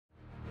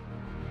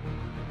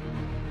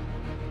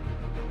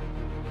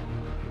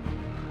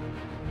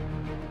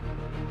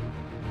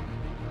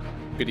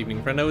Good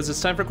evening, friendos.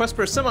 It's time for Quest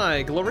for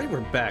Semi-Glory.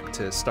 We're back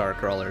to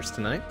StarCrawlers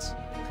tonight.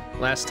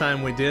 Last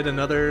time we did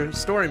another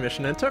story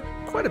mission, and it took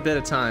quite a bit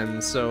of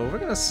time, so we're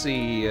gonna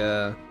see,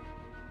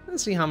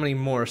 how many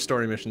more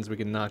story missions we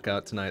can knock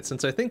out tonight,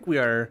 since I think we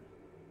are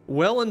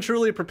well and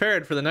truly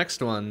prepared for the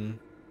next one.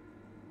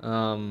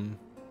 I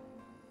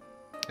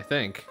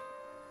think.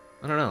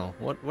 I don't know.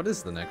 What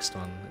is the next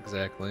one,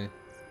 exactly?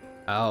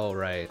 Oh,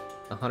 right.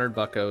 100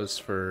 buckos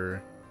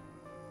for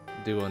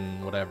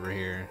doing whatever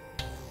here.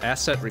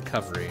 Asset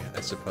recovery,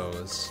 I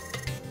suppose.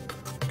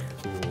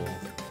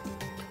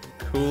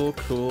 Cool.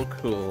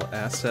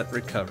 Asset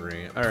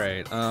recovery.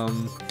 Alright,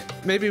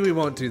 maybe we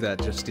won't do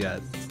that just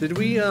yet. Did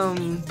we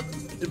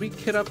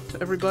kit up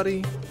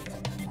everybody,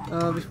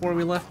 before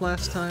we left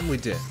last time? We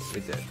did.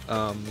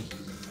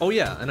 Oh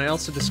yeah, and I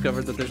also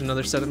discovered that there's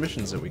another set of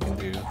missions that we can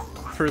do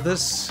for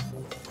this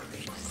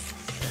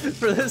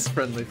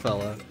friendly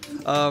fella.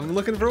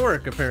 Looking for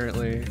work,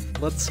 apparently.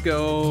 Let's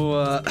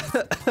go,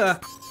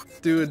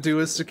 do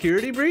a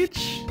security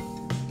breach?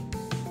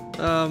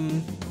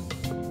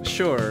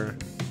 Sure.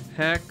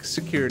 Hack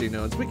security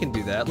nodes. We can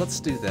do that.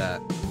 Let's do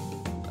that.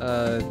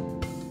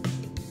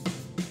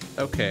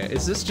 Okay.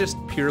 Is this just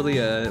purely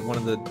one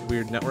of the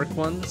weird network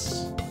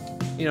ones?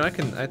 You know, I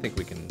think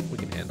we can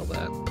handle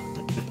that.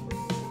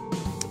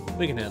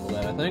 We can handle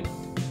that, I think.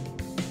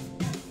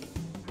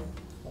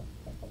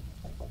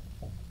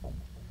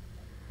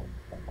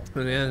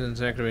 The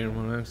engine's activated.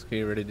 One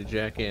key ready to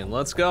jack in.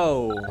 Let's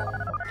go.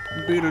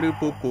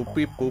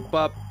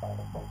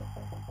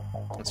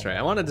 That's right.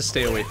 I wanted to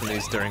stay away from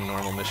these during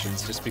normal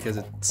missions just because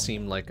it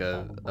seemed like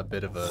a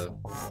bit of a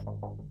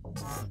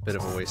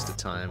waste of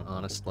time,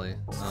 honestly.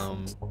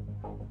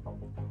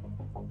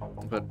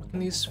 But what can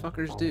these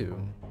fuckers do?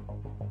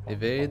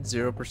 Evade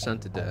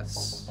 0% to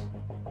deaths.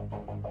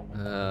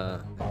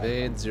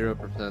 Evade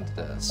 0% to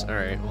deaths.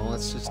 Alright, well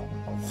let's just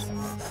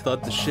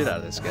thud the shit out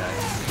of this guy.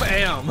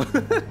 BAM!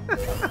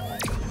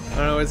 I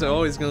don't know, it's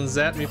always gonna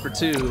zap me for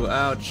 2.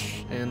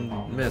 Ouch. And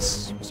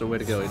miss. So way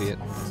to go, idiot.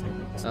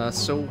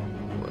 So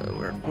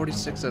we're at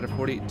 46 out of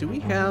 40. Do we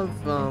have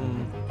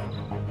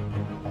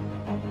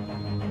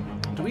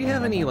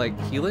any, like,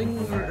 healing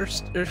or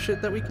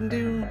shit that we can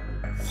do?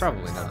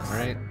 Probably not,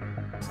 right?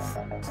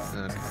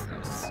 Okay,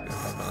 let's go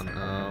fun.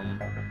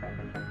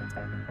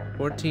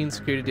 14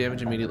 security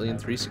damage immediately and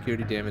 3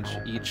 security damage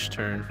each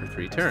turn for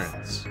 3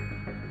 turns.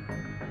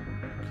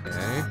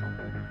 Okay.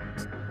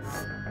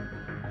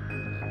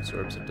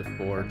 Absorbs up to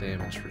 4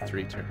 damage for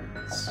 3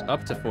 turns.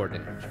 Up to 4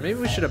 damage. Maybe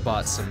we should have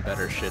bought some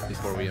better shit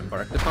before we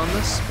embarked upon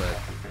this, but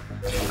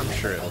I'm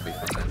sure it'll be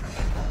fine.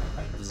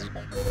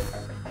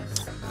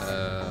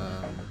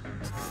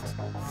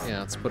 Yeah,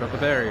 let's put up a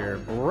barrier.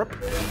 Cool.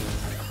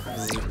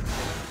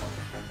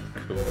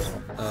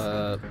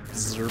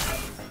 Zerp.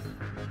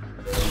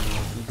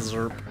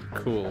 Zerp.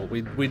 Cool.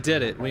 We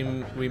did it. We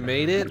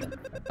made it.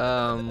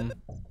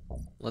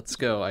 Let's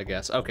go, I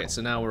guess. Okay,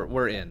 so now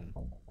we're in.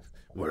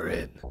 We're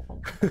in.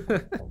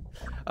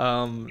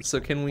 So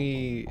can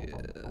we,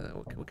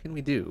 what can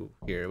we do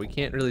here? We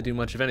can't really do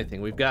much of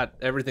anything. We've got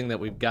everything that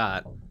we've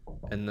got,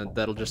 and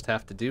that'll just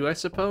have to do, I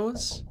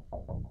suppose?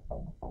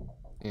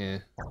 Yeah.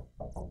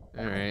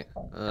 Alright,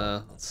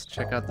 let's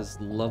check out this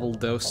level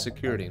dose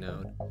security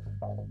node.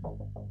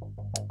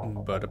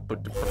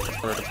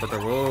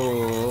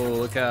 Whoa,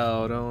 look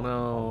out, oh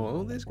no.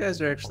 Oh, these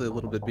guys are actually a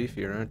little bit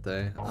beefier, aren't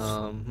they?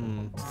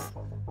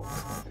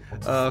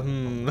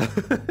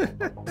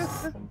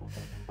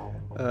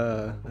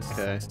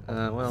 Okay.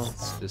 Well,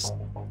 let's just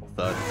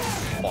thud.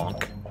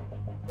 Bonk.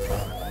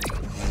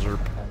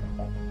 Zerp.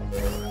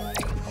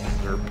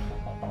 Zerp.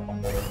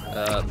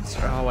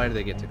 Oh, why do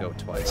they get to go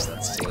twice?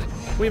 That's silly.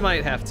 We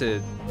might have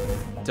to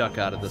duck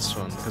out of this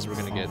one, because we're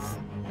gonna get...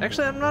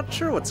 Actually, I'm not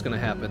sure what's gonna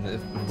happen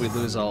if we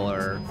lose all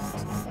our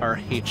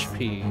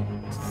HP.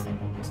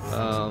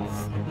 Alright,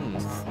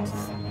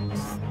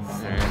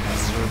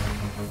 Zerp.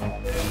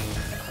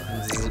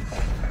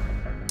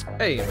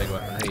 Hey, big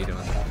weapon, how you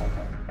doing?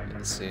 Good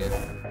to see you.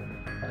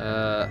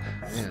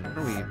 Man, what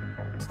are we...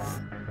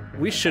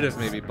 We should have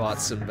maybe bought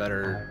some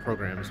better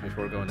programs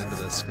before going into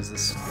this, because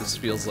this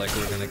feels like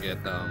we're gonna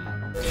get,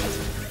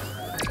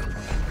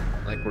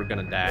 like we're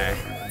gonna die.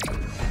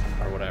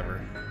 Or whatever.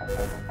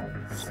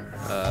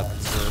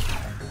 Zerp.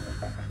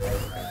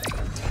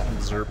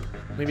 Zerp.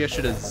 Maybe I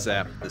should have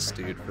zapped this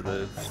dude for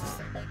the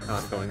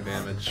ongoing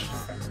damage.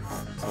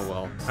 Oh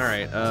well.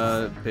 Alright,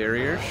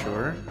 barrier,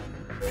 sure.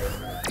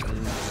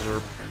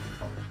 Zerp.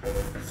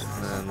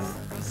 And then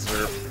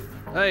Zerp.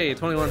 Hey,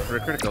 21 for a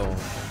critical.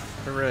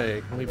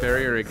 Hooray. Can we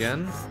barrier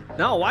again?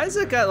 No, why has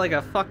it got like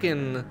a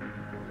fucking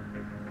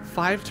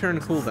 5-turn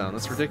cooldown?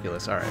 That's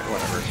ridiculous. Alright,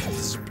 whatever.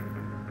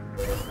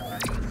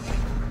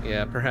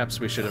 Yeah, perhaps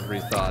we should have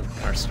rethought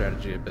our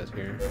strategy a bit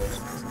here.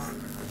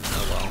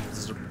 Oh well.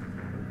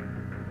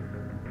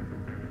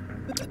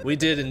 We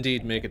did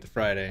indeed make it to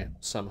Friday,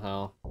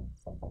 somehow.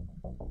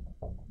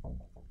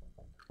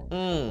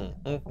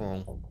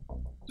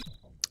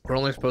 We're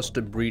only supposed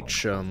to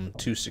breach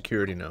 2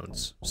 security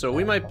nodes, so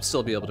we might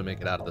still be able to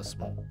make it out of this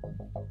one.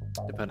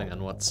 depending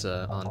on what's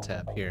on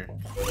tap here.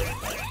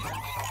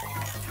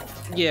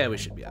 Yeah, we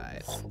should be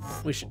alright.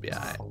 We should be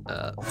alright.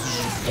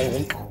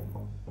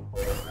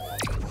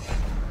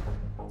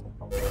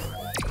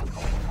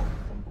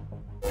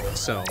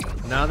 So,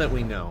 now that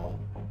we know...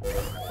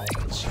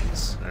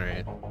 Jeez,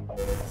 alright.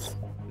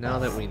 Now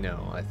that we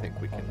know, I think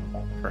we can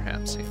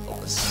perhaps handle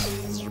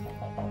this.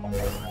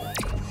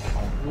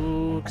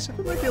 Ooh, except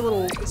it might be a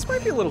little... This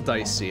might be a little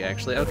dicey,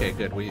 actually. Okay,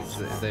 good,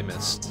 they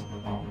missed.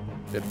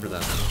 Good for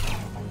them.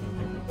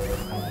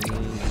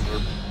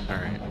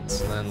 Alright,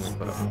 so then we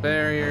put up a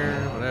barrier,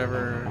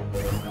 whatever.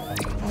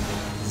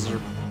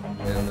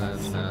 And then,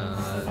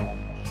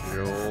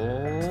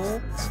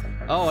 jolt.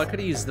 Oh, I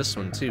could've used this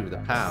one too, the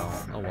POW.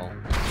 Oh well.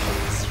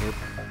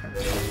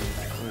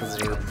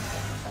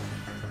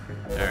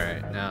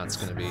 Alright, now it's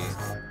gonna be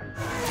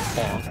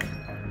bonk.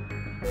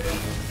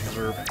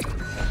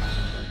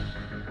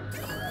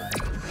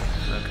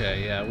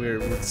 Okay, yeah, we're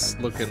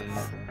looking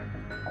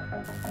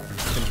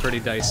pretty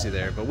dicey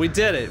there, but we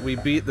did it! We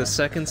beat the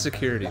second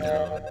security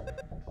node.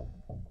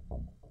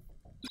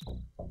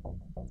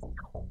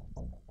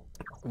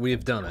 We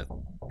have done it.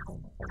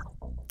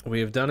 We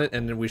have done it,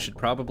 and we should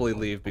probably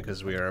leave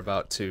because we are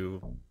about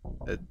to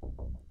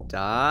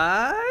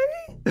die?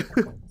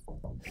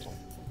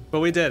 But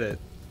we did it.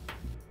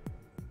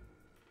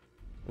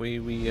 We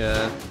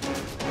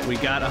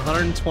got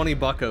 120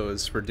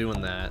 buckos for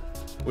doing that,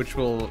 which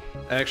will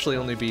actually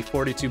only be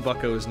 42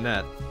 buckos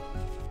net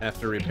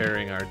after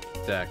repairing our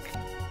deck.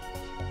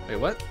 Wait,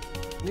 what?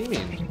 What do you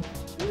mean?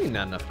 What do you mean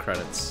not enough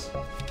credits?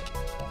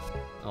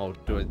 Oh,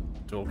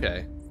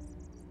 okay.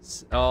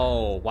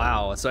 Oh,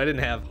 wow. So I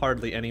didn't have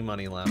hardly any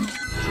money left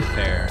to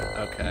repair.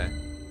 Okay.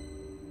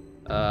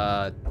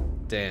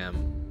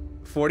 Damn.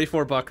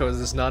 44 buckos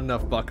is not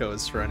enough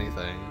buckos for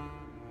anything.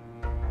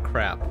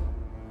 Crap.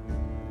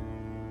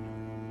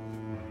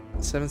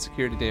 7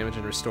 security damage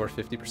and restore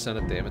 50%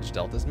 of damage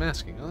dealt as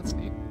masking. Oh, that's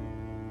neat.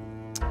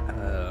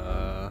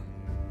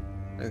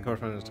 And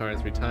corresponding to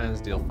target 3 times,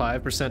 deal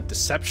 5%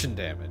 deception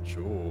damage.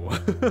 Ooh.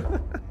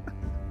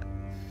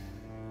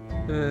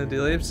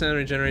 Deal 8%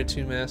 regenerate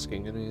 2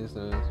 masking. Gonna use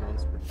those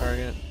once per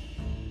target.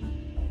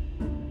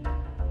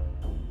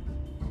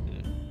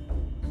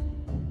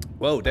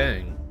 Whoa,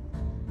 dang.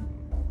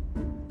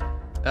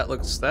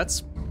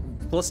 That's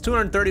plus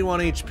 231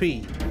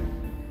 HP.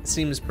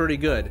 Seems pretty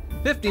good.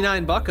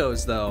 59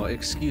 buckos though,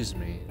 excuse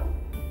me.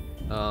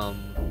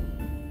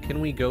 Can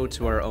we go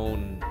to our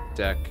own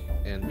deck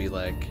and be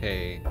like,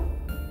 hey,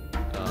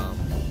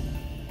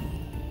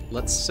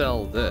 let's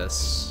sell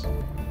this,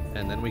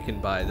 and then we can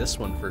buy this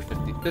one for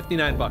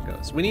 59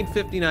 buckos. We need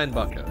 59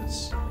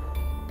 buckos.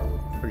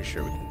 Pretty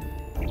sure we can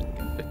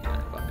get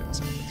 59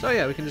 buckos. So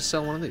yeah, we can just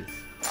sell one of these.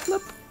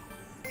 Flip.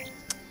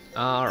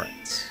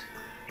 Alright.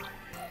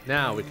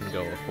 Now we can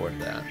go afford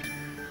that.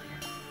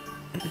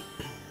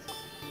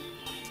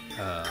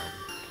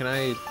 Can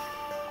I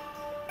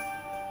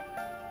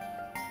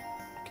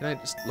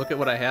just look at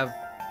what I have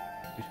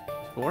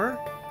before?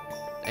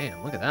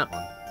 Damn, look at that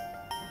one.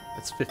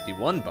 That's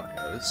 51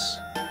 buckos.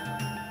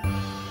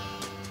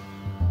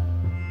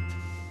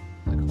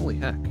 Like, holy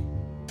heck.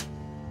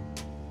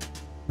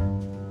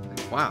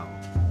 Like, wow.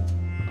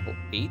 Level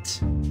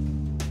 8?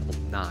 Level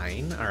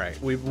 9?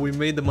 Alright, we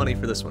made the money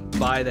for this one.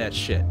 Buy that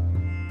shit.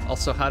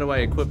 Also, how do I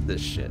equip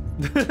this shit?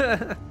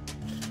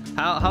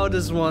 How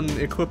does one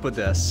equip with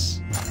this?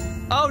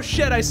 Oh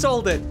shit, I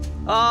sold it!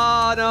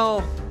 Oh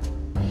no!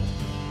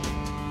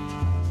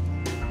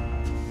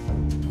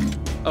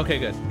 Okay,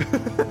 good.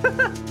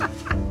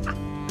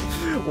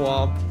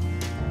 Womp.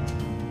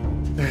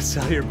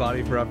 Sell your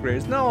body for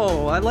upgrades.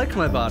 No, I like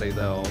my body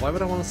though. Why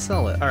would I want to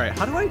sell it? Alright,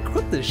 how do I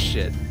equip this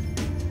shit?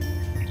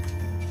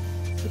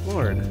 Good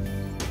lord.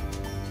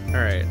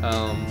 Alright,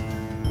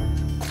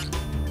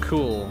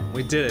 cool.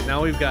 We did it.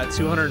 Now we've got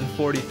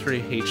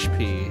 243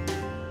 HP.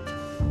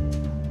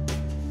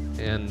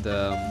 And,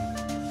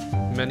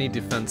 many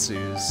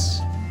defenses.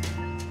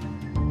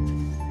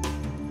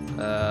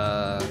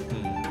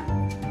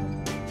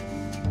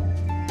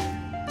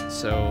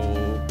 So...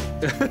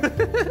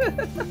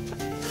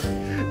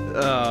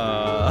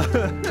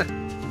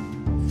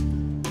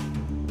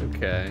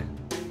 Okay.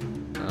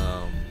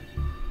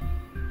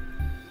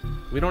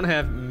 We don't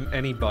have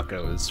any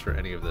buckos for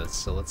any of this,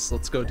 so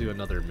let's go do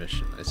another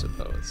mission, I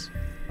suppose.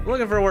 We're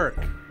looking for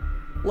work.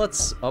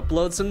 Let's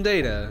upload some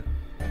data.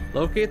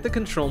 Locate the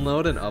control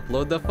node and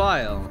upload the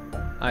file.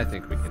 I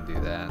think we can do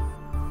that.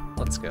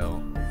 Let's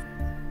go.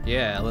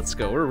 Yeah, let's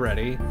go. We're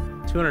ready.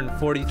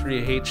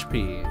 243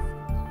 HP.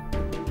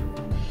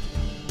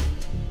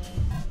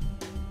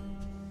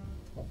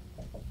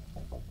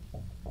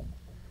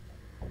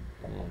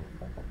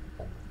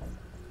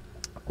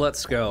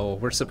 Let's go.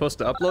 We're supposed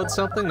to upload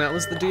something? That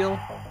was the deal?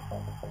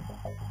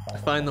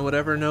 Find the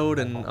whatever node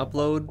and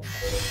upload?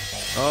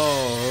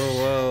 Oh,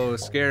 whoa,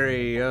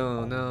 scary.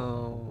 Oh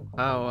no.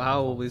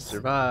 How will we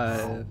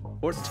survive?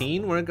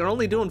 14? We're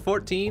only doing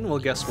 14? Well,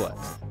 guess what?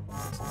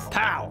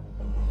 Pow!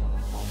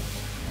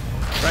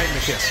 Right in the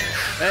kiss.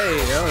 Hey,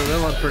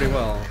 that went pretty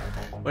well.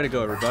 Way to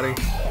go, everybody.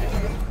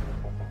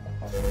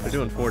 They're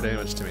doing 4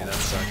 damage to me, that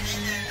sucks.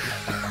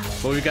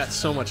 But we got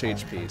so much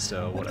HP,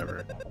 so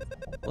whatever.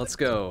 Let's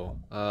go.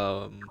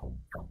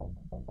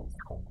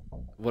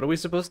 What are we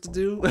supposed to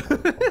do?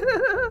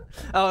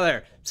 Oh,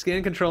 there.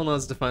 Scan control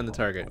nodes to find the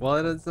target. Well,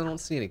 I don't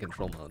see any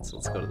control nodes, so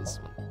let's go to this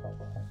one.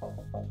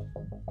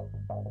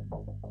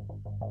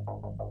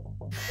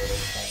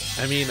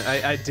 I mean,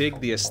 I dig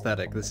the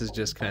aesthetic. This is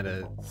just kind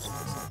of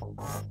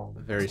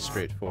very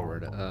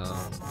straightforward.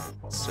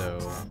 So,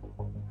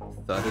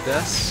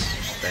 Thudades,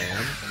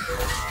 bam.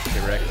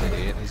 Direct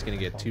idiot. He's gonna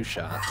get 2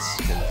 shots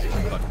because he's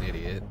a fucking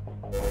idiot.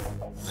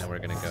 And then we're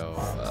gonna go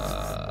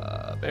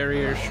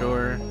barrier,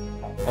 sure.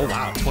 Oh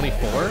wow,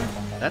 24?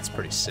 That's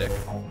pretty sick.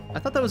 I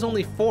thought that was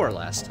only 4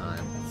 last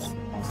time.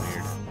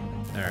 Weird.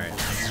 All right,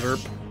 Zerp.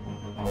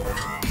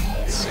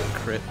 Sick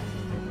crit,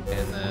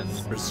 and then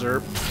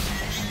Berserp.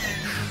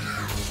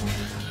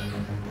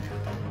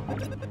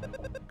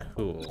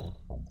 Cool.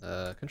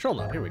 Control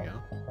node, here we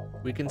go.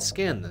 We can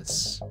scan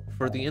this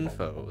for the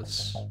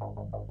infos.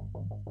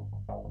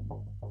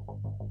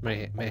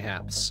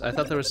 Mayhaps. I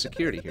thought there was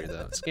security here,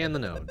 though. Scan the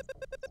node.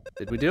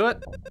 Did we do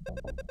it?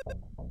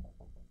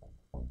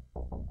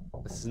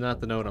 This is not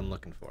the node I'm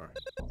looking for.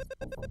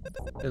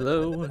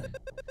 Hello?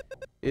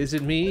 Is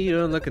it me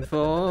you're looking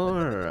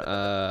for?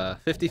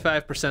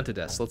 55% of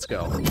deaths. Let's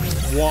go.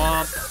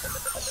 Womp!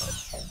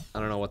 I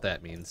don't know what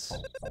that means.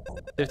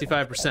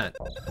 55%.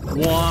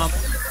 Womp!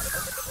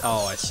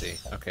 Oh, I see.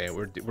 Okay,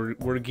 we're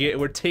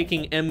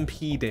taking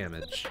MP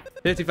damage.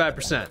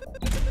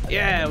 55%.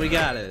 Yeah, we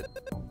got it.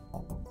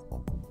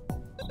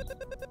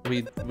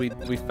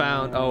 We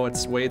found. Oh,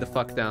 it's way the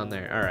fuck down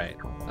there. All right.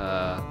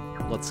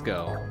 Let's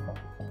go.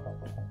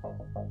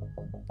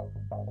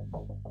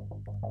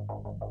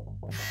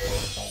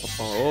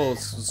 Oh,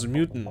 it's a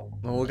mutant.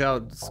 Oh, look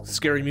out,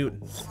 scary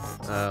mutant.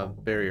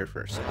 Barrier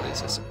first,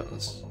 please, I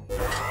suppose.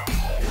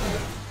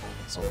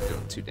 It's only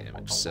doing 2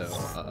 damage, so,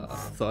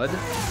 thud,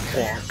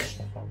 bonk.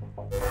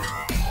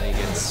 And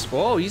he gets,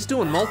 whoa, he's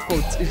doing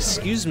multiple,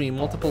 excuse me,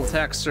 multiple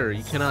attacks, sir.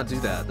 You cannot do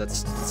that,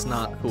 that's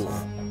not cool.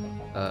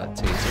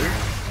 Taser,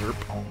 Zerp.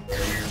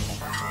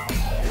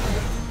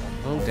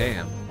 Oh,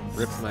 damn,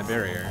 ripped my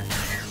barrier.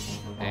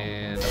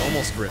 And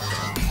almost ripped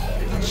him.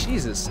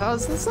 Jesus,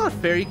 that's not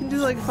fair. You can do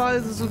like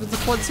 5, it's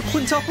a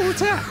quintuple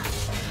attack.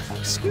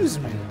 Excuse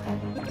me.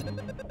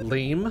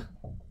 Lame.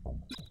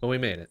 But we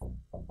made it.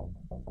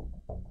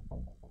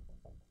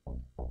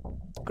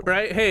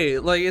 Right? Hey,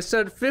 like it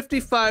said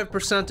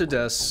 55% of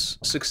deaths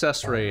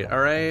success rate,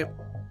 alright?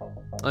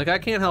 Like I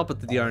can't help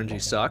it that the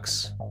RNG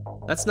sucks.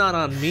 That's not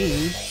on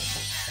me.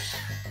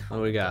 What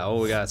do we got?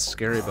 Oh, we got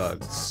scary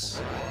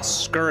bugs.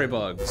 Scurry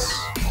bugs.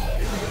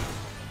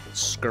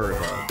 Scurry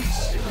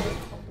bugs.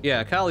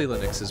 Yeah, Kali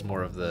Linux is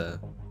more of the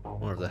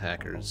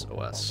hacker's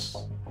OS.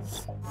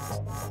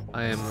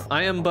 I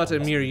am but a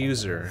mere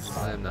user.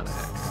 I am not a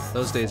hacker.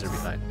 Those days are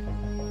behind me.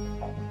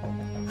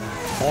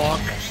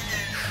 Hawk.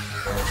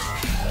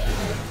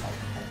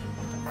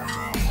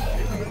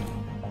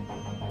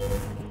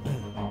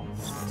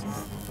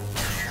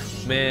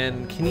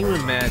 Man, can you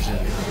imagine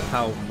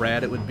how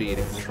rad it would be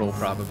to control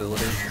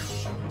probability?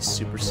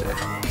 Super sick.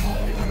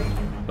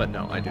 But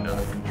no, I do not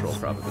have control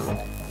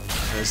probability.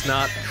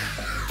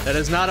 That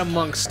is not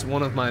amongst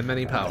one of my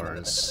many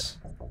powers.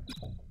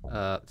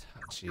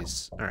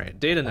 Jeez. All right,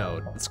 data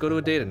node. Let's go to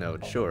a data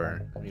node.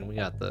 Sure. I mean, we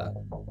got the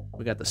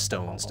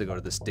stones to go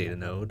to this data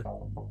node.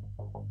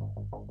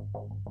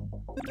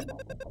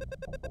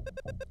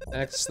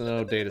 Access the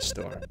node data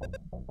store.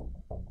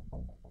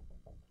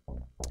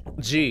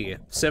 Gee,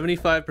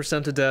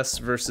 75% of deaths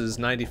versus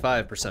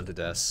 95% of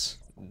deaths.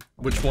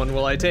 Which one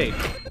will I take?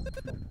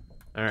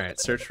 All right,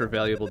 search for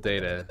valuable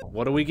data.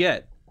 What do we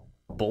get?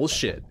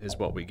 Bullshit is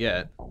what we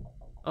get.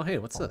 Oh, hey,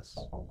 what's this?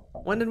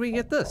 When did we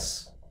get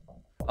this?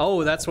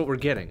 Oh, that's what we're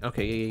getting.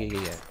 Okay,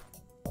 yeah.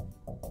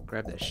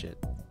 Grab that shit.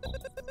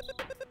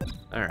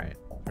 All right,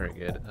 very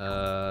good.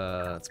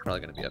 It's probably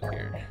gonna be up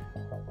here.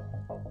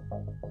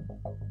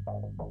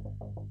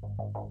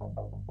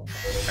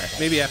 Alright,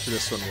 maybe after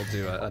this one we'll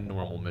do a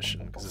normal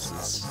mission, because this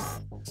is,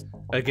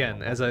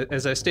 again, as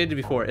I stated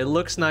before, it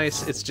looks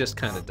nice, it's just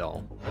kind of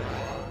dull.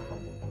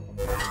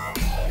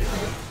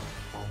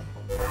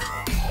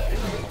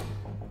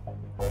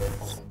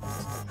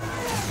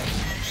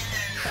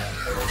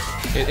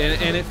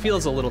 And it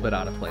feels a little bit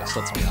out of place,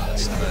 let's be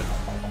honest, but,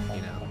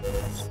 you know.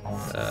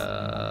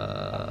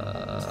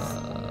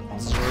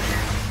 Zerp.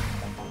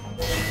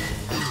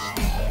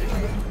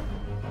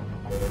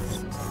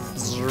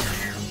 Zerp.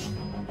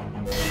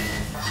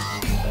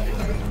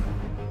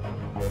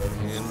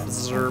 And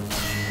Zerp.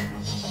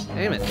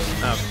 Damn it.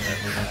 Oh,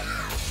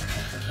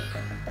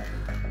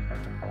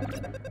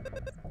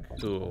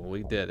 cool,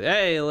 we did it.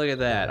 Hey, look at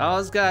that. Oh,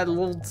 it's got a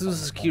little 2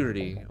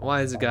 security. Why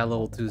has it got a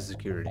level 2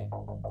 security?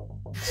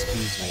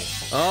 Excuse me.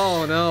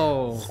 Oh,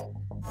 no.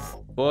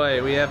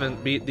 Boy, we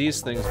haven't beat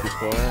these things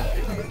before.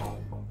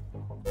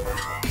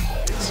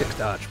 Sick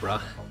dodge,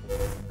 bruh.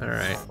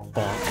 Alright,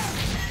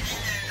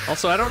 bonk.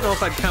 Also, I don't know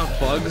if I'd count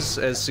bugs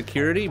as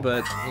security,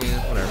 but,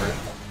 yeah, whatever.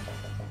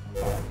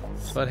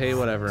 But hey,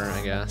 whatever,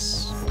 I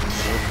guess.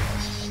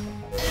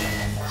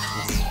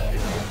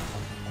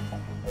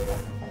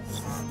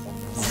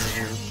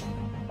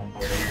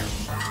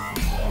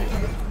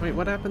 Wait,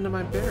 what happened to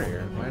my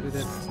barrier? Why did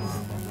it...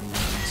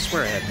 I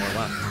swear I had more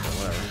left, but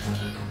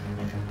whatever.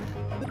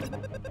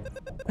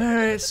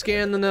 Alright,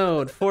 scan the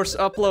node. Force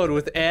upload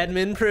with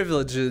admin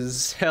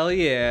privileges. Hell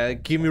yeah.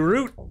 Give me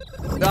root.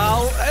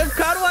 Oh,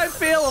 how do I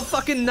fail a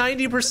fucking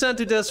 90%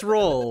 of this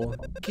roll?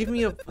 Give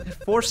me a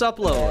force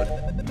upload.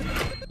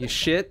 You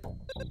shit.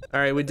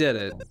 Alright, we did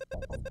it.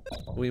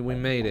 We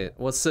made it.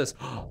 What's this?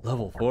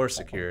 Level 4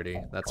 security.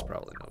 That's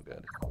probably no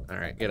good.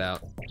 Alright, get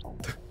out.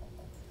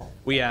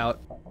 We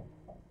out.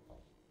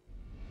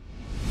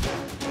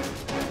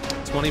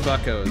 20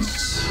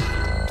 buckos.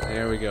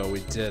 There we go,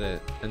 we did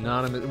it.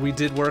 Anonymous, we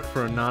did work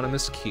for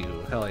Anonymous Q.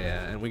 Hell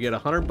yeah, and we get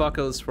 100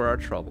 buckos for our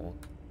trouble.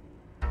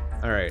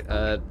 Alright,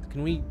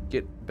 can we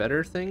get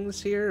better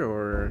things here,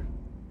 or...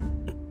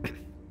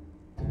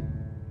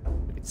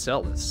 we could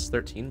sell this,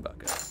 13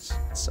 buckos.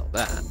 Sell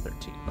that,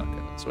 13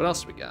 buckos. What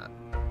else we got?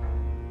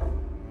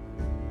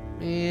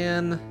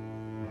 Man,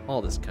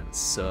 all this kind of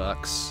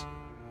sucks.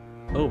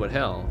 Oh, but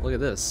hell, look at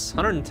this.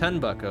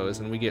 110 buckos,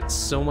 and we get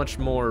so much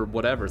more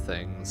whatever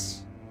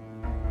things.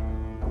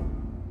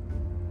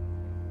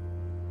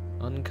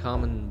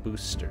 Uncommon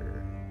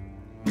booster.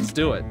 Let's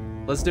do it.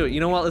 Let's do it.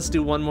 You know what? Let's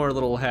do one more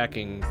little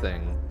hacking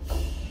thing.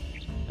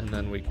 And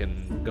then we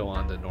can go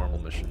on to normal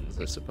missions,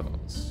 I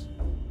suppose.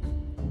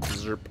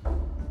 Zerp.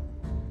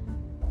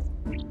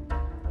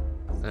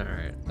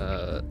 Alright,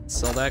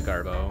 sell that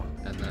garbo,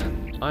 and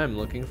then I'm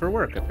looking for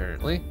work,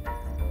 apparently.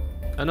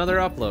 Another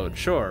upload,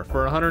 sure,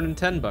 for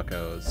 110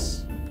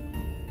 buckos.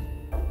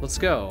 Let's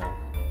go.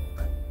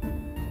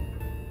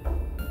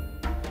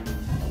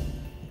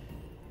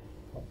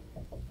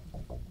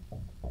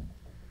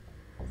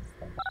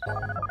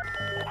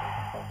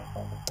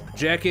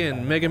 Jack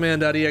in,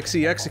 megaman.exe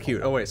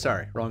execute. Oh wait,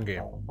 sorry, wrong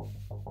game.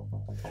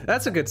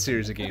 That's a good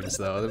series of games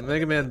though. The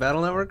Mega Man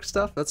Battle Network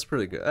stuff, that's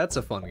pretty good. That's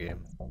a fun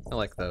game. I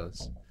like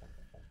those.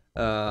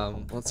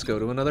 Let's go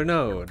to another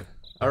node.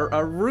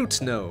 A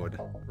root node.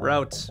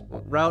 Route.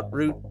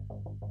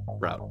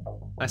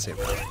 I say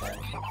route.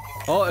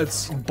 Oh,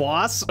 it's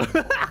boss?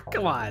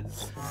 Come on.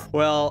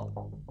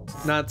 Well,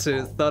 not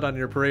to thud on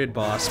your parade,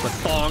 boss, but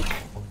thonk.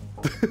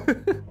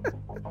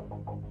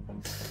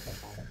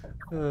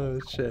 Oh,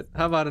 shit.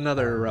 How about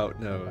another route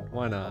node?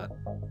 Why not?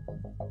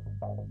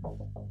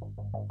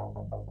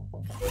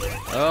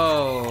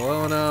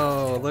 Oh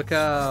no, look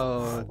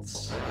out.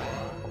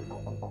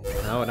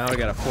 Oh, now we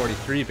got a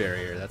 43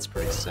 barrier. That's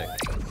pretty sick.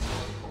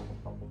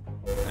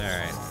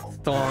 Alright.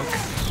 Thonk.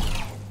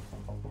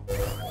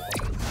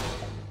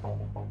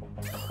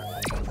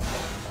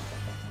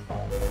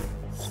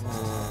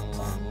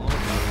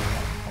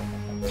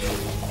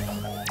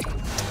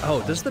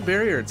 Oh, does the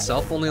barrier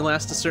itself only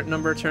last a certain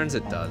number of turns?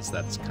 It does.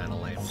 That's kind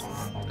of lame.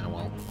 Oh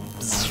well.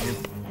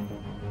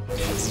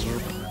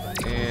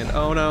 And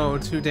oh no,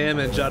 2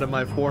 damage out of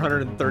my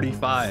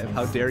 435.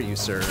 How dare you,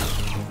 sir?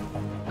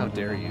 How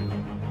dare you?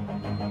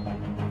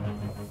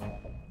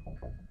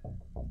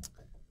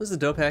 What was the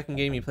dope hacking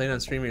game you played on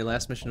stream where your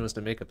last mission was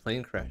to make a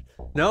plane crash?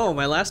 No,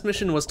 my last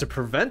mission was to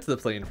prevent the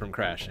plane from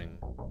crashing.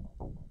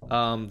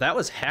 That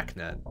was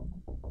Hacknet.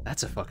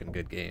 That's a fucking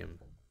good game.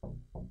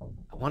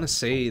 I want to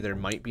say there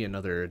might be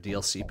another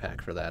DLC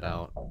pack for that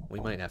out. We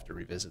might have to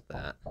revisit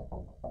that.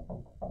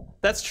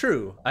 That's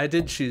true. I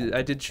did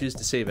choose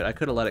to save it. I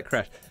could have let it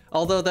crash.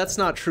 Although that's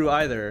not true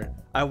either.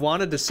 I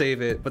wanted to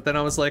save it, but then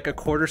I was like a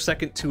quarter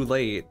second too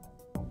late.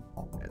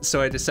 So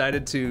I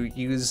decided to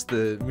use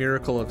the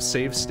miracle of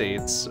save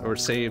states, or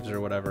saves or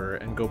whatever,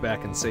 and go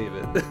back and save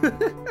it.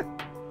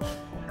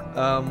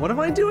 What am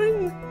I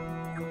doing?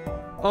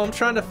 Oh, I'm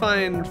trying to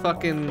find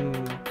fucking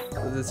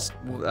this.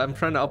 I'm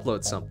trying to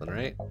upload something,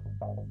 right?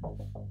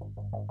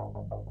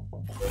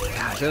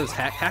 Gosh, that was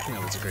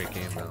Hacknet was a great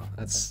game though.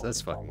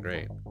 That's fucking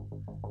great.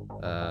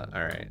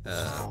 Alright,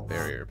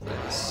 barrier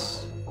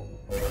place.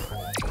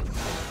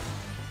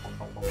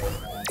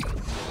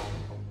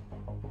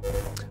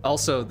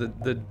 Also,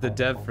 the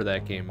dev for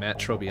that game, Matt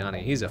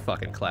Trobiani, he's a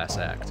fucking class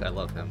act. I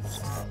love him.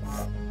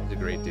 He's a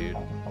great dude.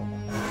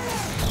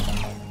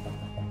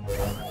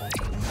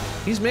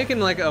 He's making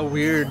like a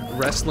weird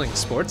wrestling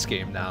sports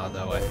game now,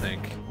 though, I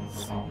think.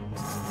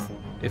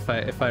 If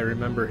I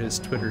remember his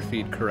Twitter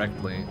feed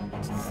correctly.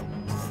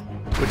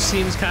 Which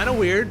seems kind of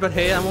weird, but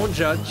hey, I won't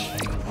judge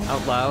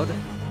out loud.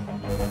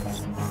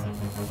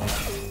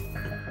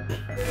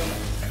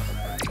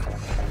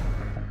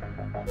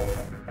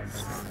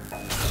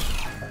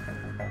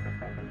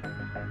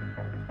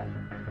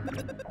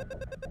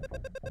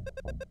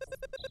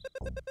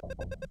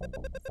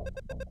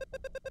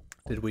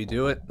 Did we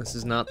do it? This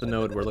is not the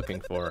node we're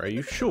looking for. Are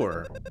you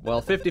sure?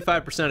 Well,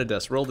 55% of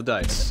us. Roll the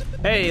dice.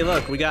 Hey,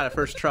 look, we got it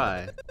first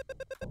try.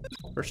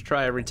 First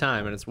try every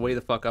time, and it's way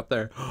the fuck up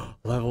there.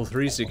 Level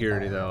 3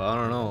 security, though. I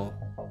don't know.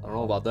 I don't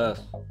know about this.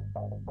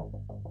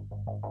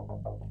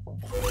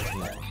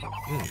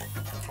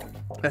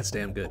 That's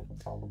damn good.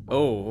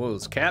 Oh,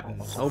 it's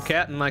Captain. Oh,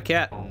 Captain, my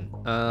Captain.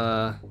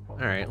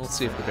 Alright, let's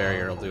see if the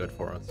barrier will do it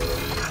for us.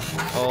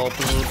 Oh,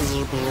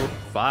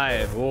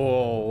 5.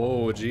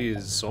 Whoa,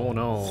 jeez. Oh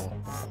no.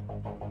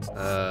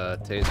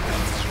 Taser.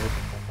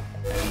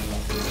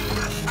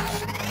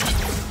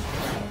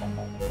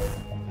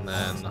 And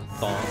then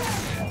Thonk.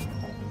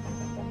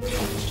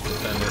 Just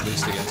defend at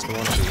least against one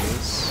of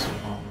these.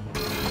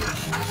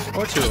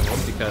 Or two of them,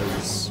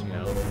 because, you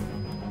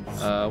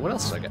know... what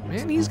else do I got?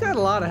 Man, he's got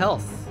a lot of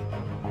health.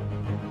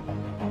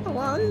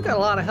 He's got a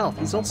lot of health.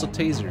 He's also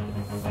tasered.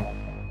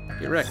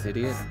 Get wrecked,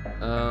 idiot.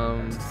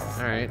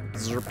 Alright.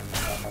 Zerp.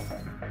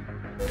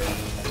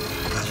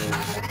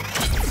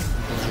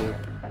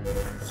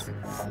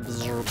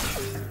 Zerp.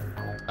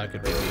 I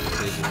could maybe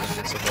taser him, I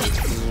suppose.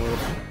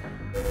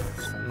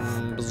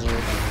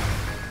 Zerp.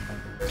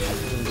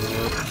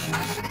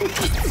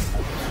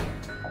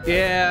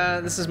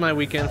 Yeah, this is my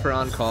weekend for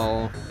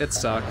on-call. It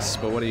sucks,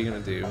 but what are you gonna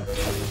do?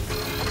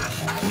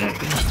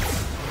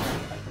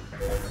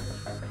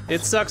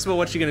 It sucks, but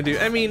what you gonna do?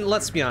 I mean,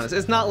 let's be honest.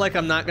 It's not like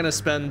I'm not gonna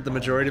spend the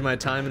majority of my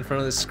time in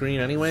front of the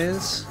screen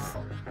anyways.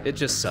 It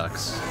just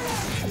sucks.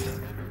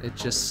 It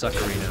just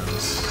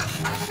suckerinos.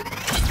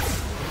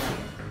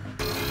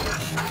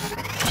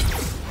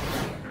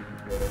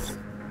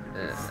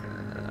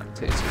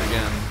 Taser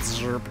again.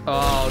 Zerp.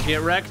 Oh,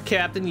 get wrecked,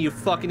 Captain, you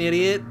fucking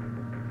idiot.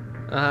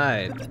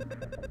 Alright.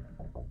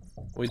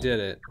 We did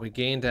it. We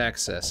gained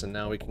access, and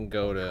now we can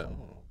go to...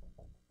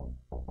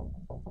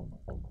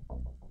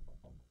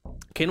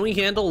 Can we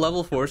handle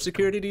level 4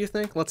 security, do you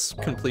think? Let's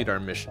complete our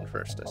mission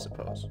first, I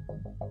suppose.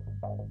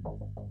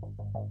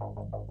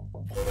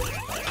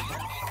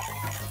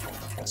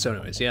 So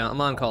anyways, yeah,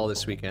 I'm on call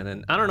this weekend,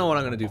 and I don't know what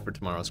I'm gonna do for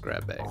tomorrow's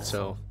grab bag,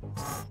 so...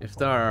 If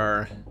there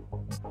are...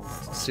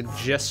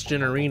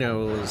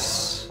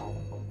 suggestionerinos...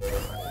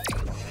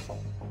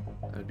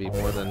 I'd be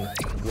more than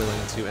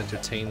willing to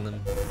entertain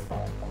them.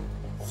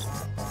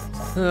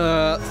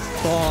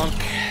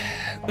 Bonk.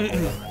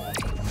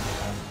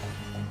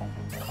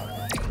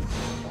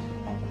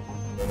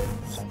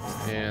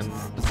 And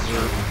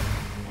Zerp.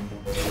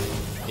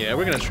 Yeah,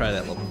 we're gonna try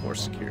that level 4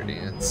 security.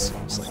 It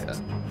seems like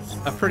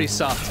a pretty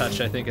soft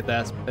touch, I think, at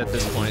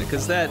this point,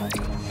 because that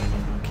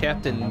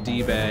Captain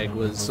D-bag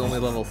was only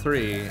level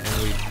 3, and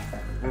we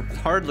were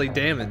hardly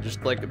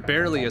damaged, like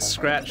barely a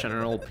scratch on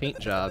our old paint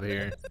job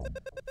here.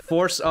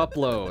 Force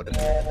upload.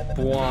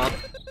 Bwomp.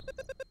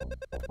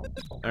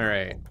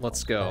 Alright,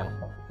 let's go.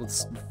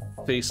 Let's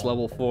face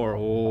level 4.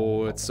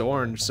 Oh, it's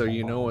orange, so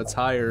you know it's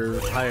higher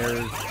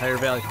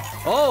value.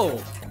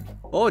 Oh!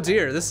 Oh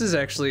dear, this is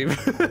actually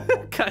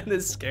kind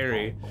of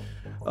scary.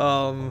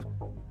 Am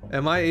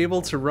I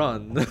able to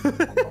run?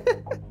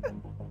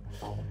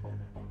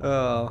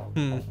 Well,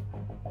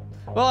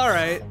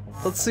 alright.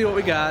 Let's see what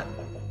we got.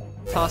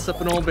 Toss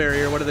up an old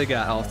barrier. What do they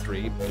got? Oh,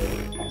 3.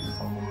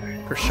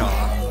 Kershaw.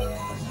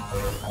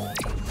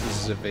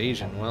 This is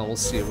evasion. Well, we'll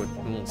see what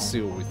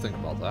we think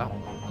about that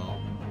one.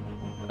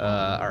 Oh.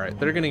 Alright,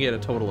 they're gonna get a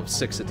total of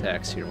 6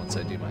 attacks here once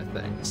I do my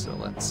thing, so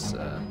let's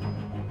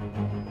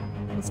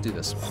do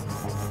this one.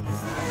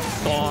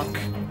 Bonk!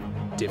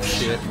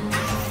 Dipshit.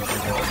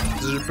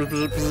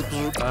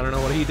 I don't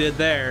know what he did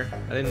there.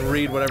 I didn't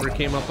read whatever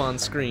came up on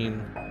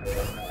screen.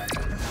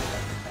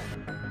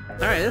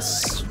 Alright,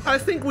 I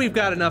think we've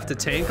got enough to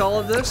tank all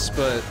of this,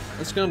 but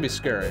it's gonna be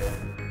scary.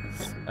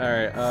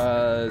 Alright,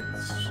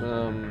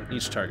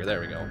 each target,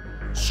 there we go.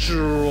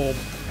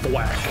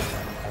 Whack.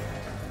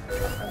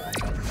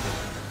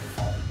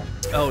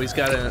 Oh, he's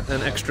got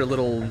an extra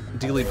little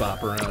dealy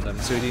bop around him,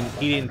 so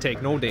he didn't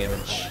take no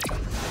damage.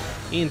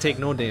 He didn't take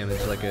no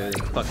damage like a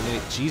fucking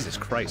idiot. Jesus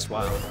Christ,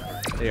 wow.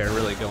 They are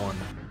really going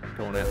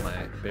at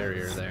my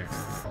barrier there.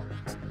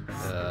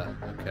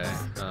 Okay,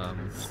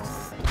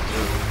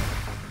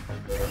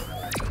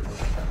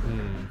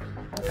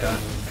 okay.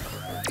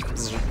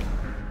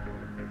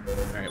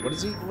 Alright, what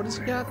does he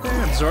got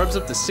there? Absorbs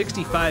up to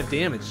 65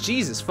 damage.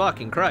 Jesus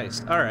fucking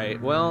Christ.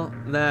 Alright, well,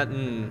 that,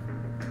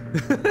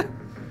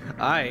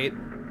 Alright.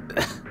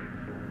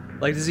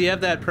 Like, does he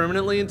have that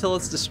permanently until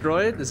it's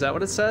destroyed? Is that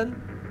what it said?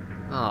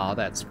 Oh,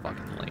 that's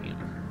fucking lame.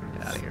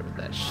 Get out of here with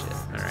that shit.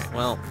 Alright,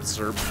 well,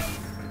 Zerp.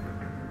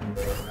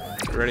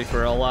 Get ready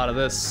for a lot of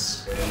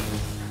this.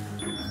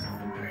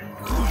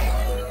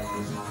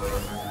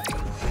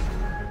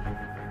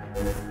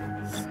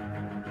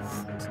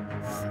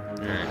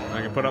 Alright,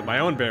 I can put up my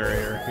own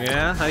barrier.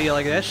 Yeah? How do you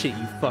like that shit,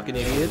 you fucking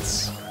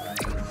idiots?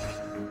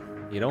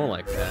 You don't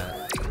like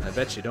that. I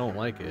bet you don't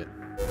like it.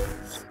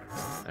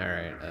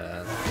 Alright,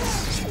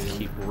 let's just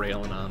keep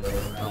railing on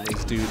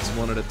these dudes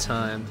one at a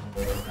time.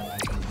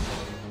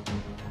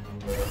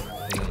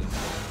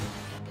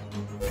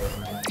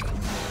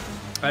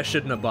 I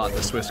shouldn't have bought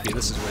this whiskey.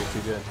 This is way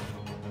too good.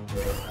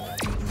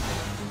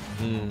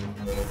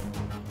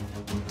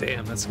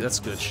 Damn, that's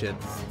good shit.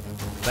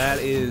 That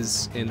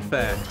is, in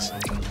fact,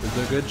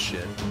 the good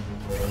shit.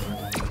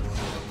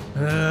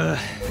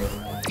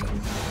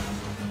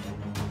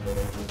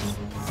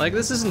 Like,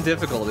 this isn't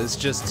difficult, it's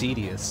just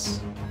tedious.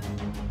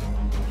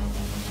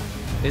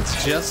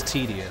 It's just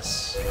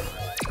tedious.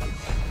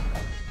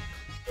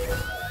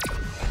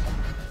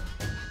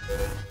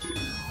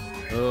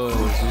 Oh,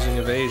 he's using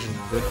evasion.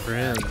 Good for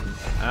him.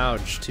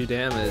 Ouch, 2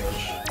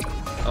 damage.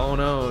 Oh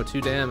no,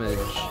 2 damage.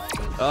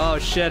 Oh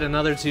shit,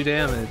 another 2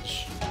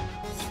 damage.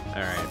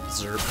 Alright,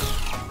 zerp.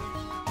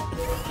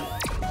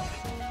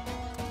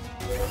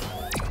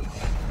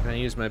 Can I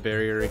use my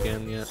barrier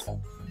again yet?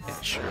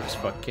 Yeah, sure as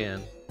fuck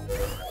can.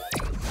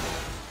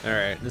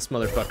 Alright, this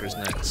motherfucker's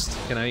next.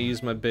 Can I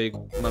use my big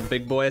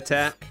boy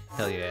attack?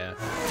 Hell yeah.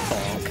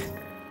 Bonk.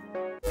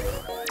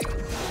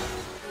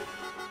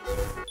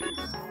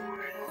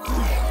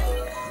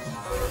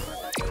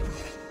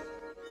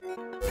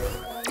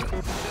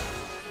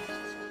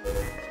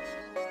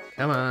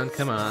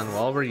 Come on,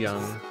 while we're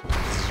young.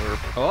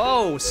 Zerp.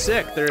 Oh,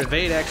 sick! Their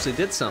evade actually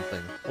did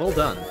something. Well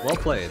done, well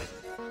played.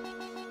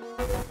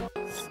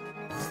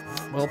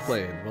 Well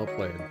played, well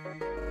played.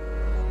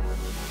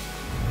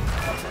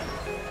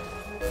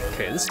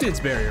 Okay, this dude's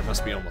barrier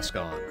must be almost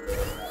gone.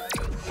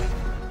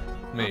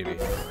 Maybe.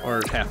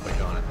 Or halfway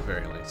gone at the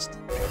very least.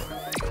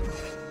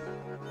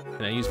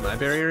 Can I use my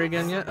barrier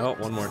again yet? Oh,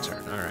 one more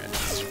turn. Alright.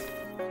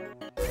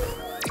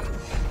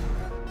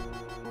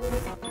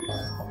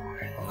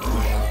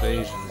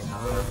 Invasion.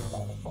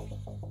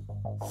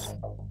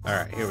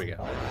 Alright, here we go.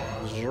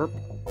 Zerp.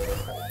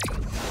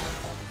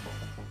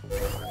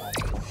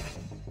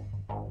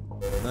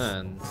 And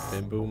then,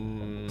 bim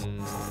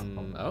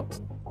boom. Oh.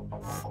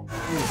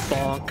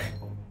 Bonk.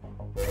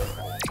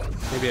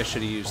 Maybe I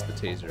should have used the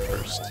taser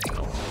first.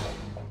 Oh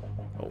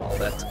well,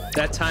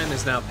 that time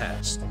is now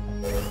past.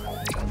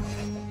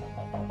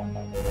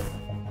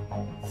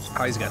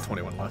 Oh, he's got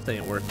 21 left.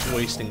 Ain't worth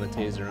wasting the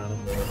taser on him.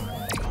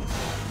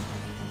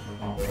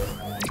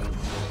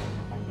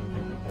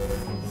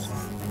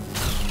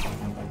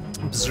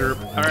 Zerp.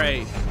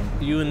 Alright,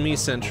 you and me,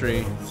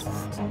 Sentry.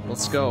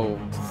 Let's go.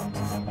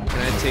 Can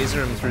I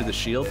taser him through the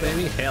shield,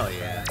 baby? Hell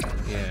yeah.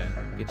 Yeah,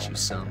 get you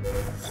some.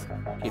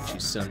 Get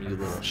you some, you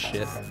little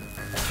shit.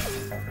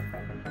 There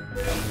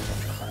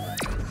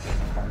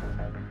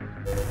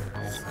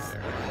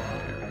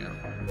we go.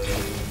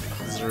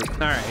 Zerp.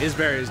 Alright, his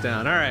barrier's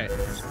down. Alright.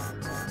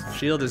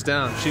 Shield is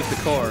down. Shoot the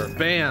core.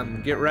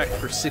 Bam! Get wrecked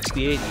for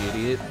 68, you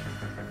idiot.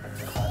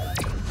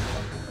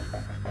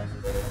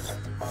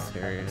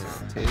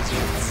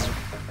 Taser.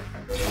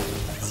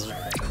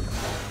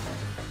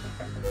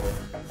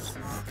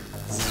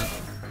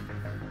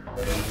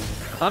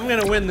 I'm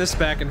gonna win this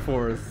back and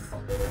forth.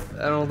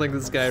 I don't think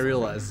this guy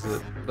realizes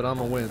it, but I'm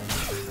gonna win.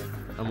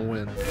 I'm gonna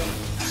win.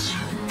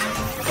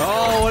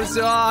 Oh, what is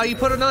it? Oh, you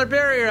put another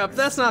barrier up.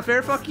 That's not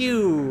fair. Fuck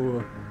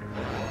you.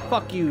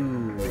 Fuck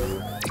you.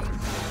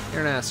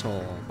 You're an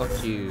asshole.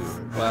 Fuck you.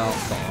 Well,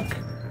 bonk.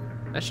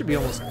 That should be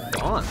almost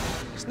gone,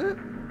 isn't it?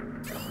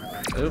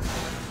 Oop.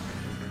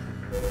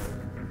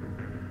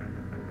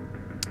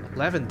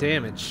 11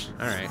 damage.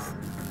 Alright.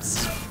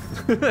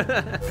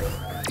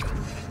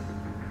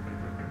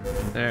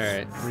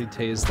 Alright,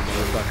 retase the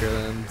motherfucker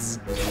then.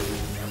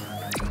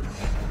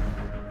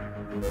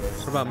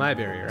 What about my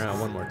barrier? Oh,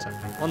 one more time.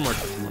 One more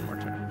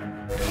turn.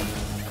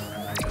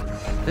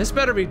 This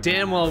better be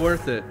damn well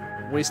worth it.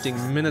 Wasting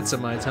minutes of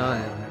my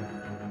time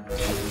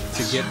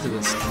to get to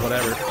this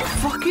whatever.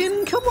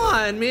 Fucking come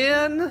on,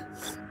 man!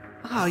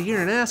 Oh,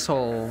 you're an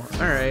asshole.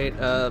 Alright,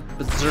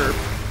 Zerp.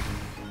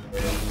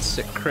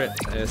 Sick crit,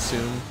 I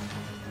assume.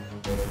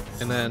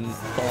 And then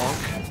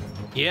bonk.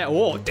 Yeah,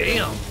 whoa,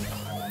 damn!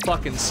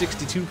 Fucking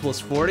 62 plus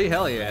 40,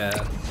 hell yeah.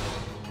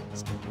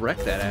 Let's wreck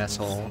that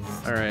asshole.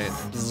 Alright.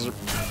 Zerp.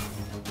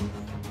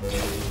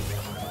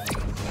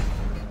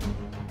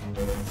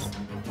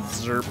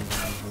 Zerp.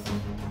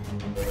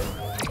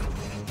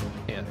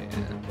 Yeah.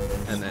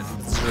 And then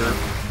zerp.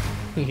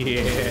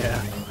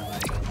 Yeah.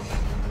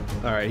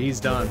 Alright, he's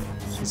done.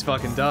 He's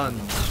fucking done.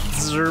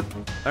 Zerp.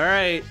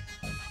 Alright.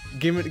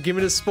 Give me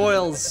the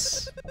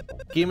spoils.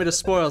 Give me the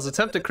spoils.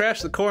 Attempt to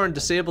crash the core and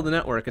disable the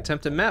network.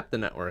 Attempt to map the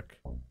network.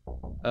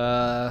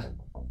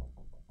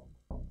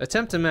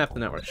 Attempt to map the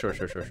network. Sure.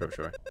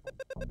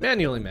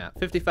 Manually map.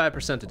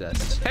 55% of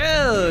deaths.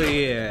 Hell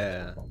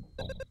yeah!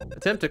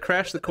 Attempt to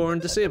crash the core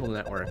and disable the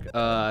network.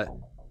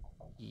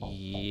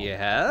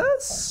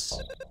 Yes?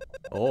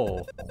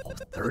 Oh,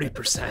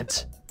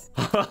 30%.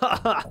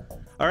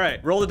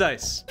 Alright, roll the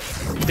dice.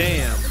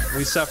 Damn,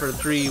 we suffered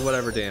 3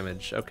 whatever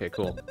damage. Okay,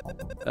 cool.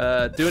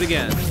 Do it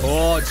again.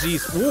 Oh,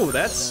 jeez. Ooh,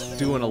 that's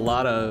doing a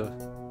lot of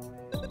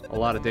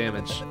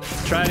damage.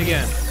 Try it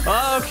again.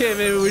 Oh, okay,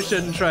 maybe we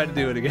shouldn't try to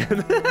do it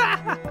again.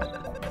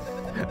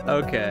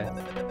 Okay,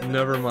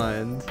 never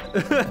mind.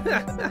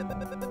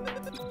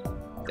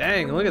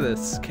 Dang, look at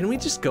this. Can we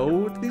just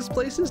go to these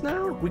places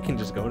now? We can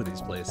just go to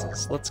these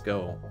places. Let's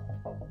go.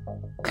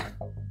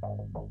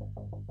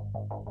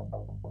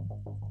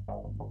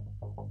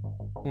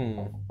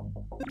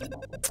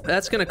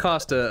 That's gonna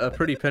cost a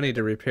pretty penny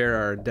to repair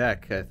our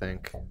deck, I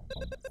think.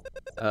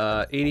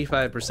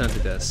 85%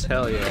 of this.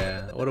 Hell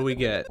yeah. What do we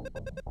get?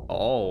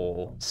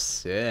 Oh,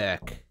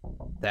 sick.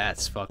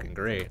 That's fucking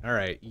great.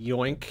 Alright,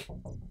 yoink.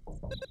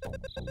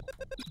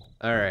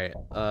 Alright,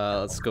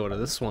 let's go to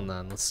this one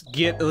then. Let's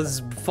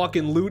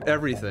fucking loot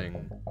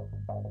everything.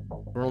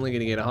 We're only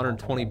gonna get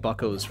 120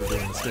 buckos for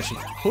doing this mission.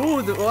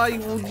 What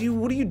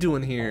are you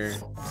doing here?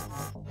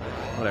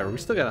 Whatever, we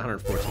still got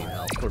 114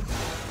 health. We're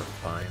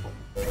fine.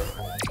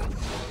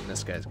 And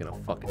this guy's gonna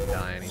fucking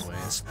die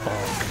anyways. Fuck.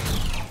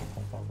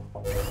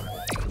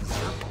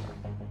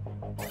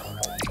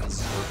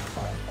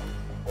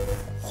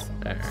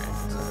 Alright.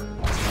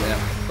 Get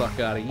the fuck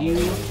out of you.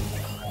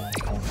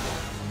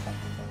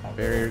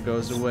 Barrier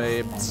goes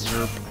away.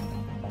 Zerp.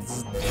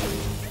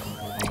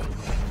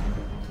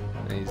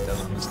 And he's done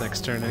on this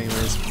next turn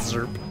anyways.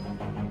 Zerp.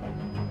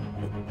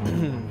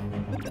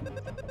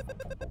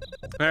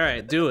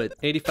 Alright, do it.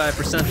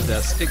 85% of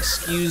this.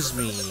 Excuse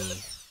me.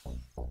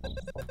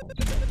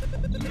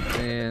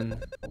 Man.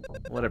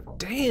 Whatever.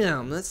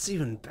 Damn, that's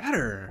even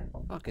better.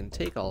 Fucking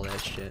take all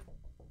that shit.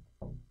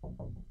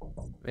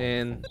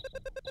 Man.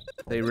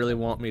 They really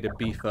want me to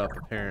beef up,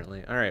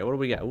 apparently. Alright, what do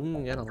we got? Ooh,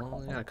 we got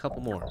a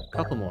couple more.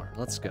 Couple more.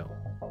 Let's go.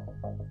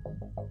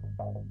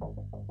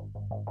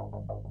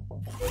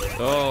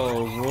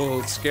 Oh, whoa,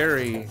 it's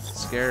scary.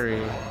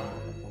 Scary.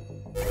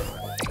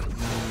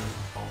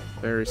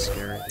 Very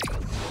scary.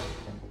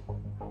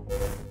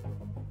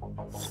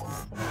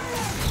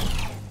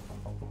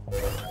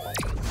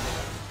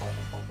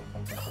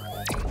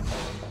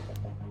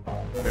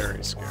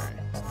 Very scary.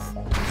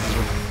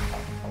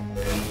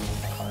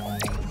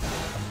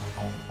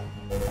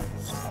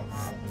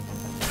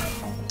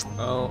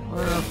 Oh,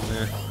 well,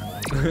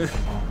 eh.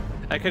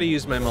 I could have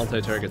used my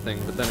multi-target thing,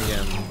 but then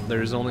again,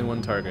 there's only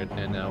one target,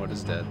 and now it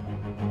is dead.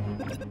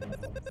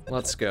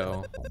 Let's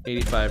go.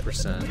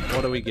 85%.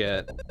 What do we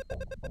get?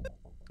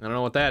 I don't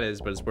know what that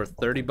is, but it's worth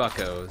 30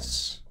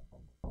 buckos.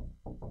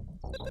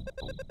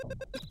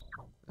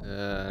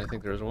 I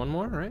think there's one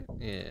more, right?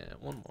 Yeah,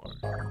 one more.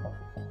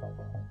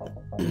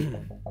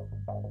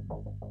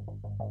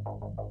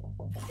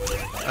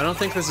 I don't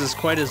think this is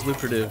quite as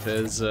lucrative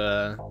as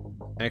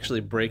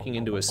actually breaking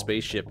into a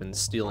spaceship and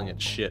stealing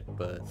its shit,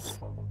 but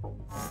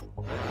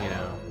you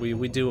know,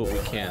 we do what we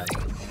can.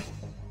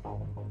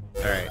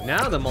 Alright,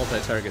 now the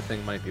multi-target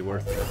thing might be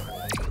worth it.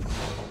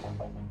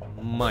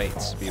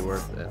 Might be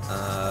worth it.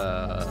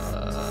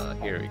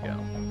 Here we go.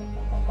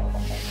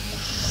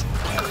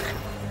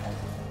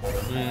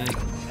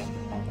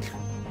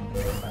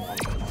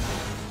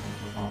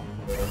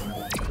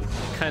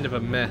 Kind of a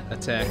meh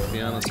attack, to be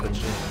honest with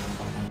you.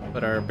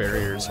 But our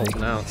barrier's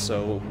holding out,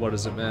 so what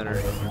does it matter?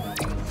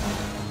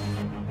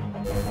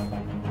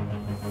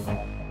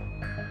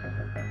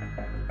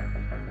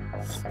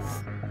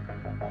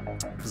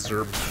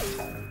 Zerp.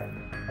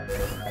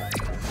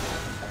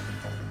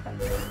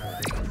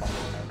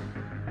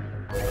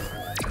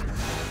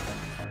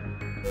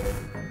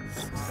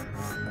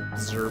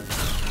 Zerp.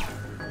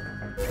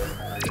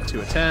 Get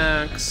 2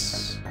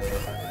 attacks.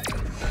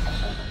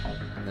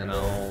 And then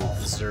I'll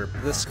zerp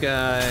this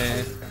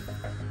guy.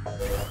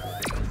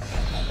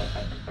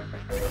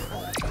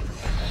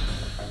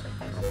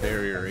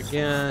 Barrier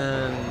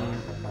again.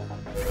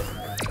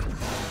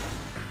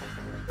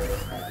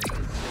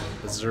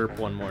 Zerp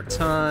one more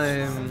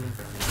time.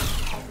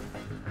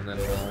 And then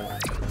we'll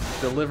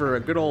deliver a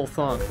good old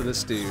thonk to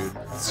this dude.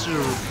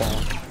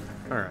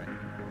 Zerp. Alright.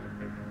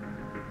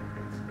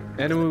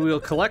 And we will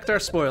collect our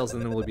spoils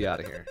and then we'll be out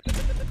of here.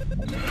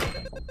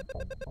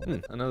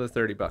 Another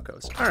 30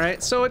 buckos.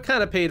 Alright, so it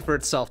kind of paid for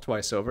itself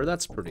twice over.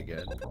 That's pretty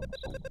good.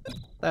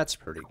 That's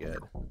pretty good.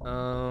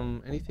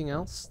 Anything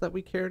else that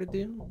we care to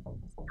do?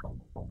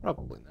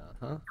 Probably not,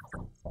 huh?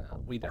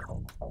 No, we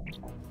don't.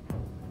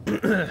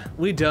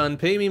 We done.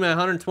 Pay me my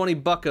 120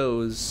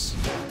 buckos.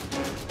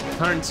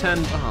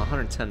 110,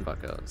 110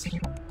 buckos.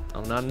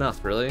 Oh, not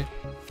enough, really?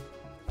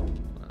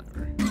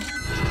 Whatever.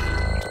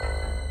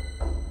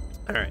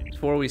 Alright,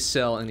 before we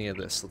sell any of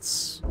this,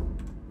 let's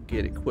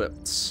get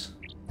equipped.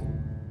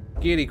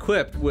 Get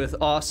equipped with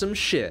awesome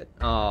shit.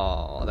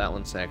 Oh, that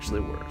one's actually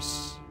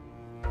worse.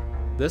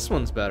 This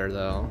one's better,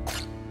 though.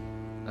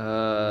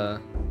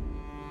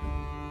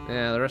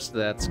 Yeah, the rest of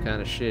that's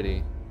kind of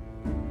shitty.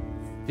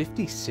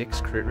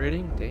 56 crit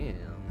rating? Damn.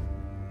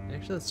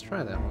 Actually, let's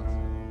try that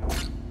one.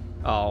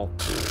 Oh.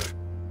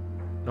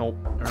 Nope,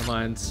 never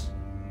mind.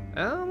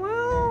 Oh,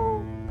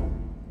 well.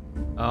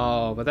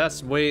 Oh, but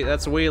that's way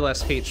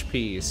less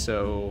HP,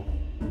 so...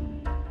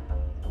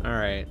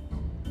 Alright.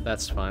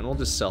 That's fine, we'll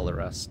just sell the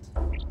rest.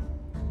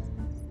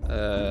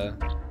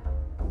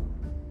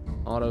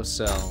 Auto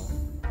sell.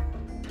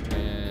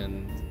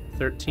 And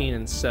 13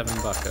 and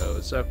 7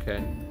 buckos,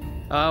 okay.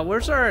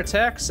 Where's our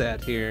attacks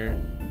at here?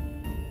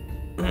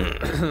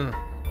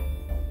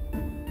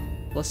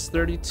 Plus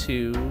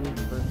 32,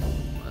 but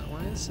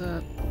why is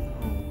that?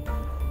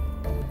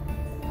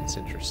 Oh, that's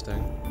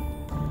interesting.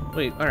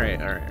 Wait, alright.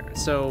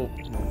 So,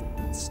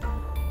 it's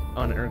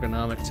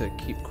unergonomic to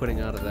keep quitting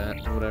out of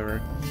that, or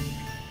whatever.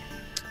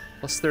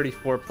 Plus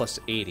 34 plus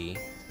 80,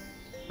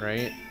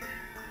 right?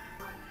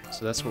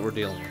 So that's what we're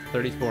dealing with,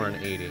 34 and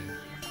 80.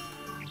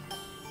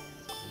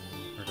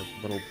 Heard a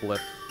little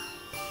blip.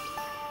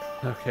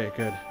 Okay,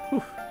 good.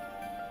 Whew.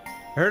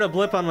 I heard a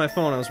blip on my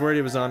phone. I was worried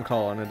it was on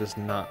call, and it is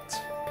not.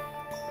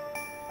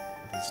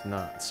 It is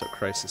not, so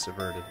crisis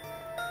averted.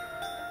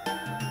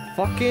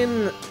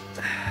 Fucking...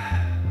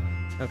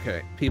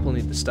 Okay, people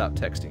need to stop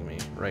texting me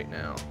right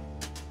now.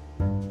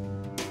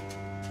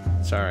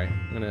 Sorry,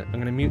 I'm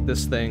gonna mute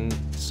this thing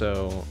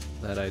so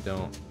that I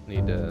don't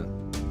need to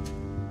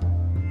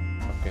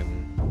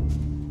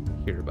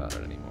fucking hear about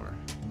it anymore.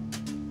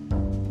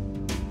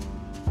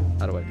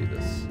 How do I do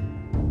this?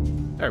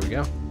 There we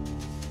go.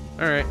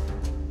 Alright.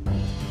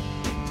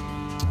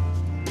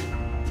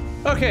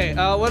 Okay,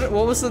 what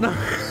was the number?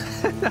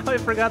 Now I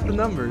forgot the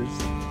numbers.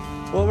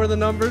 What were the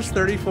numbers?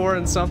 34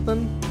 and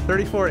something?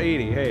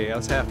 3480. Hey, I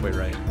was halfway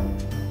right.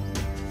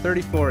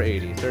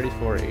 3480.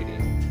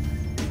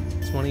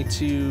 3480.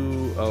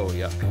 22. Oh,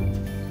 yuck.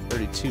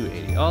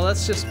 3280. Oh,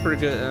 that's just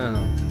pretty good.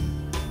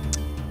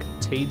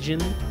 Contagion.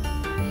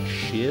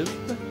 Shiv.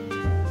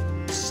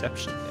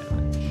 Deception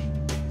damage.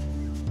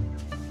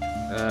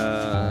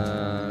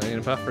 You're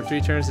gonna buff for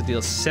 3 turns to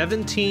deal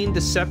 17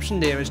 deception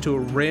damage to a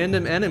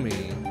random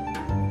enemy.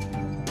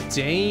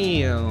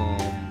 Damn.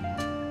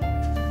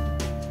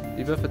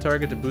 Debuff a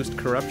target to boost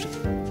corruption.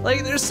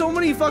 Like, there's so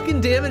many fucking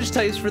damage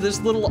types for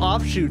this little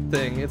offshoot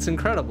thing. It's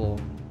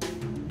incredible.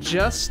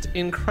 Just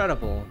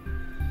incredible.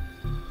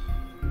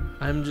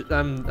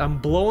 I'm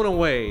blown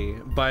away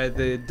by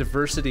the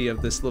diversity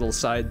of this little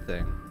side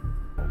thing.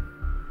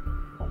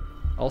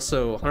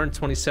 Also,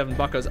 127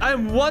 buckos.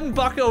 I'm 1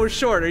 bucko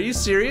short. Are you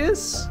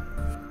serious?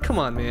 Come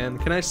on, man.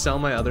 Can I sell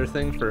my other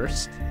thing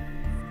first?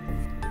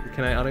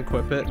 Can I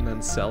unequip it and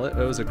then sell it?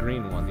 It was a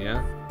green one,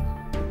 yeah?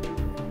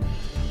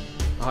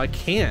 Oh, I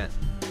can't.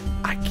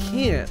 I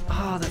can't.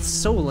 Oh, that's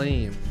so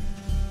lame.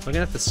 I'm gonna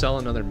have to sell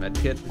another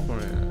medkit before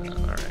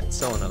alright,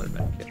 sell another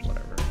medkit,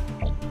 whatever.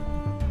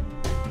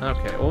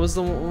 Okay, what was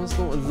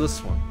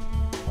this one?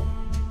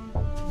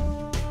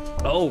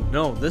 Oh,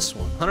 no, this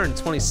one.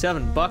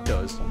 127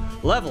 buckos.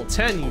 Level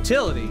 10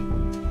 utility.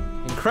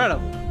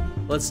 Incredible.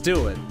 Let's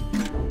do it.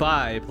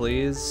 Buy,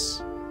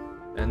 please.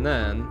 And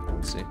then,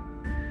 let's see.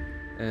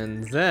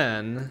 And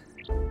then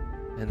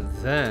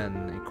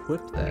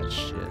equip that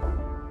shit.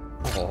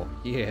 Oh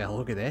yeah,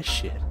 look at that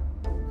shit.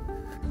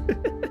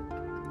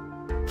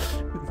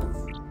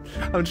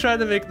 I'm trying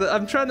to make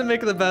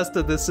the best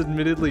of this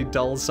admittedly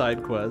dull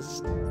side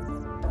quest.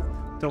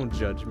 Don't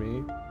judge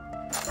me.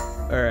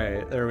 All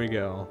right, there we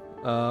go.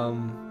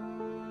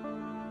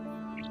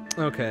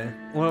 Okay.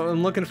 Well,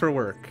 I'm looking for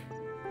work.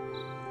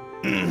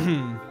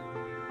 I've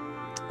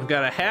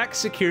got to hack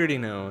security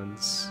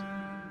nodes.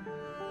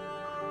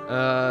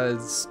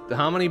 It's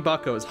how many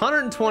buckos?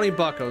 120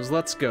 buckos.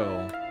 Let's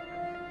go.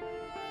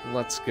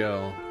 Let's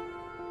go.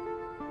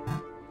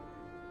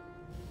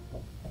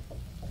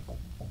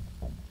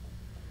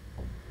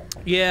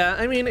 Yeah,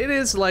 I mean, it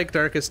is like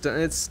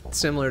it's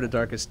similar to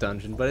Darkest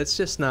Dungeon, but it's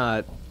just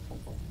not...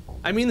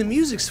 I mean, the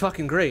music's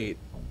fucking great.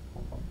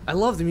 I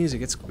love the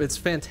music. It's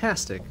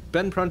fantastic.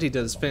 Ben Prunty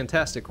does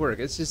fantastic work.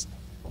 It's just...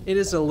 It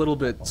is a little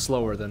bit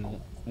slower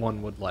than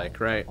one would like,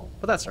 right?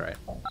 But that's alright.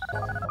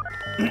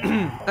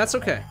 That's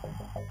okay.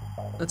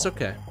 That's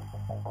okay.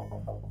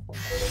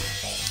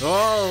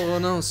 Oh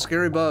no,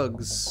 scary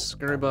bugs.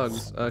 Scary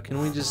bugs.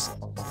 Can we just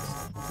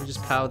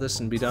pow this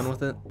and be done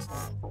with it?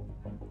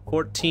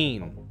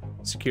 14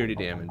 security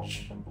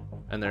damage.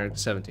 And they're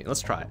 17.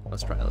 Let's try it.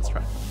 Let's try it. Let's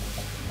try it.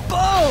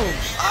 Boom!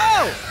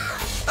 Oh!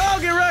 Oh,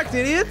 get wrecked,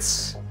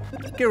 idiots!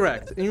 Get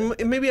wrecked.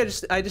 Maybe I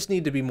just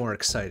need to be more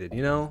excited,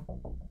 you know?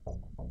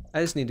 I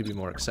just need to be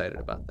more excited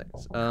about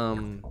things.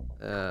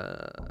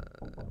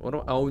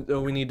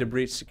 Oh, we need to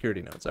breach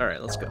security nodes. All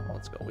right, let's go.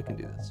 Let's go. We can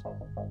do this.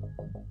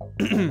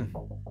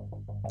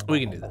 We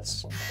can do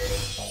this.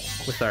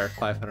 With our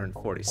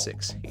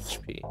 546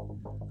 HP.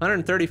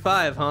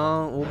 135,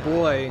 huh? Oh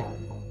boy.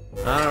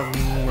 I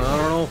don't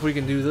know if we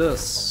can do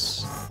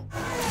this.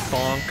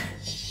 Bonk.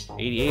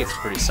 88 is a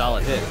pretty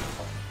solid hit.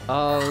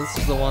 Oh, this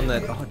is the one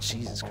that... Oh,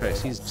 Jesus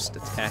Christ. He's just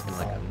attacking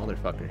like a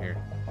motherfucker here.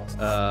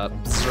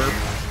 Zerp.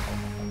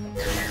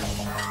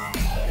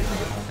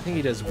 I think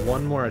he does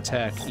one more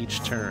attack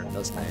each turn,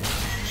 doesn't he?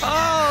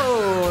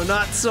 Oh,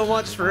 not so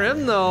much for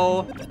him,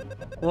 though.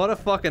 What a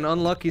fucking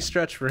unlucky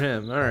stretch for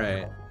him. All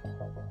right.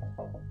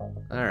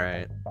 All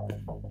right.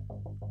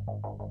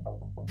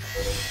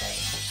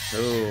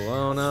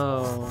 Oh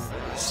no.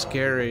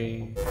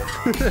 Scary.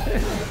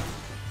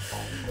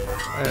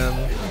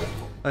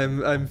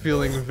 I'm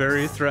feeling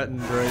very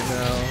threatened right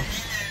now.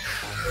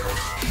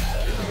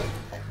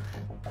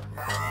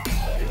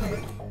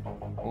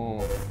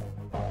 Oh.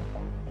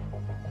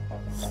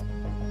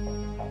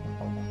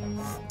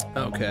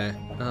 Okay.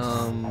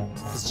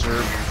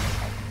 Zerp.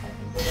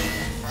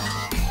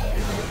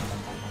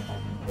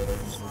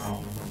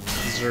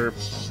 Zerp.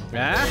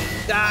 Ah?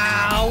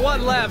 Ah,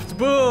 one left!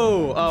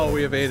 Boo! Oh,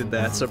 we evaded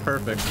that, so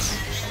perfect.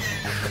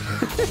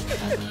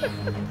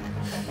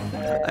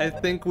 I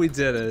think we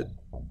did it.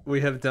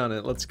 We have done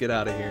it. Let's get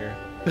out of here.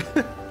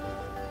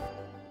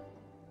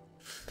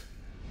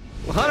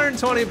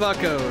 120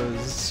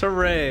 buckos!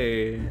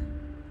 Hooray!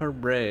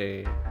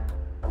 Hooray.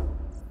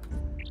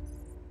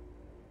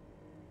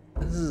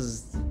 This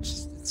is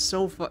just, it's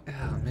so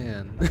oh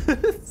man.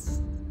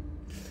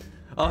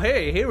 Oh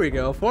hey, here we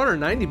go,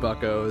 490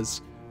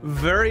 buckos.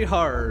 Very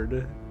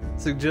hard.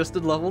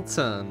 Suggested level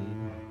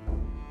 10.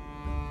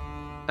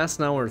 That's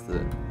not worth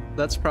it.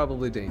 That's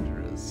probably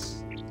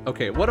dangerous.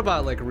 Okay, what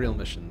about like real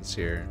missions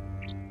here?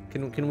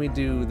 Can we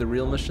do the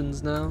real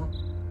missions now?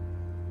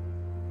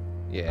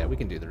 Yeah, we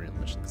can do the real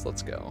missions.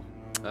 Let's go.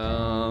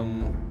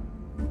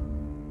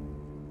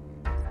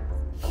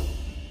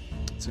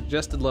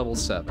 Suggested level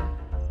 7.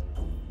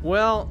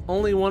 Well,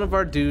 only one of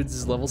our dudes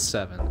is level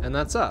 7, and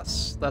that's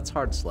us. That's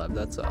Hard Slab,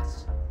 that's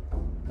us.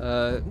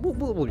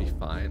 We'll be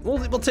fine.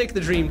 We'll take the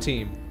dream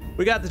team.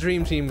 We got the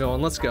dream team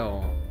going, let's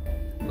go.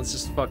 Let's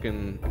just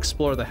fucking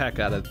explore the heck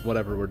out of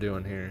whatever we're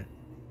doing here.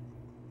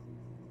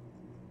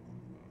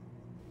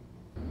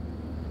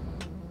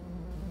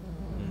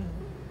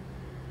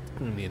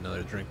 I'm gonna need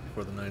another drink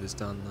before the night is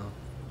done, though.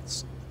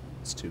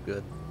 It's too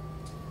good.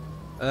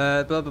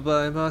 Blah blah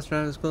blah. Boss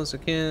drive as close as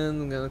I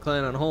can. I'm got the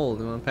client on hold.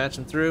 You want to patch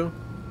him through?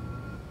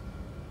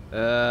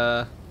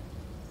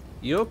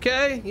 You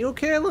okay? You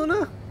okay,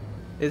 Luna?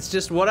 It's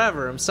just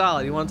whatever. I'm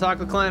solid. You want to talk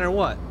to the client or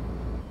what?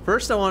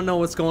 First, I want to know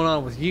what's going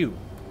on with you.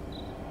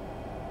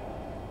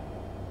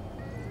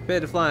 Paid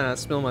to fly, not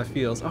spill my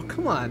feels. Oh,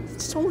 come on.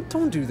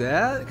 Don't do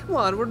that. Come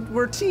on.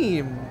 We're a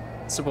team,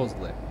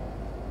 supposedly.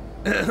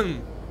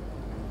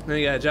 Now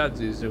you got a job to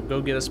do, so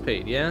go get us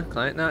paid, yeah?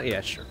 Client now?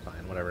 Yeah, sure,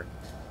 fine, whatever.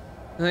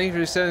 Thank you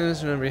for setting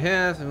this on our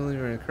behalf. I believe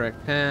we're on the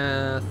correct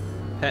path.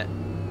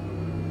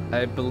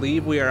 I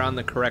believe we are on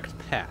the correct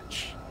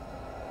patch.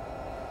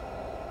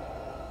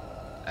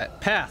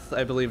 Path,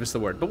 I believe is the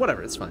word, but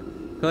whatever, it's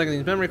fine. Collecting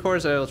these memory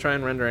cores, I will try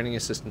and render any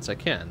assistance I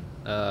can.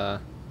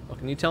 What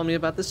can you tell me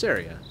about this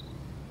area?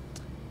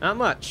 Not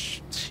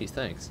much. Gee,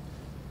 thanks.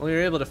 Well,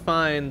 you're able to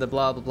find the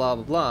blah blah blah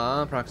blah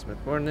blah,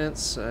 approximate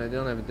coordinates. I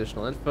don't have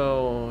additional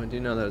info. I do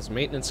know that it's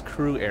maintenance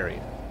crew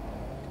area.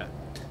 Okay.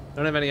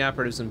 Don't have any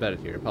operatives embedded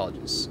here,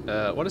 apologies.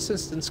 What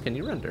assistance can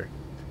you render?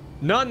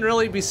 None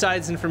really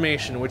besides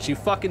information, which you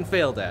fucking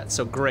failed at,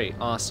 so great,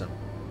 awesome.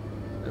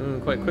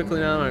 Moving quite quickly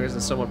now, I guess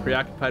I'm somewhat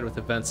preoccupied with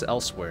events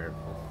elsewhere.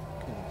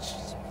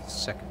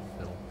 Second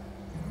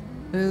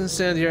fiddle.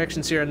 Stand your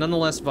actions here are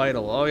nonetheless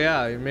vital. Oh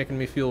yeah, you're making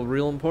me feel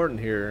real important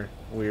here,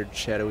 weird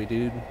shadowy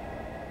dude.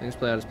 Things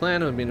play out as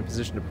planned, and we'll be in a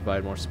position to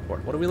provide more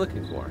support. What are we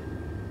looking for?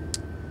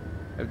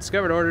 I've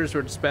discovered orders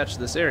were dispatched to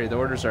this area. The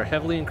orders are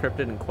heavily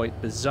encrypted and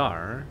quite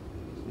bizarre.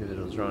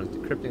 Individuals drawn into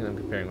decrypting them,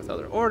 comparing with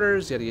other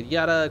orders, yada yada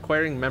yada,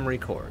 acquiring memory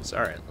cores.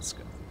 Alright, let's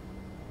go.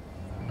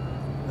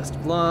 Best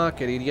of luck,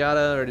 yada yada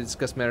yada, or to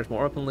discuss matters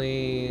more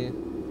openly.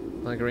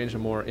 I'd like arrange a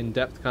more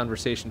in-depth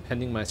conversation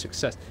pending my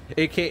success.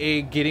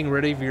 AKA getting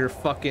rid of your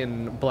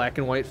fucking black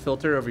and white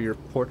filter over your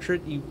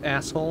portrait, you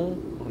asshole.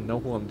 I don't know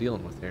who I'm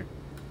dealing with here.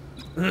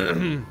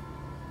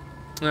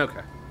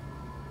 Okay.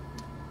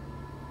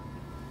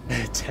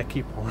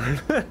 Techie porn.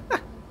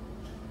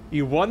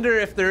 You wonder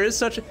if there is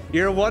such a...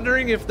 You're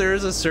wondering if there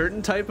is a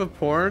certain type of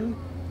porn?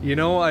 You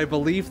know, I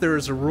believe there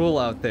is a rule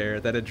out there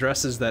that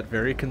addresses that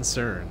very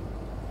concern.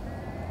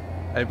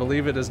 I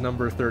believe it is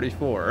number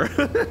 34.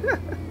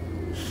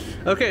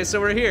 Okay, so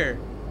we're here.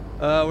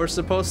 We're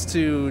supposed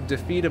to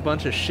defeat a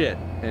bunch of shit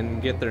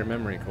and get their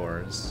memory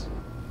cores.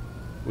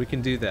 We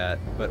can do that,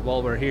 but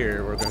while we're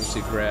here, we're going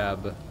to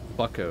grab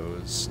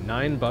buckos.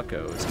 9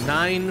 buckos.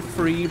 9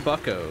 free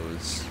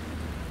buckos.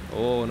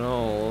 Oh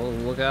no,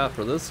 look out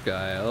for this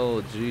guy.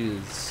 Oh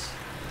jeez.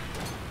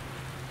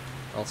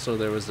 Also,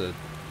 there's a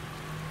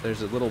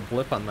little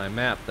blip on my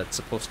map that's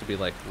supposed to be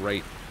like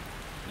right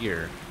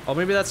here. Oh,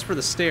 maybe that's for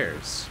the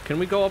stairs. Can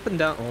we go up and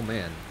down? Oh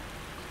man.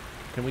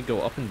 Can we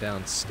go up and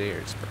down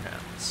stairs,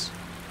 perhaps?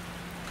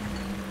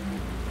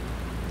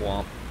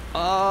 Womp.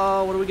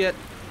 Oh, what do we get?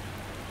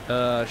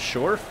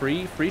 Sure,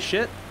 free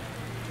shit.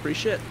 Free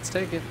shit, let's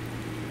take it.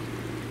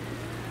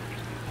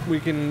 We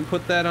can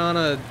put that on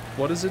a,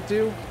 what does it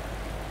do?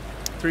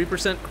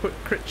 3%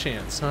 crit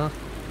chance, huh?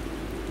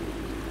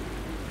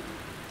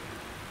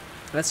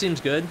 That seems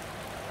good.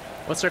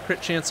 What's our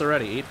crit chance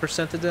already?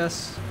 8% to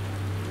deaths?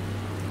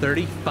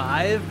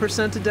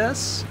 35% to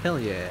deaths? Hell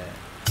yeah.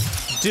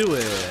 Do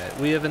it!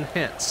 We have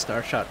enhanced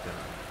our shotgun.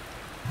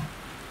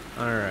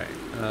 Alright,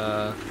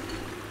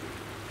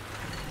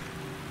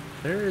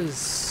 there is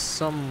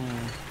some...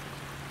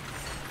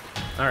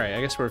 Alright,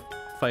 I guess we're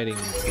fighting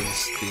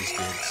these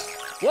dudes.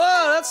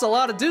 Whoa, that's a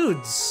lot of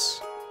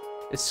dudes!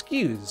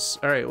 Excuse.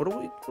 Alright, what are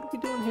we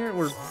doing here?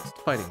 We're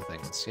fighting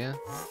things, yeah?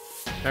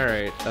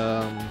 Alright,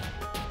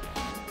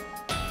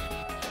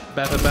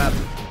 Bap.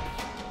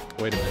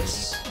 Wait a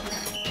minute.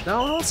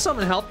 No, don't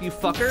summon help, you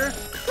fucker!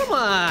 Come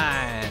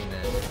on!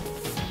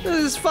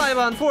 This is 5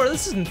 on 4,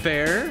 this isn't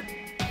fair!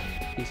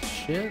 Piece of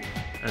shit.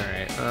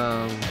 Alright,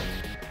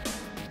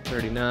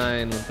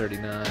 39,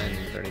 139,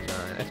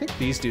 139. I think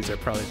these dudes are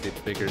probably the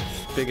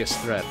biggest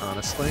threat,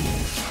 honestly.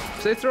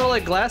 So they throw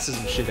like glasses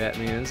and shit at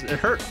me, and it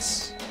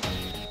hurts.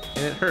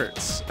 And it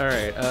hurts.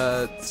 Alright,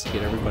 let's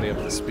get everybody up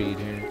to speed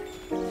here.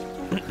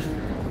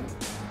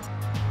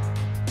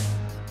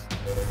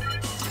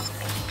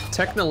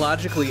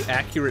 Technologically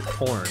accurate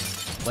porn.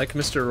 Like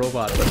Mr.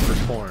 Robot, but for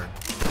porn.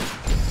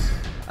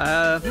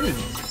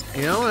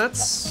 You know,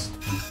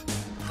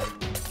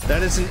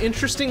 that is an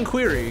interesting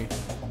query.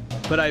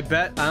 But I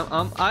bet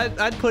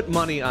I'd put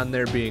money on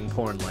there being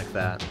porn like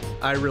that.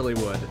 I really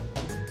would.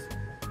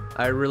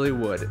 I really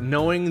would.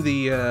 Knowing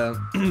the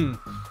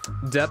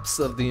depths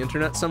of the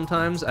internet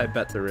sometimes, I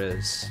bet there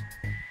is.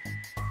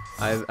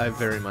 I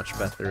very much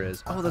bet there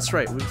is. Oh, that's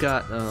right. We've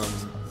got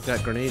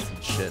grenades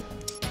and shit.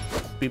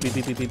 Beep beep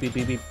beep beep beep beep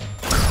beep beep.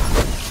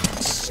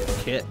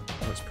 Hit.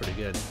 That was pretty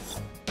good.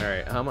 All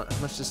right, how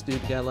much this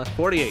dude got left?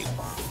 48.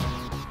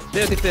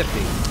 50-50.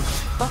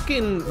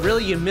 Fucking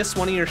really? You missed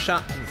one of your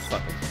shots?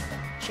 Fucking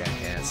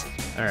jackass.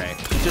 All right,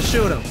 just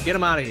shoot him. Get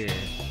him out of here.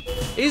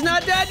 He's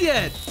not dead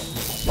yet.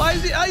 Why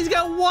is he? Oh, he's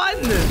got one.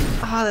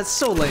 Ah, that's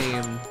so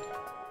lame.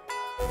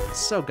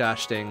 So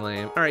gosh dang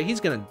lame. All right, he's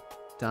gonna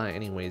die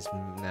anyways.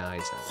 Nah,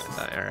 he's not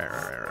gonna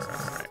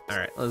die. All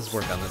right. Let's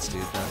work on this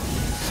dude then.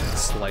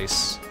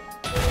 Slice.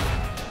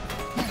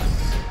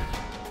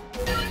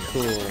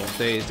 Cool.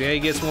 Dazed. Yeah, he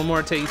gets one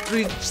more take.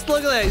 Just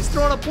look at that. He's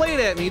throwing a plate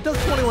at me. He does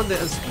 21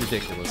 damage. That's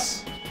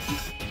ridiculous.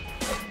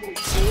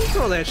 Don't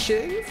throw that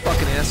shit. You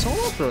fucking asshole.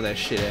 Don't throw that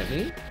shit at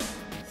me.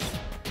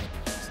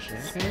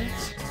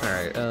 Jackass. All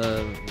right.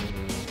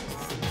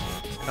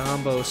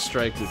 Combo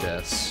strike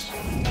Udess.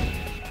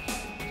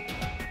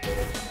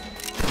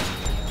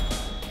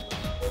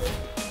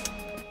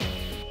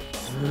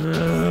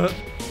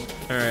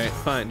 Alright,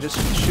 fine. Just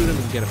shoot him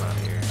and get him out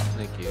of here.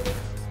 Thank you.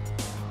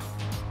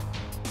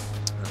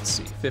 Let's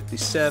see.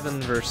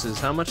 57 versus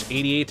how much?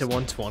 88 to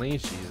 120?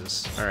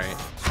 Jesus. Alright.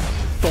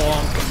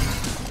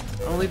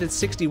 Bonk! I only did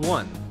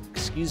 61.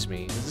 Excuse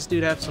me. Does this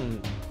dude have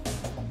some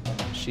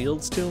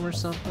shields to him or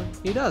something?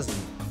 He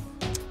doesn't.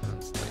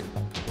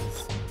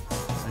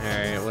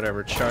 Alright,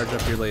 whatever. Charge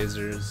up your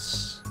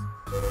lasers.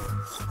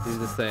 Do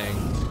the thing.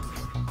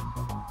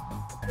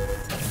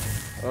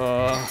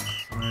 Oh.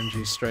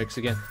 RNG strikes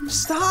again.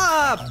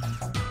 Stop!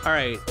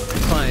 Alright,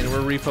 fine,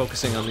 we're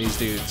refocusing on these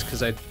dudes,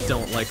 because I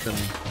don't like them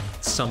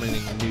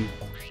summoning new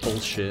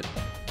bullshit.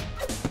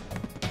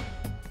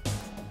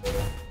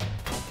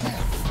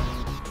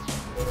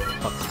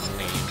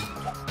 Fucking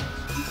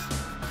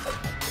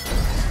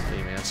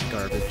lame ass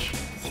garbage.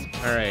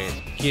 Alright,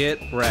 get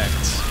wrecked.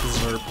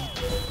 Zerp.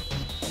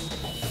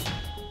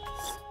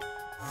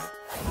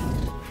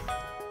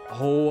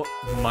 Oh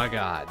my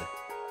god.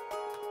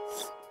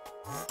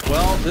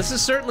 Well, this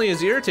is certainly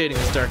as irritating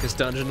as Darkest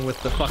Dungeon with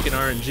the fucking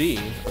RNG.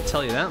 I'll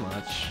tell you that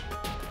much.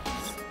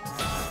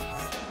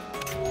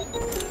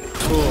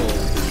 Cool.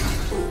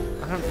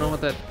 I don't know what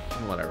that...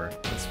 Whatever.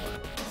 That's fine.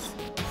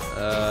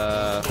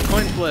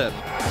 Coin flip.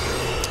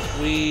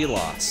 We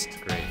lost.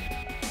 Great.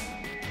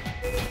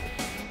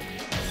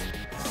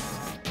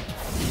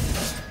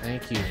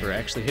 Thank you for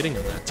actually hitting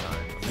him that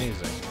time.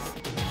 Amazing.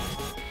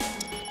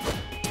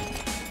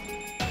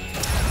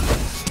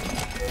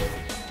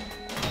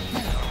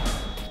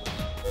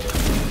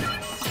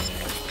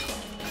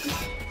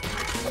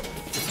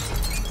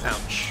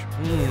 Ouch.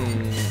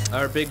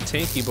 Our big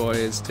tanky boy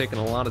is taking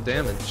a lot of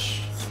damage.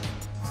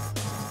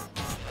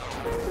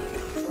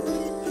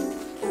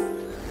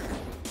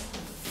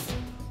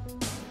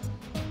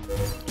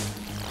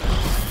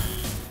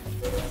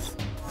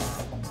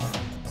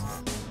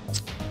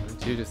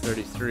 To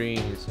 33.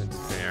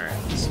 Alright,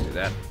 let's do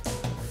that.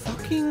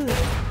 Fucking.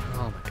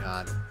 Oh my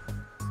god.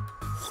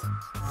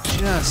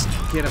 Just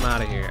get him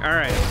out of here.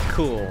 Alright,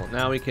 cool.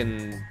 Now we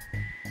can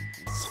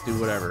do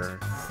whatever.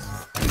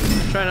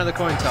 Try another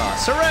coin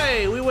toss.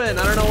 Hooray! We win!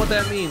 I don't know what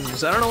that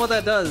means. I don't know what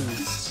that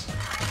does.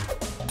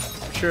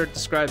 I'm sure it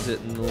describes it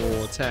in the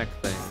little attack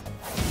thing.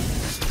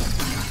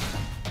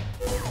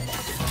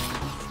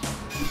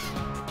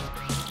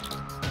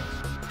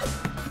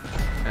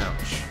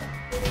 Ouch.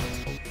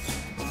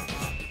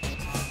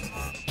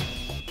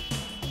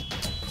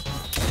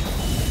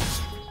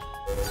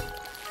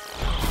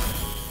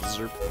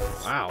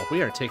 Wow,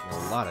 we are taking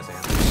a lot of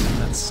damage.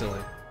 That's silly.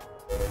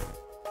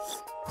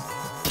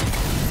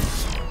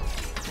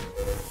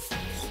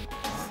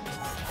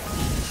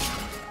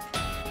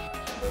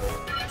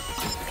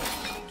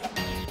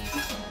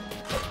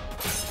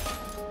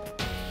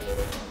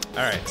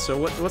 Alright, so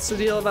what's the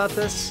deal about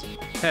this?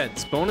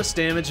 Heads, bonus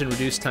damage and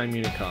reduced time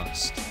unit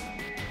cost.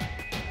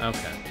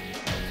 Okay,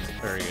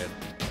 very good.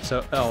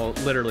 So, oh,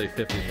 literally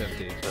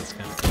 50-50, that's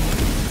kind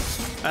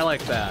of... I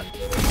like that.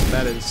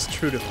 That is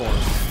true to form.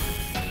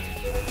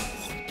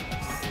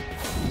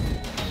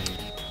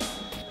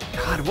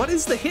 God, what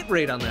is the hit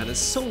rate on that? It's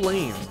so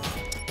lame.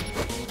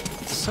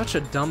 It's such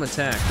a dumb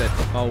attack that...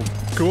 Oh,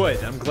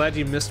 good. I'm glad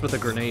you missed with a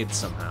grenade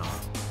somehow.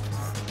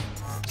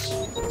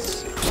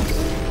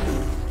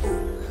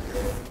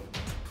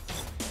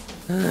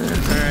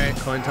 Alright,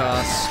 coin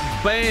toss.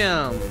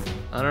 Bam!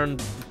 I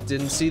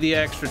didn't see the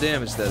extra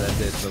damage that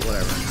did, but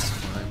whatever, it's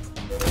fine.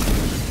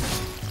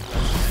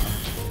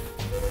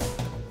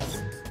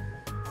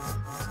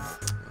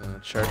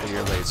 Charge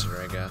your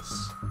laser, I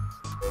guess.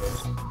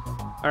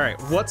 Alright,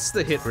 what's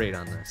the hit rate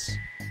on this?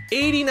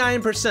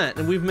 89%,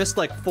 and we've missed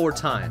like 4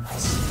 times.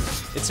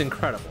 It's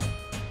incredible.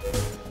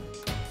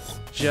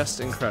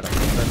 Just incredible.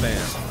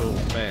 Bam, boom,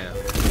 bam.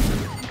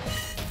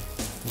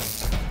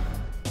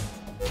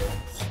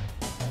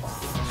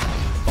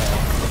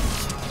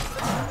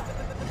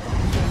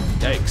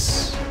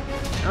 Yikes.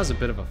 That was a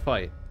bit of a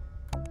fight.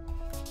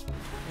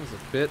 was a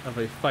bit of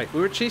a fight.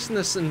 We were chasing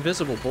this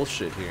invisible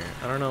bullshit here.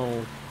 I don't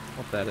know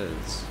what that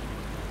is.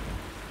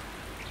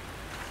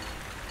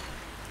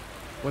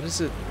 What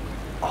is it?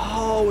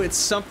 Oh, it's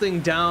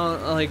something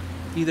down, like,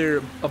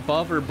 either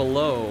above or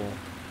below.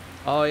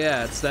 Oh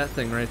yeah, it's that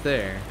thing right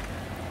there.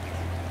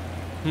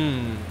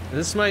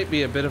 This might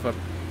be a bit of a...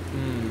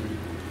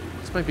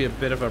 This might be a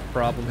bit of a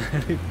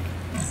problematic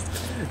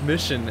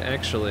mission,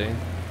 actually.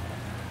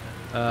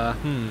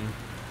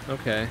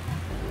 Okay.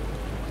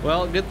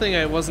 Well, good thing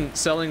I wasn't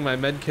selling my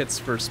medkits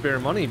for spare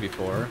money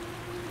before.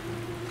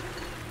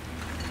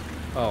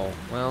 Oh,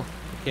 well,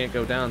 I can't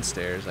go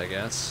downstairs, I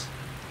guess.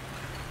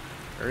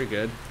 Very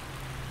good.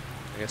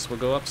 I guess we'll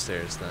go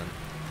upstairs then.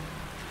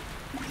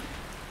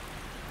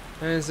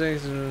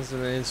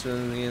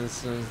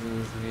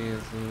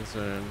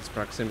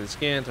 Proximity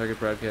scan, target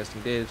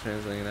broadcasting data,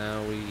 translating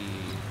now.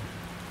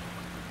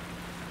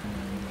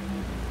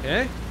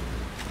 Okay.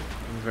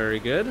 Very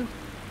good.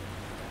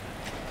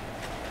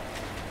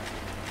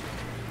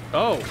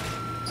 Oh!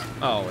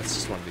 Oh, it's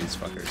just one of these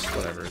fuckers.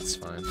 Whatever, it's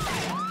fine.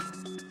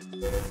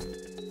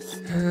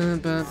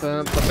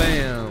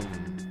 Bam!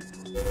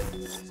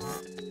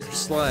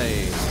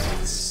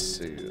 Slice.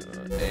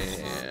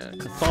 And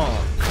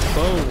kathonk.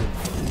 Boom!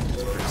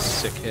 That's a pretty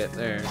sick hit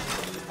there.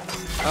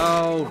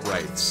 Oh,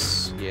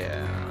 right.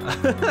 Yeah.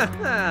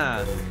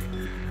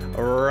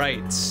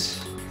 Right.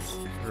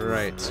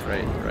 Right.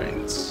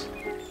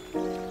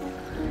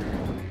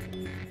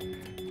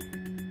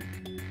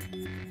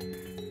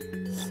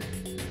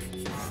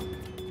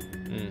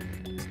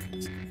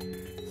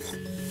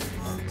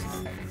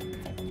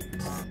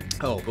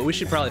 Oh, but we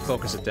should probably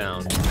focus it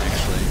down,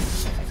 actually.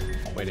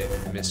 Wait, I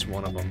missed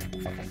one of them.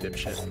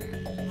 Dipshit.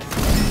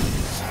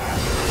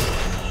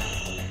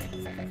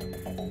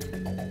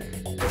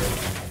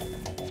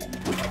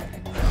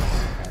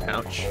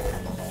 Ouch.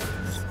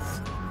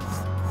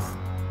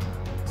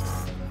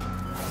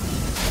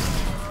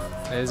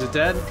 Is it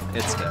dead?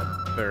 It's dead.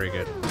 Very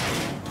good.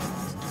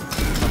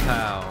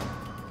 Pow.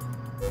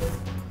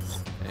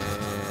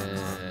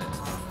 And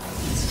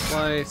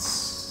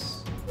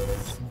slice.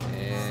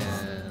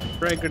 And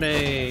frag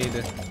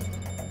grenade.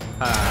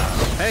 Pow.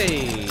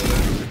 Hey!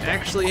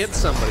 Actually hit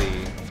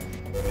somebody.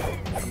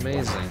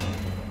 Amazing.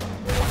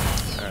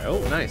 Alright,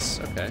 oh, nice.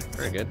 Okay,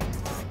 very good.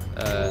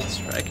 Let's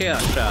try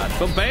chaos shot.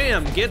 But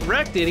bam! Get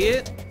wrecked,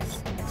 idiot!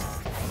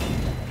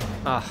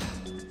 Ah.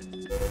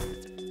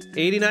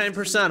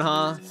 89%,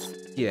 huh?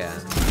 Yeah,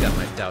 got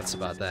my doubts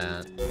about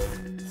that.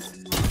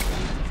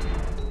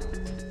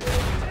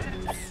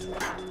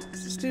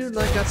 Is this dude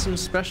like got some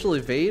special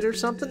evade or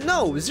something?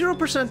 No,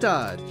 0%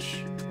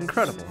 dodge.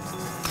 Incredible.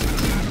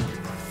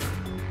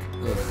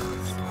 Ugh.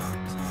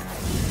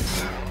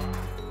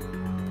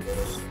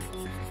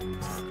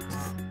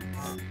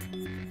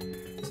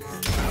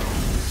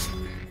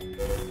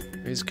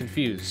 He's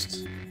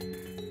confused.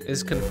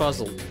 Is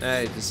confuzzled.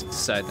 I just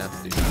decided not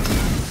to do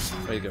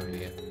that. Way to go,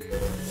 idiot.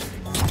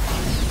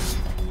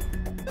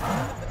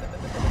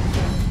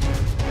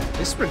 At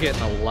least we're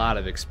getting a lot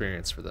of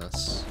experience for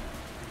this.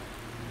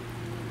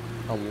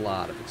 A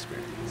lot of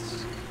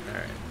experience.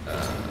 Alright,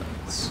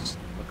 let's just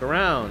look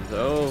around.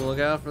 Oh, look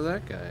out for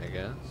that guy, I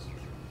guess.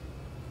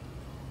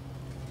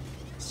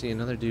 See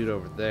another dude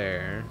over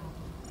there.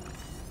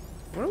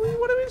 What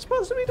are we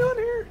supposed to be doing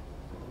here?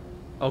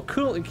 Oh,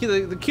 cool.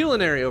 The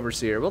culinary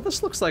overseer. Well,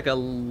 this looks like a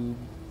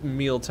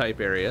meal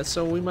type area,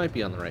 so we might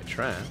be on the right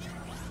track.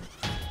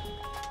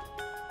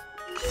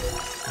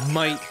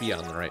 Might be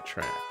on the right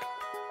track.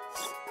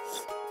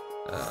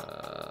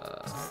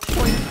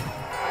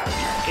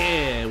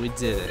 Yeah, we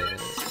did it.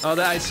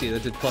 Oh, I see.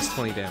 That did plus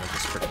 20 damage.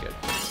 That's pretty good.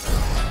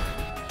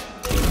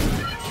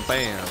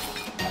 Bam.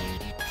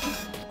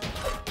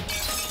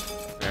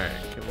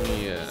 Alright, can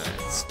we,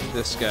 let's do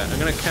this guy. I'm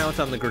gonna count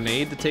on the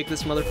grenade to take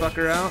this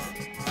motherfucker out.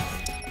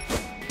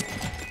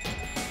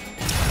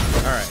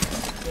 Alright.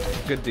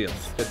 Good deal.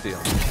 Good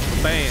deal.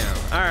 Bam.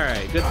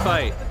 Alright, good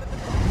fight.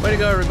 Way to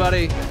go,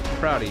 everybody.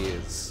 Proud of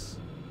yous.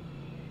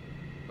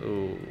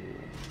 Ooh.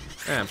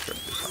 I'm sure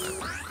it'll be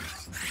fine.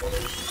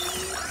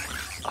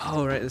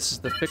 Oh, right, this is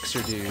the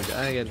fixer dude.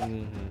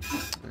 I'm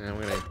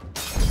gonna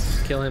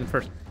kill him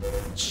first.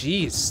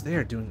 Jeez, they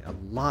are doing a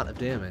lot of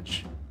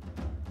damage.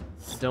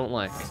 Don't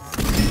like.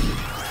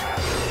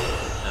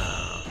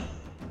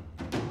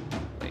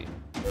 Wait.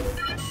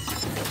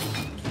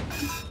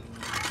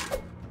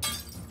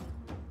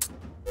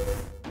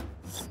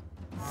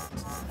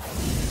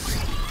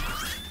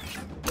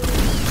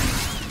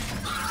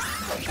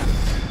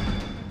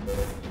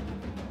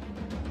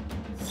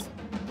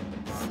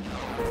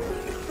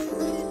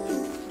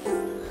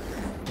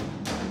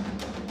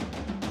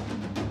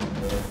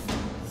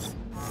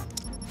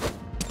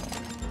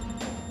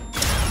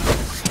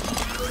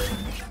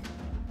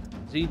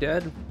 Is he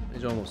dead?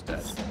 He's almost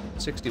dead.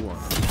 61.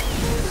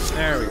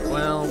 There we go.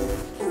 Well.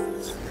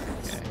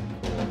 Okay,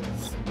 cool.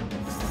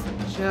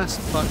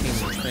 Just fucking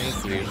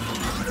thank you.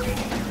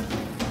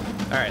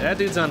 Alright, that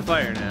dude's on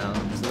fire now,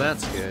 so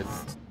that's good.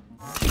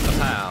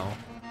 Pow.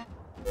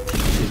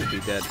 Should be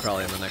dead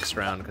probably in the next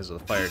round because of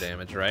the fire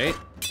damage, right?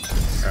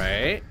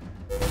 Right?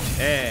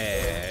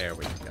 There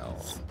we go.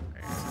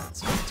 Right,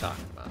 that's what I'm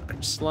talking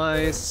about.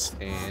 Slice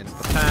and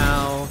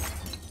pow.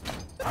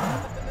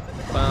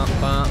 Bum,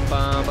 bum,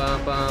 bum,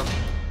 bum, bum.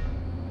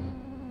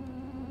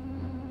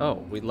 Oh,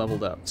 we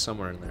leveled up.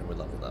 Somewhere in there we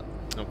leveled up.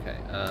 Okay,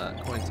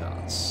 coin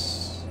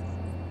toss.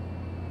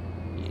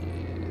 Yeah.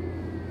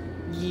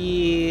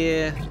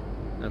 Yeah.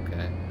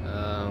 Okay,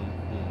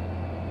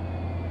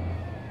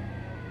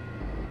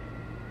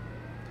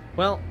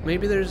 Well,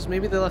 maybe they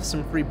left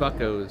some free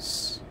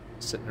buckos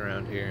sitting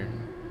around here.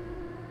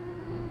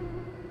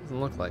 Doesn't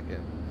look like it.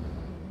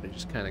 They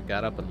just kind of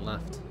got up and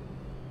left.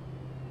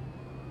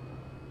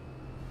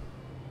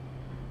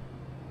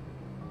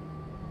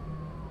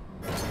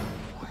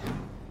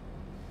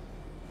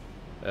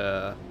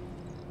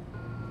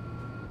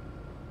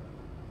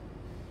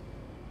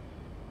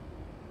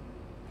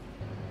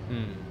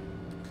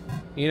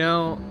 You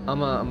know, I'm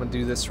gonna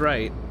do this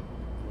right.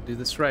 We'll do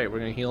this right. We're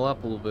gonna heal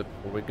up a little bit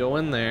before we go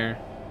in there.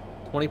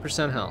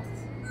 20% health.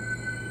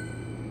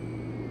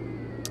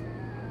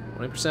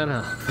 20%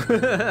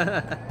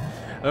 health.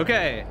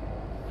 Okay,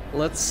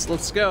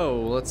 let's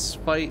go. Let's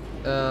fight.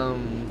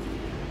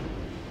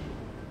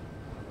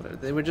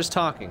 They were just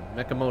talking.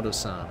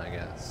 Mekamoto-san, I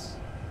guess.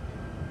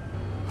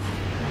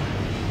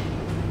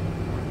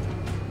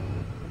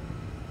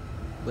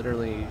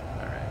 Literally.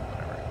 All right,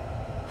 whatever.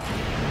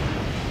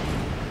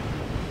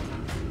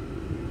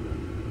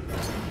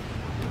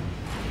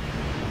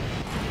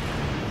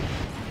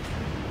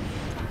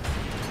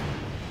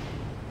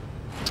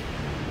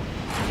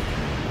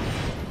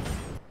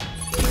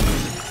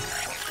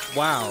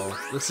 Wow,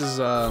 this is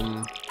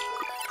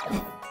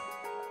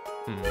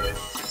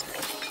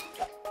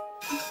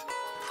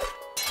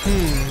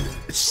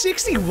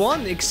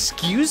 61,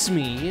 excuse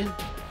me.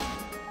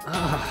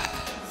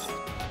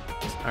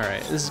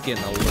 Alright, this is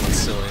getting a little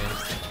silly.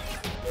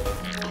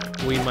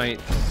 We might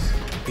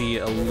be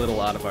a little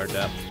out of our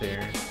depth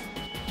here.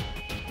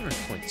 Where are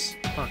points?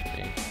 Fuck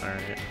me.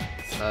 Alright.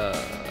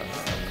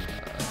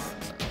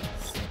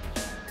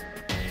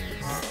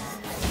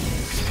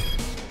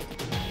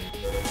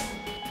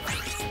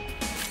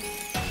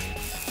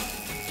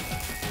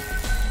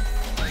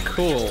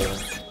 Cool.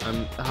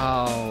 I'm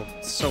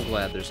so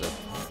glad there's a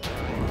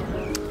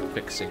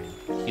fixing,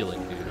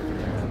 healing dude over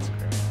there. That's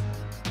great.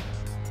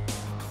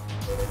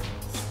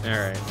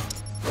 Alright.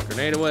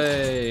 Grenade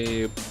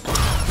away.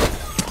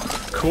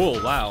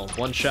 Cool, wow.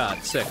 One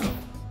shot. Sick.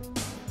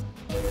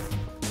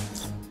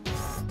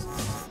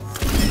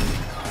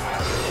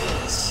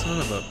 Son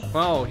of a...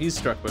 Oh, he's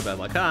struck by bad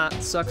luck. Ah,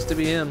 sucks to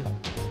be him.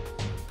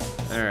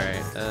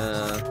 Alright,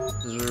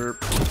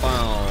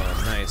 wow,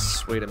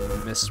 nice. Way to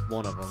miss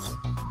one of them.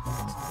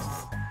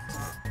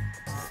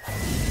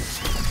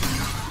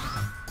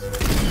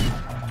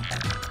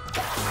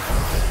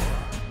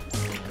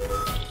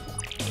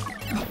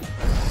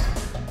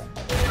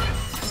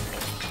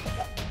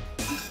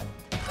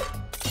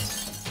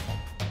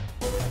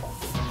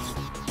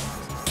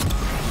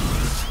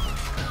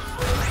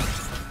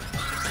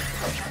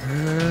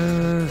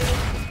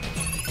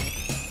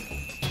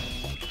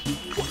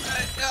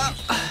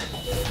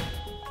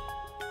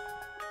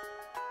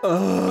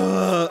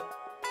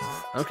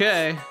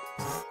 Okay.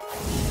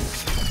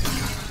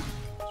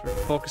 So we're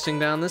focusing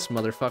down this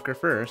motherfucker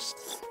first.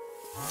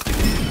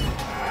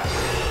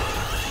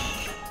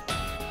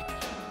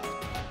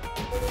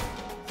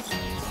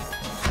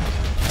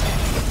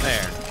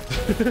 There.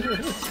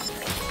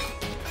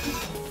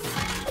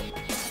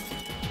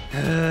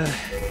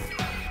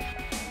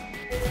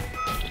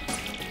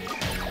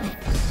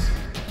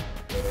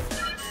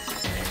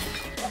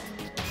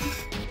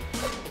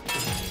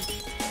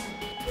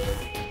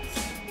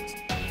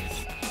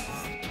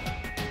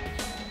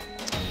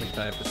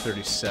 For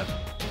 37.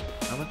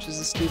 How much does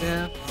this dude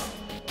have?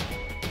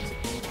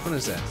 What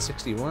is that?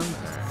 61? Alright.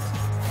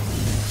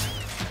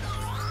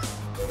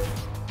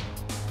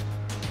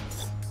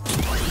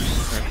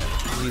 Okay,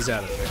 he's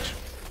out of the picture.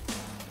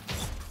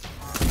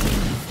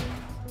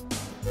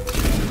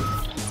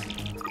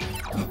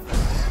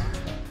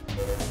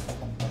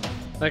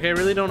 Like, I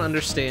really don't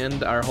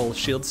understand our whole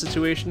shield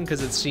situation,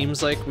 because it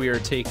seems like we are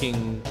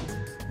taking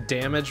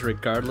damage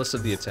regardless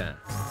of the attack.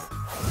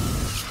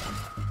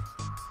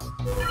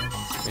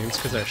 Maybe it's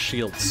because our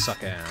shields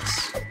suck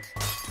ass.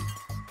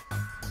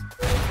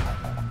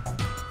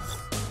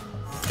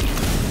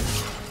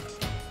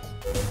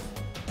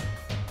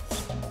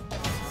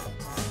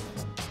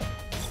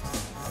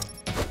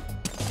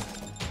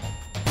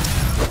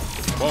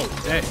 Whoa,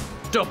 hey,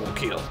 double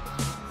kill.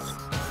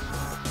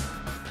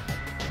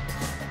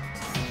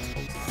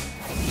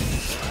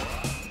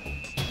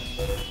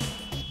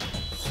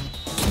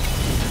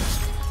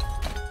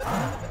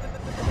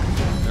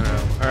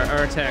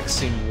 Our attacks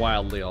seem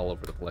wildly all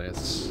over the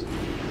place.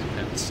 It's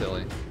kind of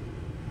silly.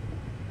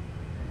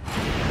 Oh,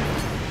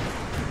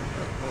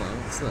 hold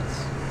on, what's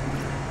this?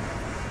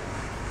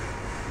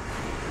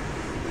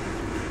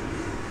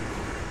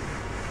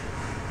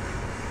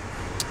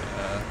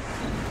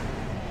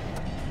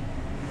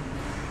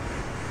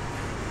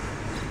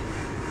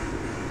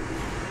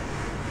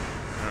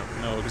 I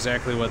don't know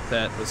exactly what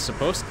that was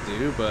supposed to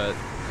do, but,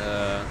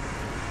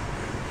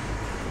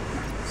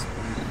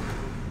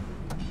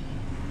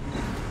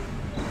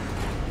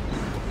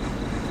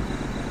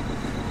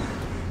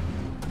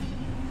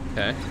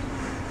 okay.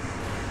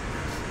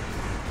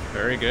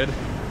 Very good. Okay,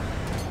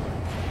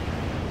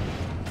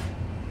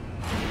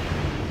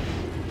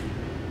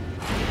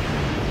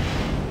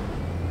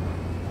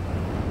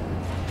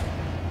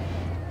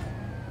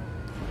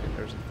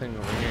 there's a thing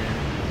over here.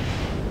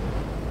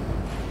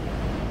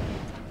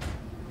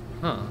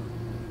 Huh.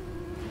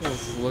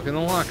 Let's look in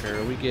the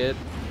locker. We get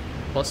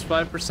plus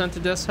 5% to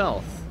Death's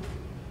health.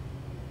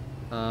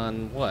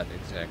 On what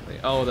exactly?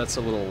 Oh, that's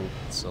a little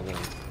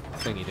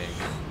thingy ding.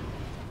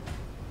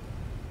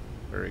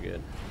 Very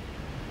good.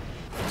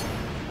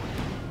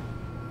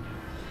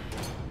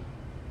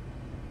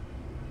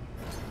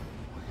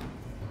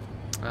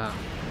 Ah,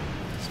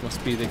 this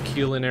must be the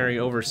culinary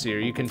overseer.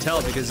 You can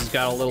tell because he's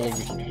got a little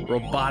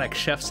robotic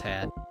chef's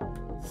hat.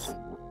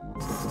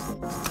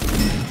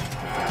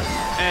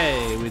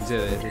 Hey, we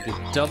did it. We did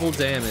double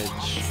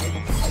damage.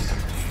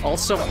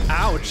 Also,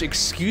 ouch,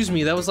 excuse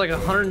me, that was like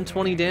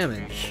 120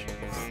 damage.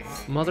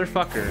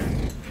 Motherfucker.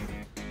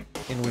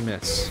 And we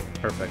miss.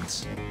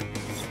 Perfect.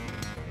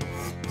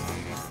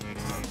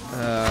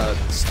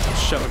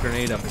 Shove a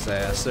grenade up his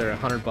ass. There,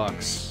 100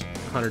 bucks.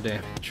 100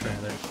 damage,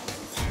 rather.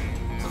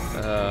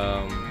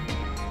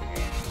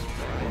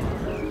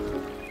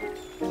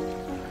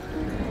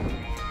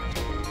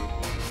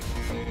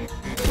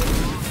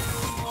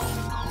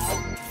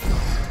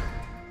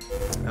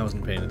 I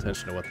wasn't paying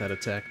attention to what that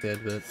attack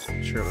did, but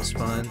I'm sure it was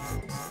fine.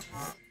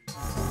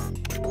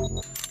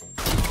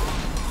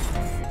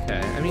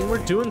 Okay, I mean,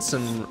 we're doing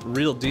some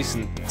real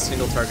decent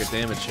single target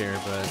damage here,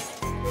 but...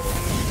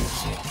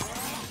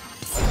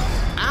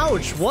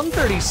 Ouch!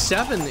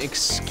 137,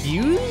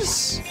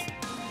 excuse?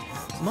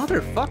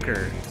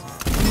 Motherfucker.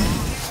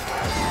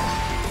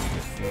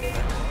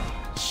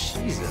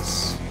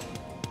 Jesus.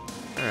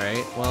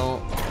 Alright,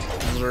 well,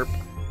 we're...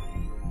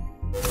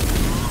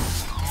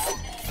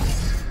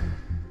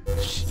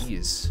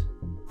 Jeez.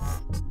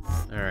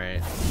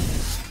 Alright.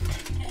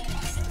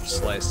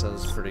 Slice, that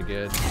was pretty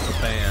good.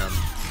 Bam.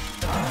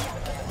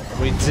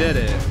 We did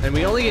it. And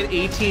we only get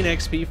 18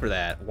 XP for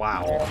that.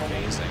 Wow.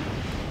 Amazing.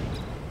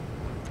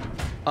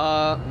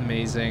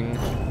 Amazing.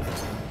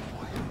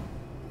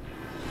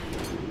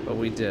 But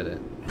we did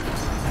it.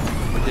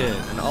 We did.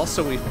 And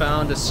also we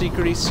found a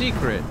secrety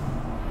secret.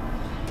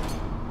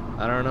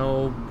 I don't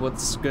know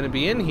what's gonna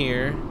be in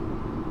here.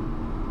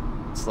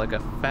 It's like a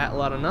fat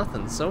lot of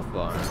nothing so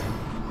far.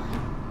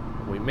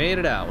 We made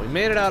it out. We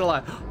made it out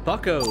alive.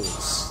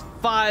 Buccos.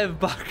 5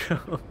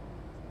 buccos.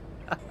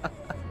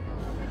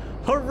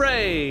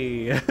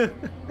 Hooray!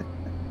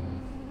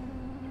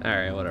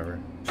 Alright, whatever.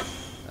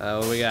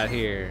 What we got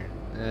here?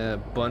 A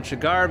bunch of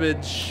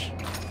garbage.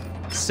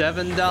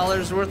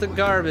 $7 worth of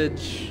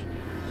garbage.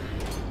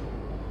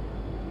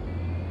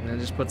 And that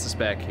just puts us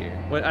back here.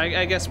 Well,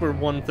 I guess we're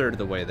 1/3 of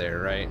the way there,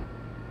 right?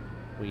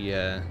 We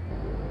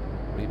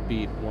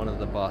beat one of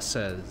the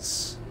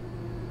bosses.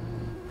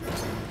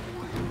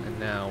 And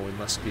now we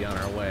must be on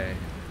our way.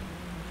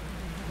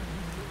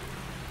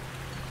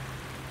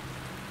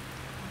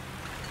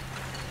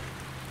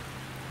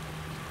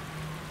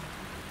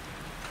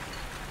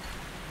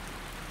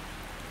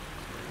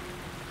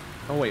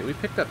 Oh wait, we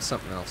picked up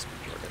something else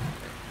before, didn't we?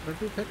 What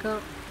did we pick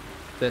up?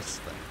 This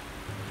thing.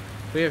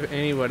 Do we have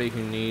anybody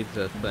who needs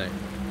a thing?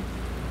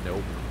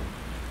 Nope.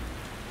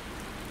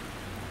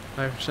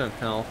 5%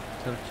 health,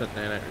 10%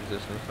 nanite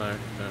resistance, 5%.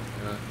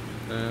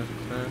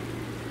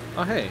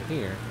 Oh hey,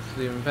 here. This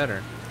is even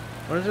better.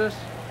 What is this?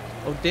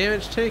 Oh,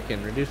 damage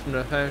taken. Reduce them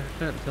to 5%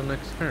 until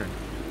next turn.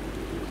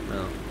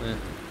 Oh, eh.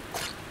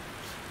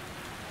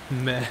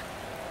 Meh.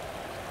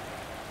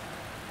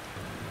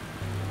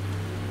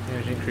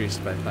 Damage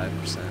increased by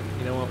 5%.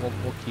 You know what?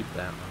 We'll keep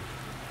that one.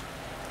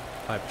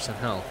 5%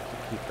 health.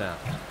 We'll keep that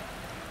one.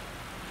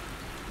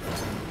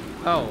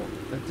 Oh,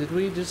 did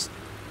we just...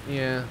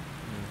 Yeah.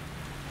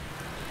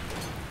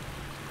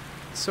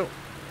 So...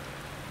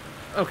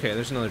 Okay,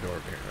 there's another door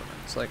over here.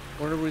 It's like,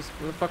 where the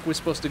fuck are we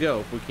supposed to go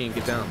if we can't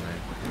get down there?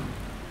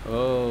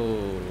 Oh,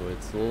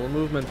 it's a little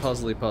movement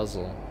puzzly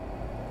puzzle.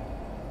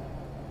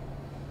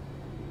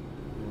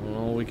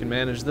 Well, we can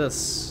manage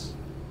this.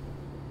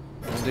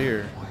 Oh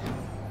dear.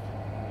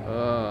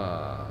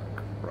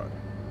 Crud.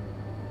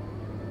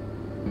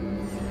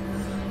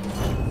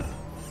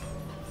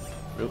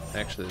 Oop,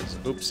 actually, this is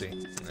oopsie.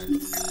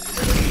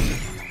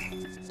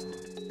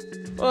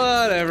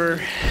 Whatever.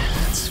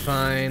 It's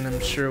fine. I'm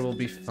sure we'll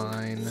be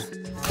fine.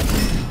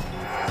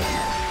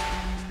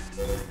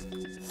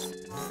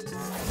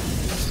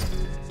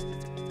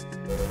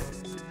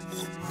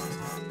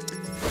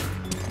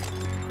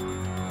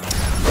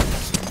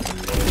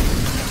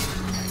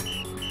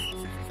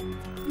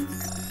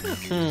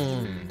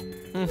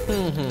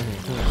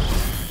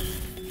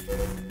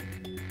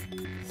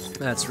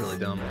 That's really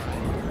dumb.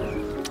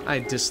 I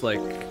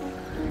dislike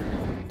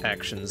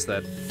actions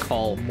that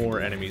call more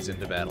enemies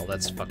into battle.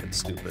 That's fucking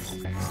stupid.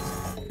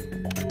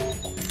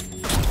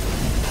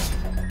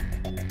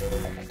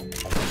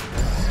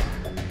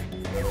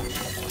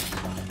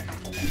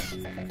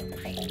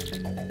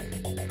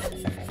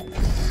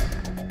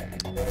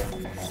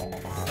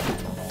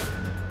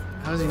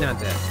 How is he not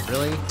dead?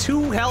 Really?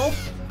 2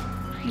 health?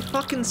 Are you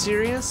fucking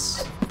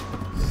serious?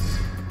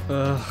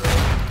 Ugh.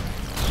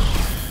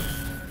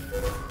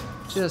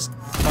 Just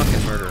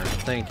fucking murder him.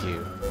 Thank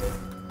you.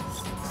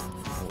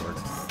 Lord.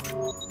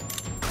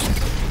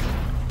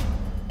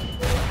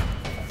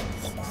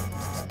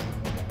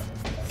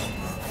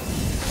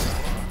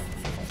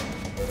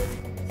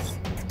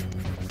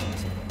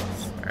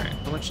 Alright,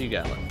 how much you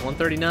got left?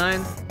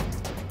 139?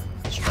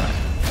 Let's try it.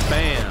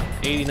 Bam!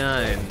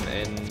 89,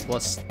 and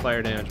plus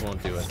fire damage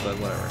won't do it, but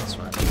whatever, it's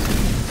fine.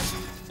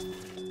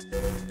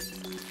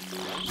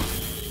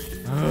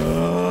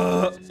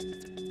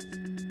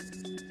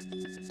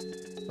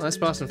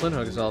 Last boss in Flint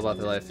Hook is all about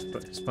their life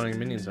spawning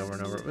minions over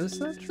and over. Is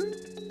that true?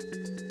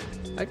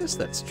 I guess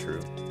that's true.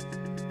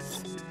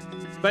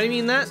 But I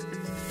mean that,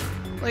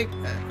 like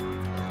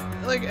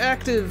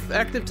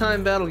active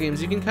time battle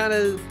games, you can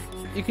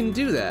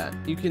do that.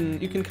 You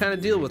can kind of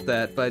deal with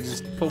that by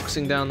just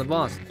focusing down the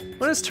boss.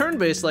 When it's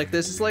turn-based like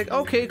this, it's like,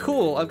 okay,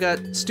 cool, I've got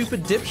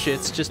stupid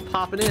dipshits just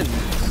popping in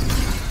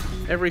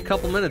every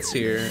couple minutes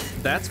here.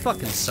 That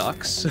fucking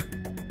sucks.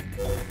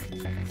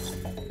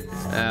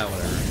 Ah,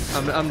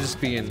 whatever. I'm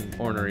just being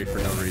ornery for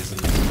no reason.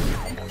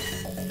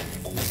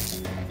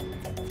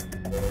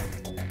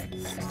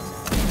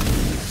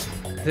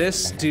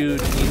 This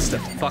dude needs to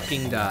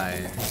fucking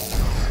die.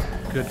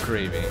 Good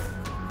gravy.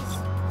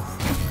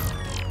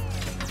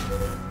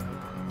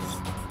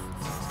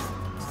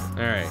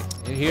 Alright,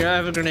 and here I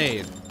have a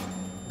grenade.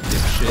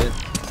 Dipshit.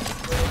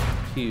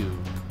 Pew.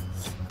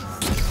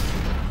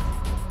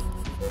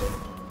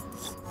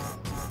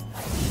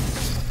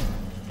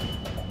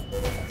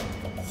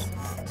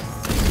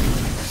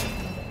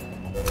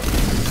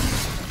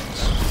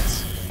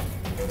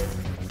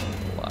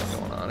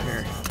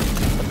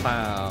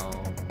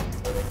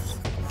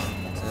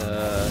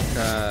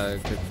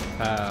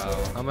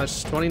 How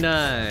much?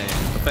 29.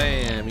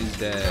 Bam, he's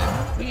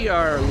dead. We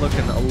are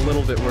looking a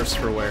little bit worse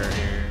for wear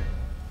here.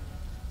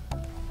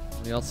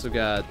 We also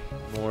got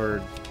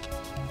more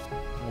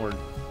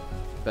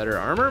better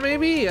armor,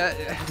 maybe?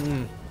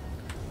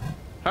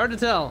 Hard to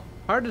tell.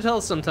 Hard to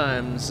tell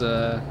sometimes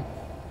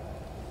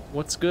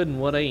what's good and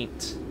what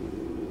ain't.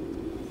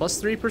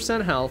 Plus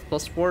 3% health,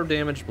 plus 4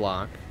 damage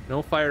block,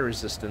 no fire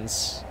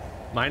resistance,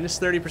 minus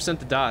 30%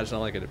 to dodge. Not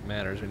like it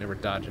matters. We never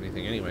dodge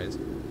anything anyways.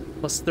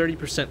 Plus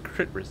 30%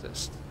 crit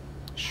resist.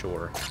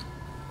 Sure.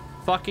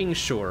 Fucking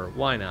sure.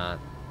 Why not?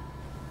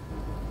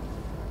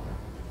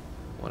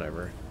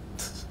 Whatever.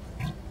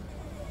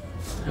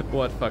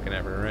 What fucking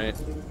ever, right?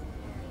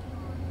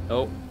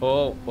 Oh,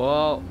 oh,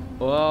 oh,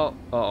 oh,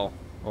 oh.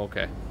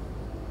 Okay.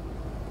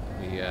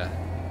 We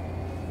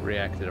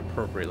reacted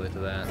appropriately to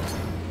that.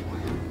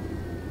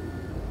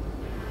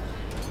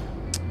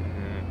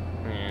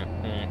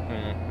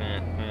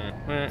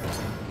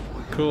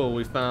 Cool,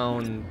 we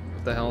found,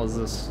 what the hell is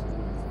this?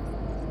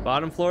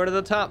 Bottom floor to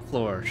the top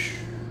floor,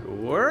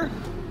 sure.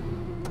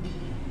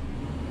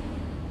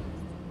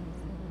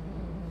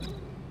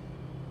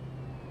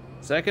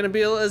 Is that gonna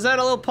be, is that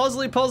a little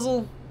puzzly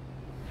puzzle?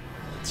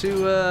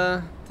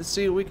 To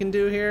see what we can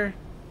do here?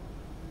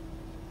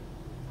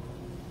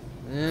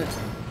 There's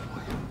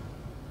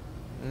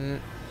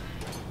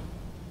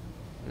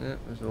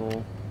a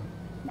little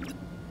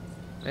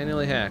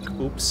manually hack.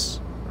 Oops.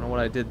 I don't know what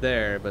I did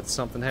there, but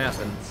something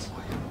happens.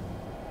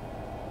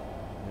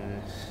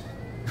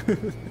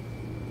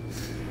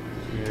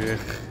 Yeah.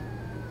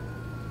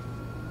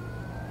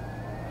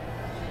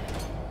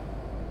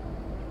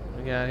 What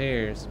we got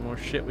here? Some more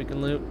shit we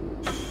can loot.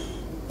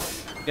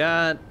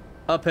 Got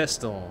a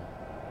pistol.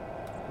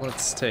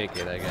 Let's take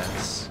it, I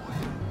guess.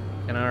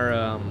 Can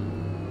our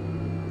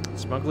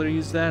smuggler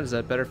use that? Is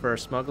that better for our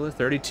smuggler?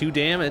 32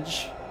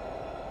 damage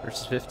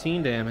versus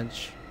 15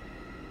 damage.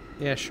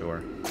 Yeah,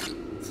 sure.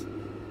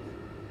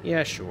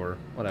 Yeah, sure.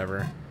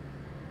 Whatever.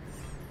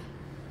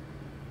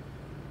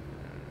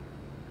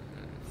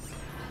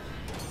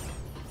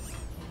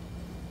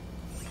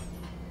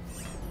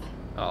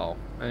 Oh,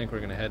 I think we're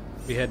gonna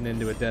be heading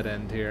into a dead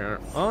end here.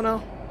 Oh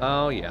no.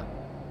 Oh yeah.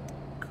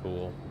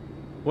 Cool.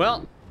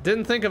 Well,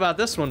 didn't think about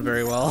this one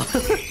very well.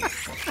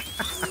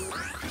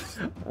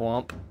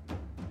 Womp.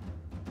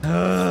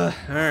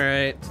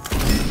 Alright.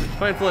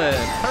 Coin flip.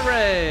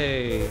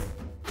 Hooray!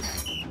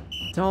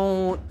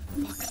 Don't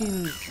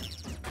fucking...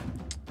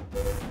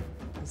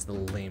 That's the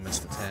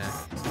lamest attack.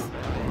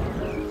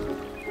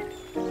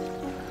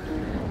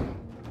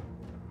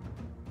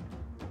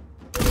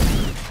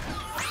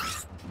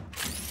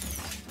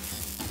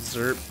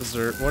 Zerp,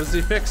 zerp. What is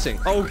he fixing?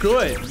 Oh,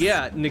 good.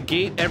 Yeah,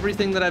 negate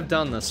everything that I've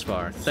done thus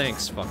far.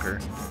 Thanks,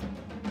 fucker.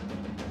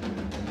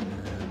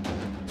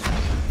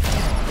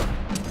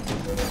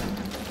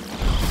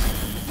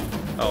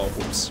 Oh,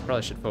 whoops.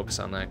 Probably should focus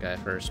on that guy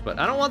first, but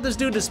I don't want this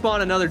dude to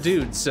spawn another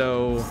dude,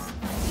 so...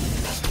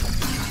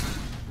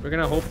 We're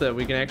gonna hope that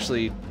we can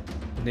actually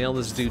nail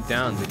this dude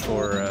down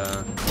before,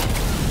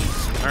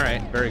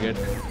 Alright, very good.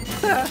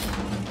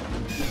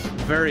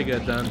 Very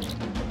good done.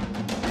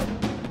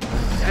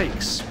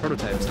 Yikes,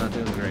 prototype's not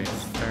doing great.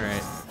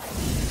 Alright.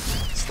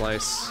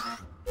 Slice.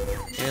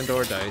 And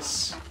and/or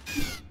dice.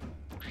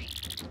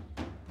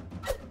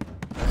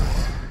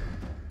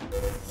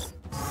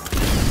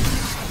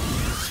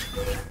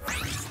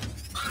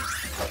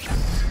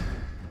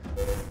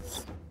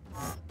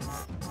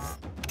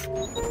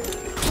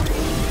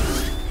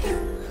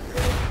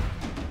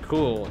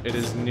 Cool, it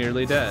is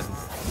nearly dead.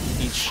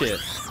 Eat shit.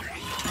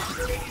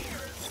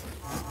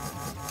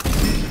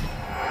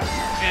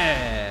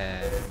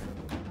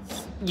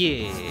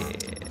 Yeah.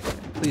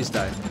 Please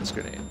die from this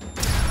grenade.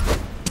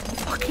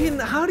 Fucking,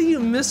 how do you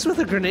miss with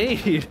a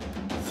grenade?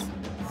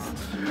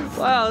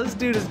 Wow, this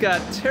dude has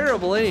got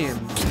terrible aim.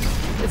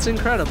 It's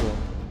incredible.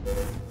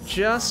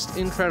 Just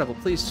incredible.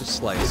 Please just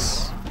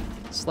slice.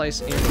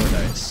 Slice and or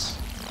dice.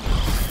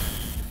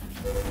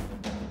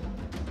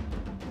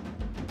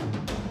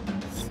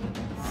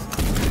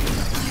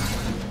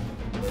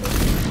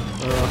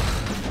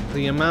 Ugh.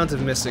 The amount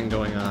of missing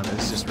going on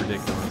is just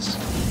ridiculous.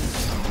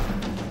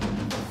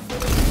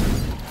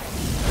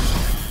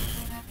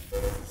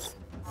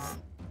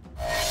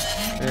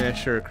 Yeah,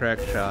 sure, crack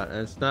shot.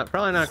 It's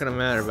probably not gonna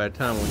matter by the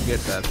time we get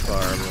that far,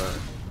 but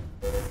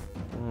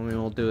I mean,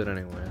 we'll do it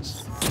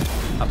anyways.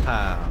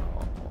 Pa-pow,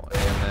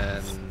 and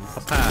then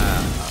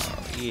pa-pow,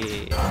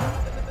 yeah.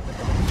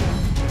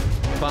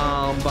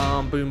 Bomb,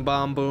 bomb, boom,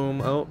 bomb,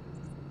 boom. Oh,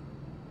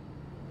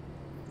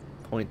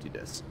 pointy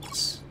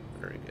distance.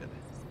 Very good.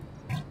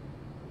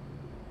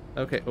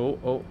 Okay.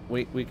 Oh,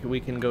 wait. We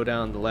can go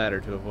down the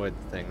ladder to avoid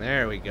the thing.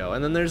 There we go.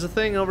 And then there's a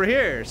thing over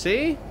here.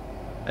 See?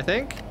 I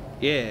think.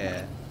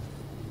 Yeah.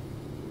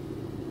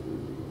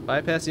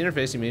 Bypass the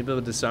interface, you may be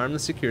able to disarm the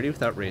security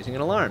without raising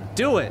an alarm.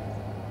 Do it!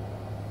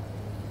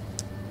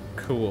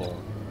 Cool.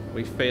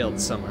 We failed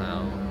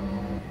somehow.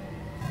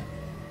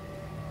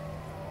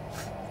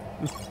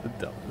 The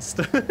dumbest.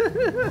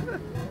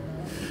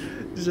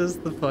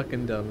 Just the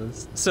fucking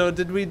dumbest. So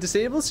did we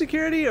disable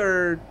security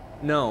or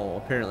no?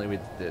 Apparently we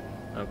did.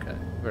 Okay,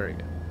 very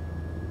good.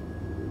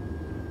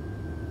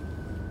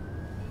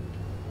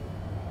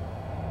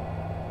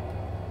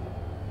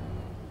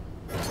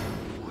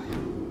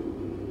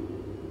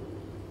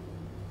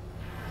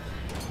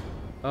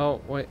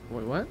 Oh, wait,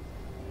 what?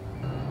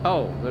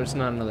 Oh, there's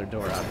not another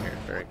door out here.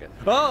 Very good.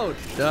 Oh,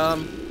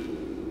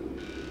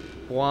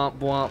 Bwomp,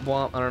 bwomp,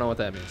 bwomp. I don't know what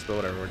that means, but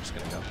whatever, we're just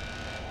gonna go.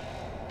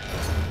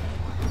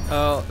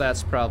 Oh,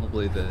 that's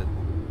probably the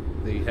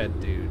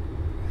head dude.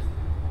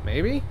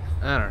 Maybe?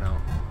 I don't know.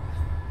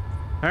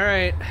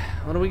 Alright,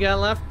 what do we got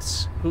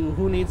left?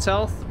 Who needs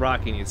health?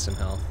 Rocky needs some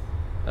health.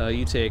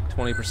 You take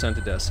 20%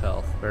 of Death's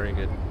health. Very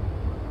good.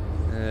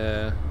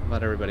 How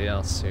about everybody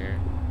else here?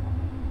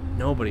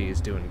 Nobody is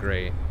doing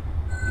great.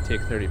 You take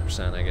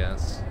 30%, I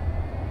guess.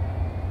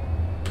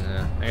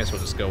 Yeah, I guess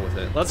we'll just go with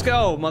it. Let's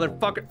go,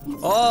 motherfucker!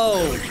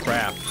 Oh,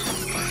 crap.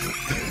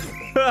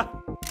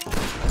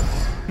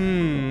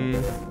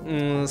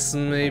 This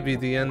may be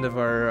the end of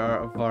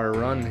our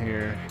run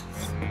here.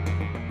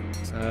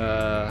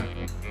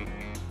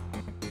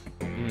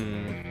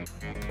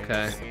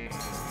 Okay.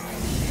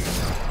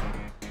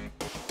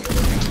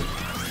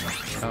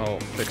 Oh,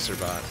 fixer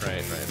bot.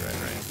 Right.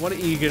 What, are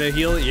you gonna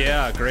heal?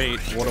 Yeah, great.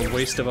 What a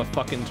waste of a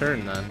fucking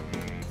turn, then.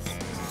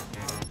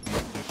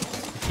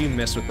 If you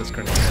miss with this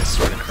grenade, I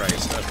swear to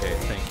Christ. Okay,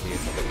 thank you.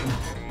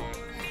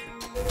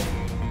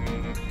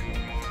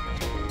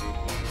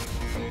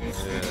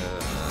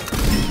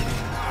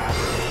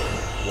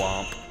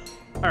 Womp.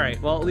 Alright,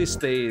 well, at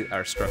least they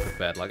are struck with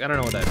bad luck. I don't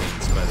know what that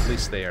means, but at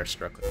least they are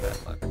struck with bad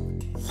luck.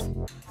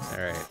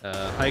 Alright,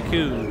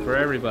 haiku for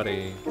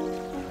everybody.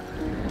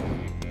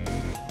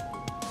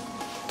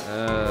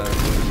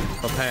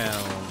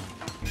 Pow.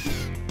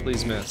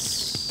 Please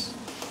miss.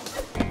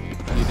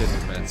 You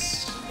didn't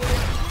miss.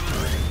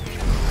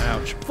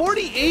 Ouch.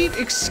 48?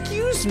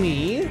 Excuse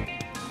me?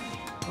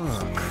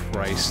 Oh,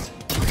 Christ.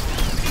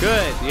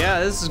 Good. Yeah,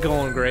 this is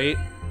going great.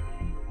 I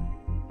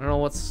don't know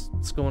what's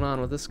going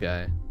on with this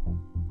guy.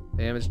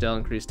 Damage dealt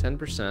increased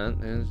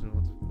 10%. And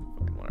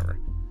fucking whatever.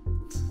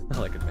 Not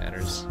like it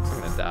matters. I'm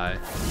gonna die.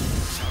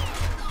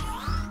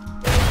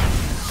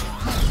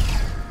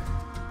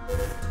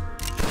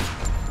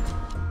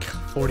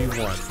 $41.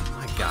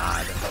 My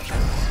God.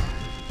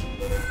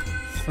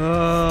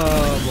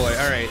 Oh boy.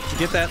 All right,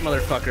 get that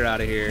motherfucker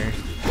out of here.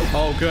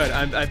 Oh, good.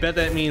 I bet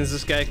that means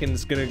this guy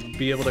is gonna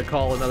be able to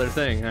call another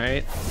thing. All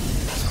right.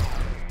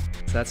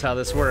 So that's how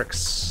this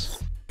works.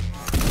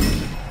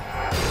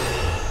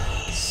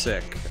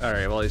 Sick. All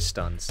right. Well, he's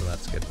stunned, so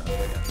that's good enough, I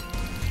guess.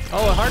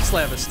 Oh, a heart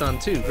slab is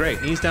stunned too.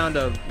 Great. He's down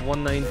to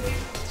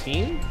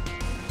 119.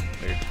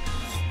 Weird.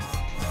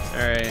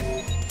 All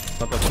right.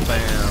 Bam, boom,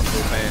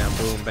 bam,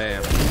 boom,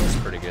 bam. That's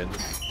pretty good.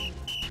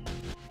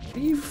 Are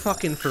you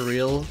fucking for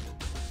real?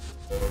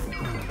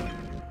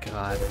 Oh,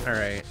 God.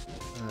 Alright.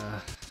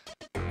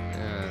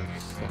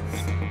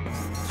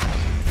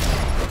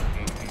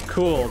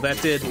 Cool,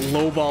 that did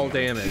low ball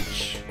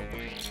damage.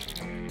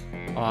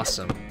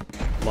 Awesome.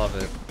 Love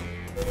it.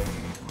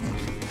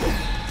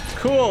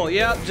 Cool,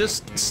 yep,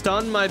 just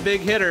stun my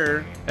big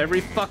hitter every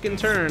fucking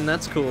turn.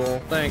 That's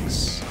cool.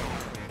 Thanks.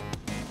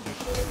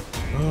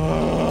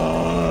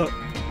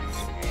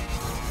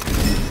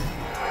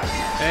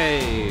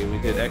 Hey, we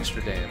did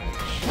extra damage.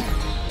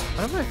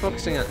 What am I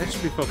focusing on? I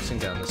should be focusing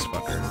down this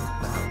fucker.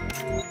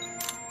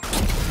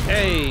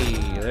 Hey,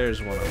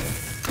 there's one of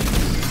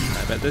them.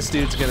 I bet this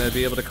dude's gonna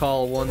be able to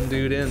call one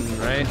dude in,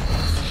 right?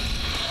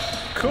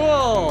 Cool!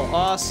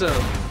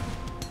 Awesome!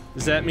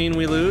 Does that mean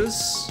we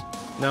lose?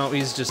 No,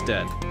 he's just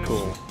dead.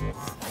 Cool.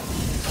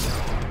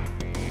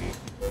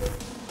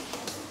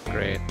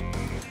 Great.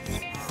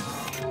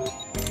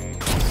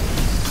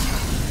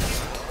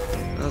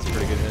 That was a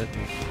pretty good hit.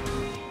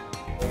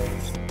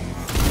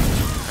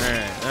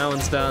 Alright, that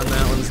one's done,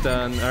 that one's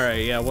done.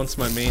 Alright, yeah, once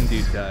my main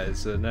dude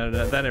dies, then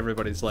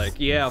everybody's like,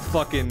 yeah,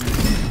 fucking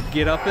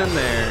get up in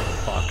there.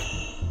 Fuck.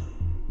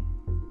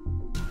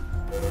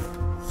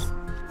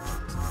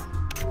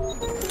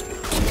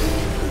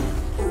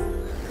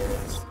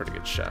 Pretty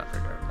good shot,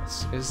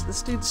 regardless. Is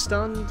this dude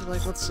stunned?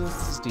 Like, what's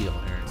his deal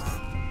here?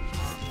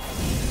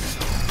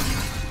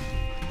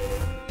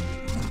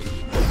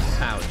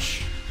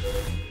 Ouch.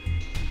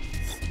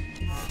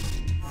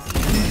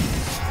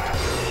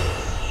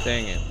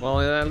 Dang it.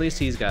 Well, at least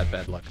he's got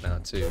bad luck now,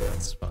 too.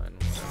 That's fine.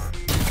 Whatever.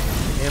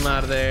 Him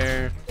out of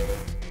there.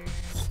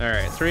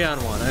 Alright,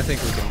 3-on-1. I think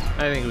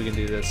we can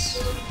do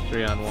this.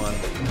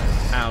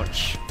 3-on-1.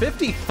 Ouch.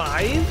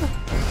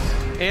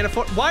 55? And a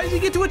 4. Why did he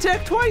get to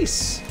attack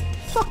twice?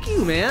 Fuck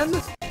you, man.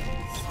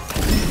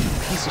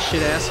 Piece of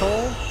shit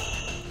asshole.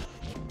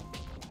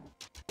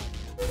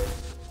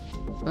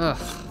 Ugh.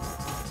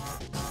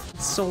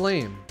 It's so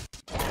lame.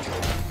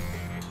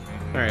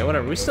 Alright,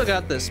 whatever. We still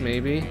got this,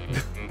 maybe.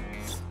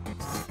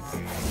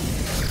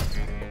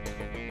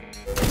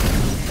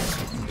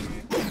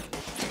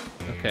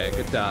 Okay,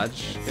 good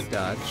dodge. Good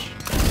dodge.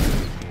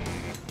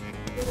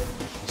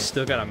 He's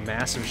still got a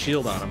massive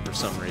shield on him for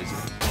some reason.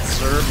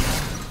 Sir.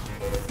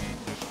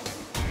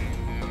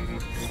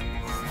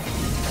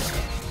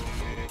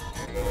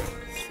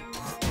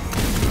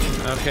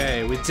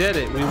 Okay, we did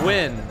it. We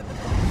win.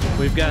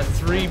 We've got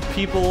 3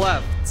 people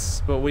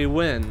left, but we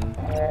win.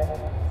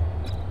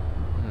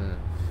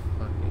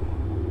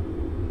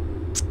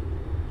 Fucking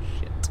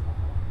shit.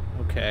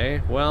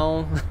 Okay,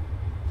 well,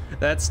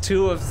 that's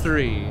 2 of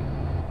 3.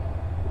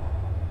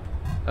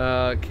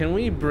 Can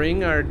we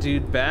bring our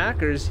dude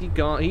back, or is he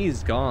gone?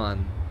 He's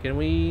gone. Can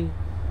we?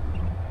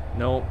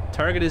 Nope.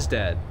 Target is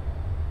dead.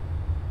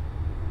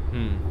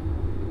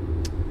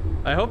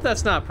 I hope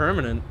that's not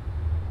permanent.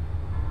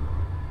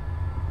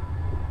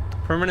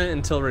 Permanent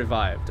until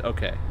revived.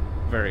 Okay.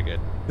 Very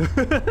good.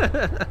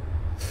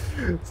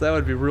 So that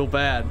would be real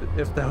bad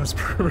if that was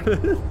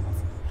permanent.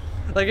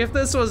 Like, if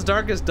this was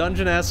Darkest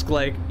Dungeon-esque,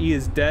 like, he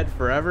is dead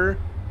forever,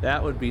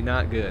 that would be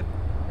not good.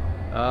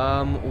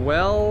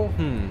 Well,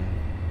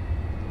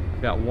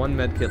 We've got 1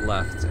 medkit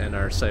left, and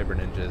our Cyber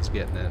Ninja is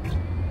getting it.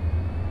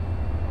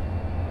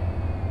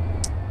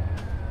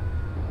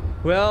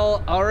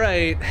 Well,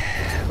 alright.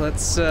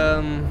 Let's,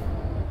 okay.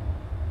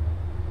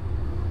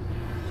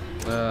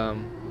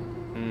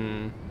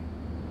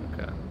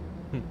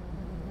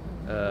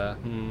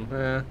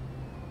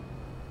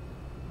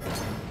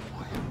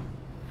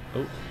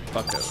 Oh,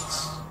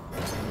 fuckos.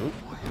 Oh.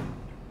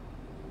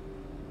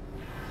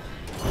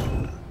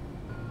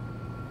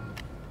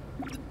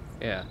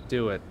 Yeah,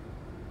 do it.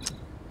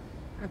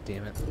 God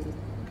damn it.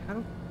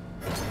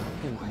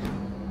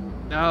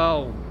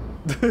 No!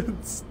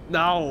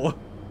 No!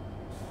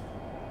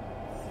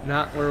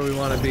 Not where we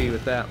want to be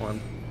with that one.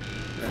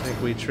 I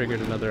think we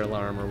triggered another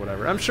alarm or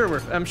whatever. I'm sure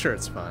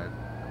it's fine.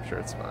 I'm sure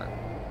it's fine.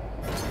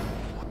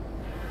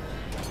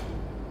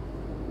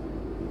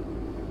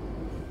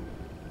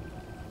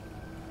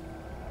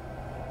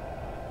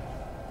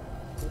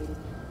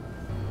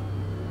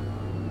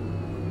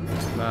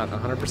 Not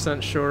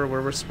 100% sure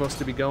where we're supposed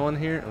to be going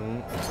here.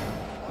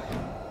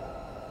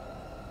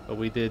 But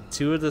we did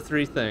 2 of the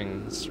 3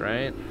 things,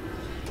 right?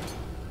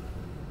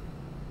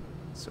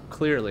 So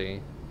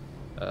clearly,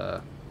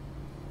 so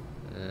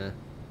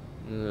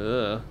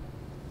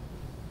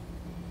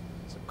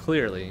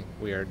clearly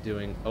we are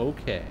doing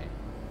okay.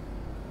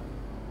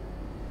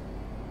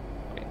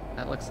 Wait,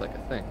 that looks like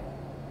a thing.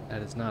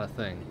 That is not a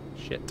thing.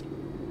 Shit.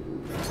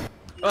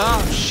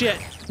 Oh, shit!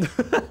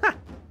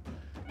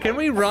 Can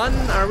we run?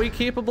 Are we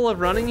capable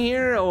of running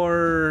here,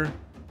 or?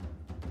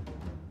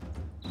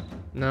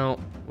 No,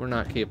 we're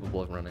not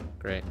capable of running.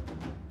 Great.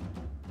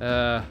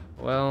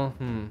 Well,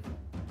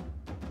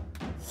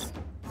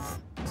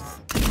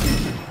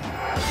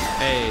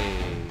 Hey.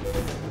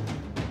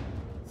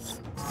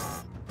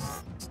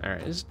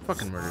 Alright, just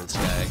fucking murder this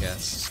guy, I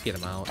guess. Just get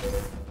him out.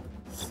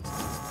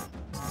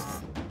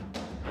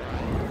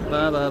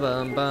 Ba ba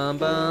bum bum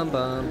bum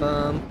bum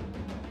bum.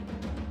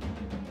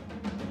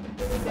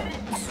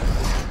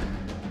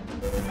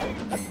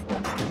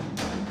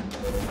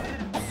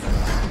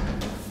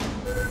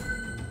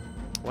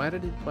 Why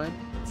did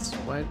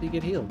he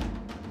get healed?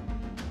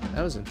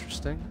 That was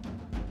interesting.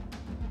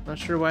 Not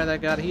sure why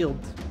that got healed,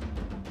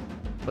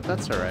 but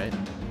that's all right.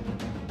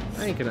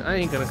 I ain't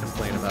gonna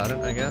complain about it,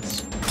 I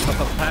guess.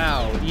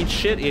 Pow! Eat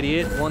shit,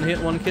 idiot! 1 hit,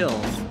 1 kill.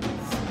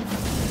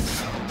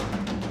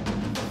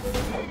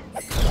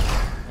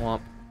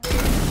 Womp.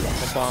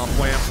 Bomb,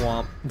 whamp,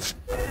 whamp.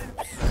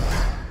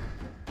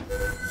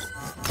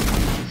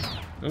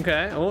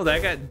 Okay, oh,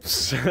 that guy,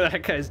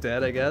 that guy's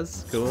dead, I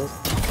guess. Cool.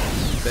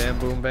 Bam,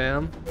 boom,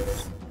 bam.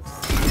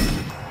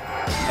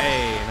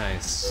 Hey,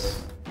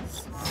 nice.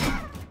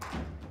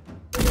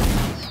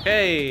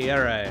 Hey,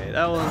 alright,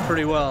 that went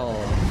pretty well.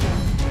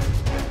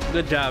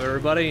 Good job,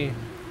 everybody.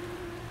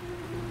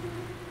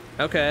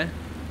 Okay,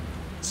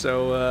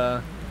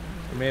 so,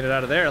 we made it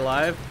out of there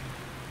alive,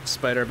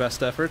 despite our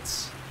best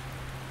efforts.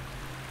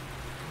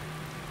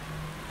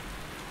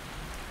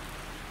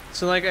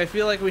 So, like, I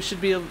feel like we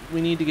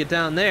need to get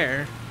down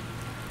there.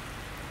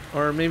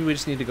 Or maybe we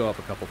just need to go up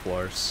a couple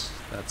floors.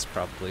 That's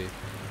probably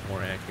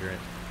more accurate.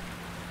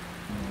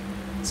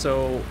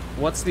 So,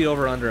 what's the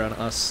over-under on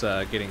us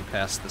getting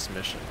past this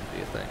mission, do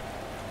you think?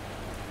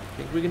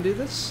 Think we can do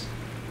this?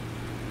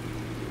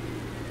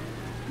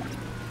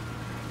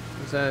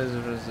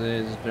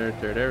 There's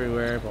dirt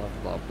everywhere, blah,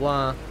 blah,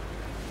 blah.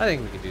 I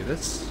think we can do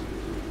this.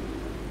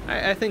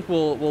 I think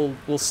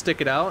we'll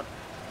stick it out.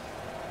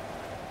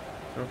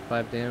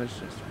 5 damage,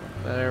 just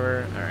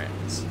whatever. Alright,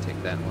 let's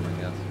take that one, I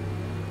guess.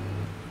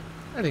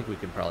 I think we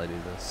can probably do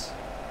this.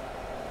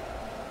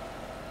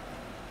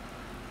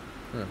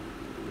 Huh.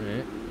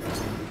 Alright.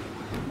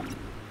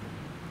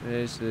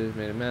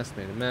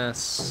 Made a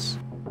mess.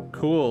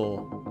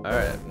 Cool.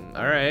 Alright,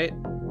 alright.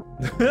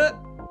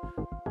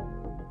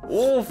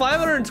 Oh,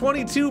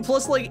 522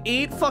 plus like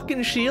 8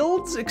 fucking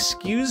shields?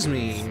 Excuse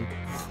me.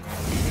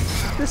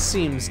 This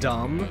seems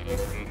dumb.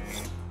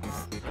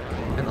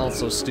 And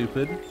also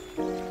stupid.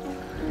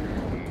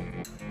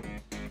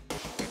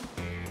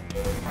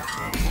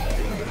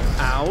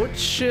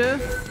 Ouch.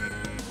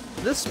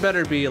 This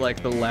better be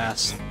like the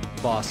last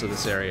boss of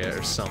this area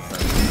or something.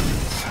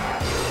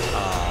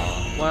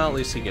 Well, at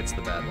least he gets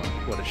the bad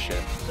luck. What a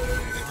shit.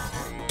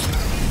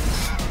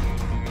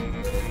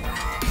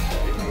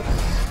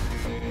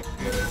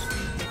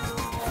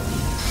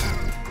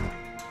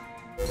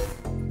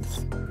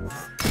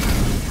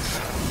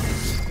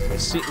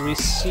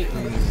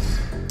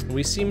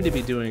 We seem to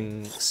be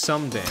doing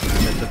some damage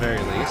at the very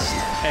least.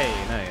 Hey,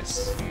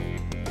 nice.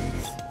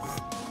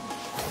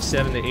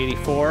 7 to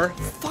 84.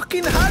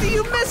 Fucking, how do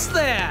you miss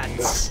that?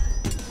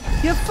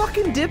 You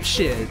fucking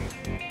dipshit.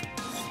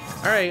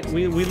 Alright,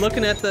 we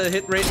looking at the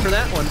hit rate for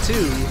that one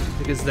too,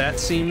 because that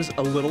seems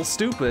a little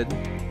stupid.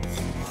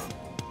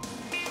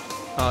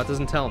 Oh, it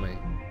doesn't tell me.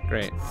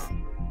 Great.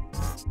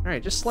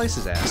 Alright, just slice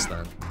his ass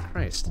then.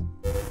 Christ.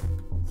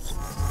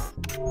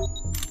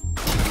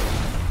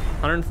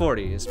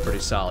 140 is pretty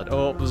solid.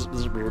 Oh, beep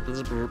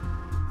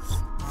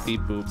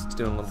boop, it's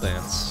doing a little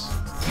dance.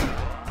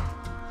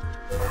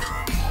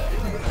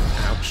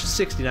 Ouch,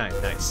 69,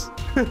 nice.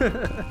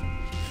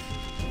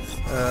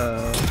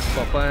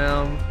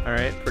 Bam.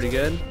 Alright, pretty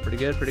good.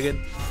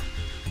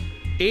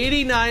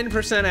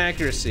 89%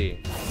 accuracy.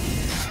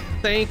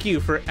 Thank you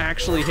for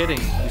actually hitting,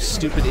 you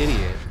stupid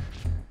idiot.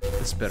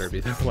 This better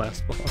be the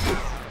last boss.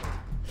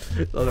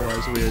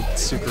 Otherwise we're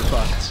super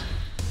fucked.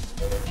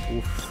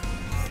 Oof.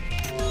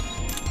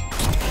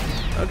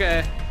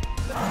 Okay.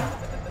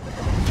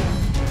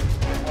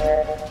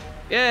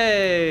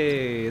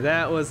 Yay!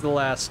 That was the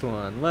last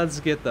one. Let's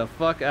get the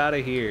fuck out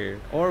of here.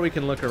 Or we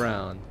can look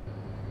around.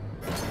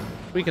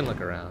 We can look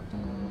around.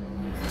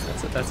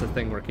 That's a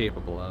thing we're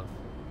capable of.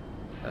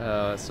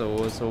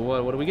 So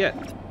what do we get?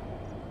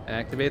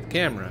 Activate the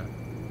camera.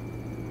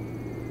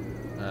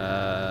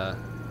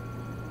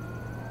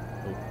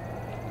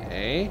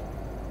 Okay.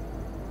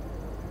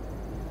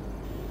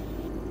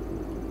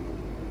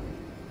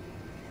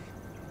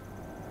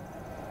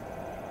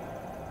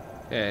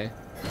 Okay.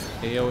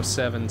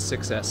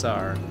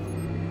 A076SR.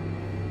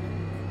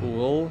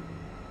 Cool.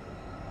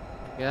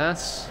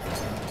 Yes.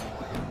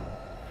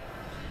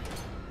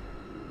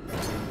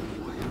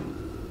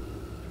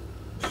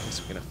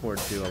 Guess we can afford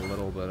to do a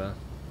little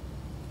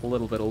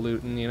bit of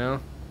looting, you know?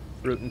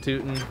 Rootin'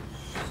 tootin'.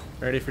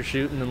 Ready for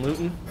shooting and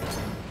looting.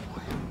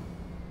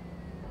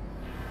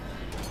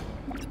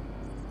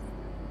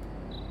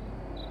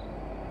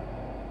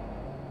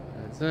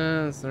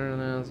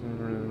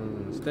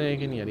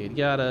 Mistaken, yada yada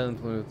yada.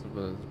 Cool.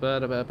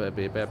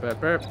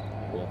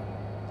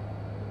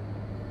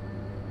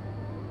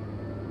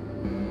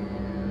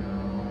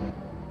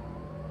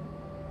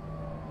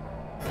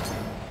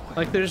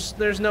 Like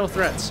there's no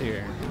threats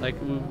here. Like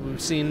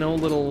we've seen no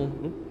little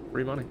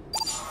free money.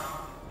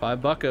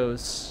 5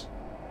 buckos.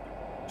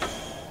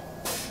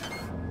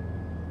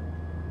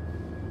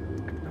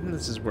 I mean,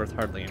 this is worth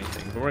hardly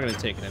anything, but we're gonna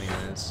take it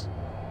anyways.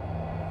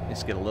 At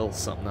least get a little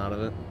something out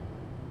of it.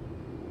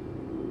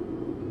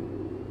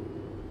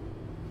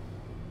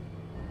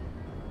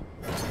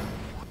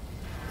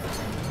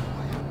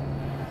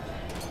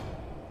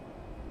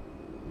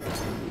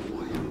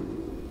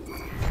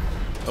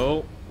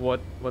 Oh,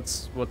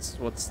 what's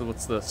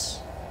this?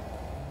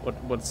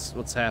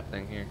 What's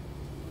happening here?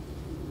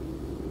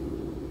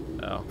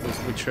 Oh,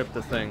 we tripped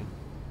the thing.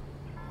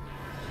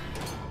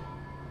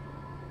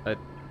 I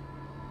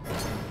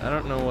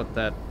don't know what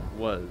that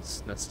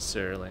was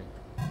necessarily.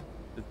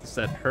 Is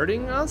that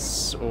hurting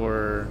us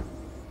or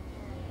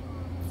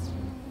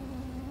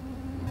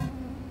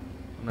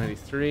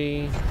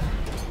 93.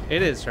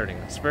 It is hurting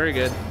us. Very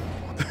good.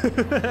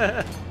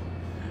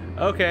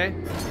 Okay.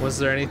 Was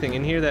there anything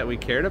in here that we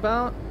cared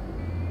about?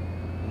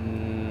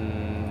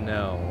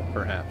 No,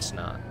 perhaps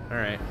not.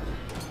 Alright.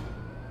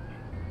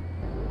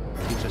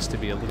 Teach us to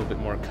be a little bit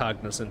more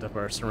cognizant of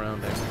our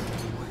surroundings.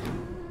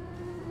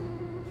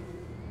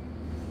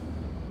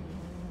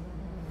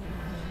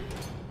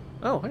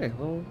 Oh, hey,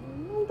 little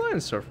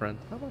dinosaur friend.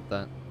 How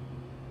about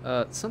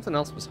that? Something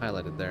else was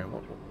highlighted there.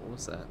 What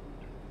was that?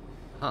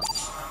 Huh.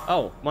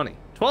 Oh, money.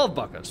 12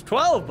 buckos.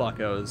 12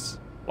 buckos!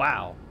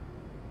 Wow.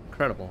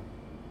 Incredible.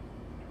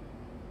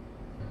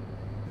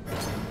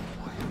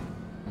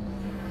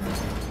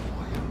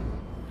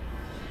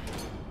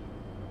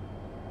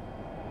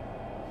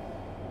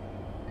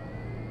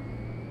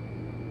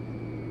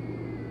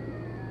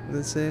 What did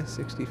it say?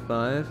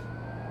 65?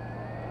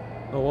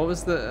 Oh, what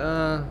was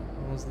the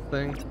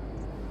thing?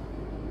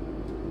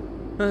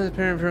 The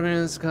parent program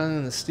is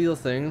causing the steel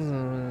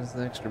things.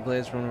 The extra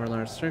blades from one of our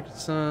large circuit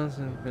saws.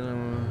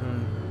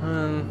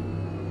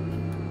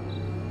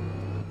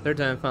 Third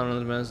time found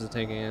another message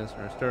taking answer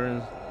our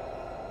stores.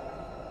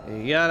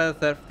 Yada,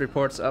 theft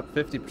reports up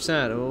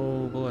 50%.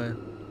 Oh boy.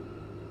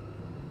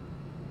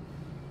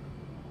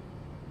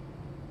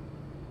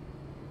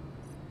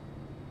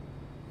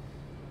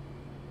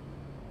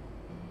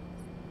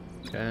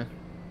 Okay.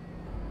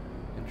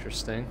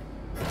 Interesting.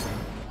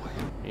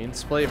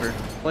 Means flavor.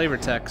 Flavor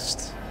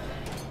text.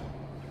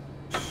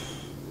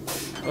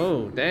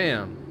 Oh,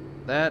 damn.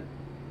 That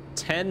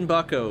 10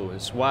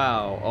 buckos.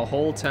 Wow, a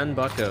whole 10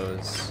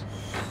 buckos.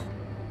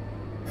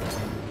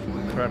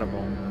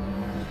 Incredible.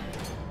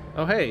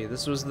 Oh, hey,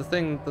 this was the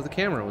thing that the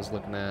camera was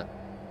looking at.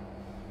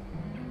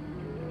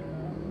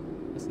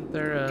 Isn't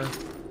there a...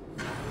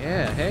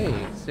 Yeah, hey,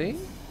 see?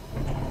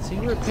 See,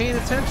 we're paying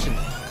attention.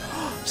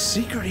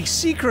 Secrety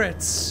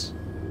secrets!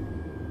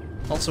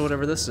 Also,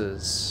 whatever this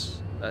is.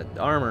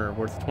 Armor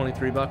worth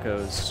 23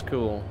 buckos.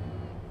 Cool.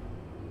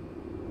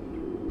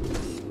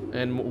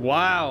 And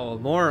wow,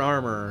 more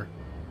armor.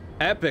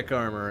 Epic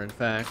armor, in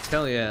fact.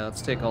 Hell yeah,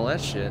 let's take all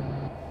that shit.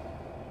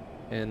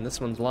 And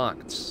this one's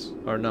locked.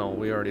 Or no,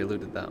 we already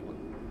looted that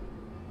one.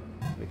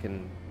 We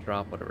can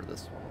drop whatever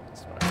this one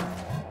is.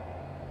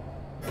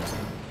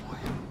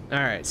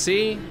 Alright,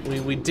 see?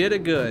 We did a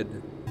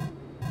good.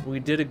 We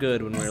did a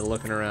good when we were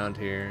looking around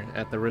here,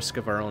 at the risk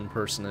of our own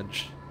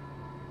personage.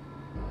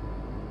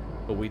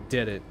 But we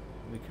did it.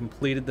 We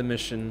completed the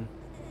mission,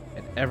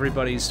 and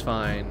everybody's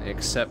fine,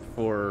 except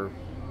for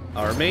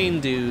our main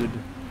dude.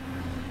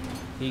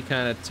 He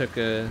kind of took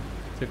a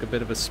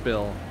bit of a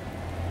spill.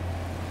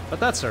 But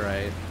that's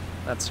alright.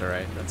 That's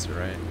alright. That's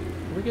alright.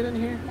 Can we get in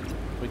here?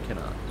 We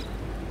cannot.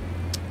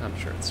 I'm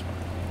sure it's fine.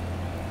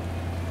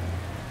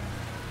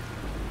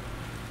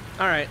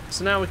 Alright,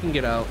 so now we can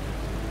get out.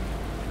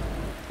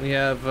 We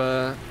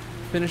have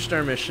finished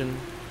our mission.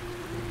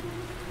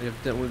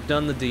 We've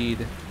done the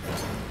deed.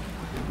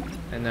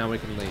 And now we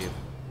can leave.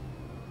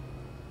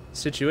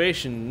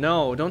 Situation?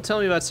 No, don't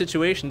tell me about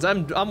situations.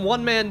 I'm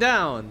one man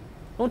down.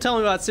 Don't tell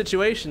me about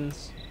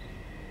situations.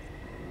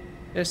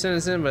 They're sending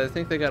us in, but I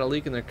think they got a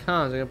leak in their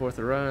comms. I got both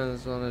the run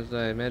as well as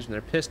I imagine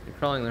they're pissed and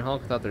crawling in their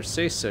hulk without their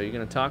say-so. You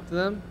gonna talk to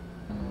them?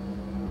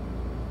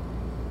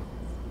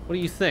 What do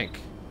you think?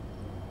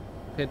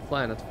 Paid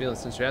fly not to feel it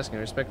since you're asking.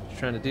 I respect what you're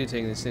trying to do,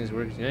 taking these things to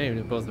work. You know, even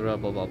if both are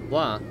blah blah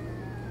blah.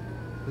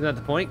 Isn't that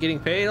the point? Getting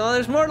paid? Oh,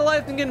 there's more to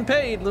life than getting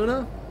paid,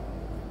 Luna.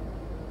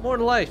 More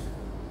to life.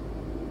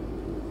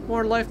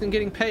 More to life than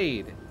getting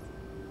paid.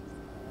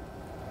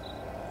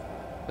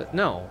 But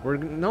no,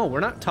 we're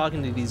not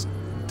talking to these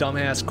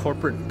dumbass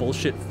corporate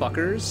bullshit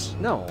fuckers.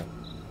 No.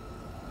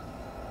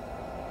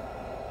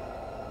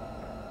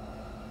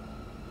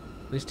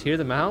 At least hear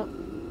them out?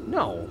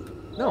 No.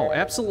 No,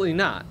 absolutely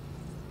not.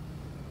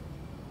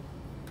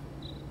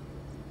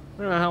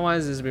 I don't know how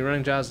wise it is to be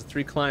running jobs with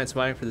 3 clients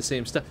vying for the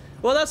same stuff.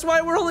 Well, that's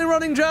why we're only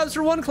running jobs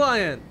for 1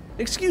 client.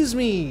 Excuse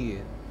me.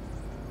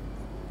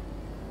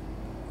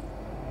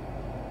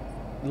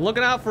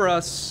 Looking out for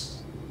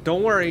us.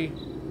 Don't worry.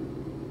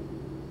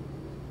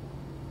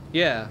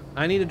 Yeah,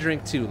 I need a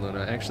drink too,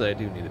 Luna. Actually, I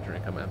do need a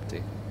drink. I'm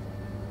empty.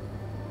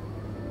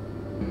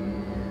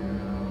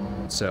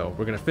 So,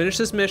 we're gonna finish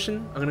this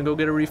mission. I'm gonna go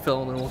get a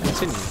refill and then we'll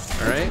continue,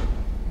 alright?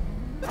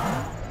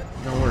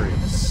 No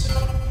worries.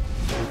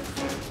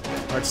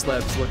 Art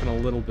Slab's looking a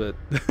little bit...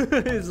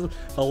 he's a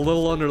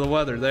little under the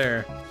weather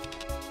there.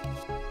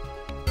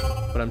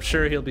 But I'm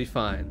sure he'll be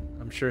fine.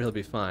 I'm sure he'll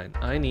be fine.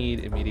 I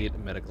need immediate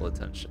medical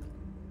attention.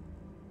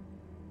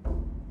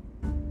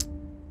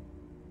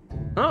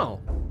 Oh.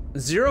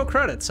 0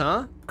 credits,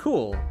 huh?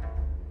 Cool.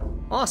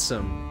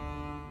 Awesome.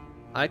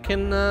 I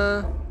can,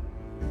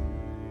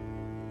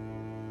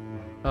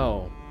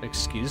 Oh,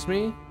 excuse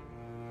me?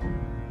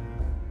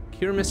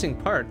 Cure missing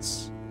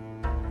parts.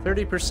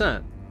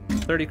 30%.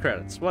 30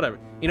 credits, whatever.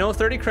 You know,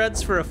 30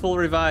 credits for a full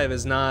revive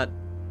is not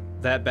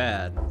that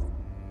bad.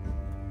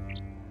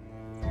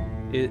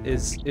 It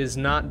is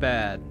not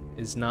bad.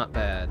 Is not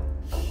bad.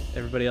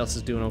 Everybody else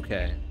is doing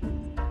okay.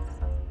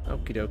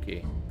 Okie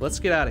dokie. Let's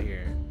get out of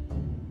here.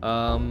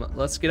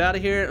 Let's get out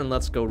of here and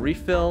let's go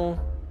refill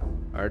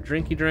our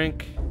drinky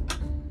drink.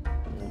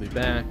 We'll be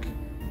back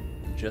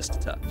in just a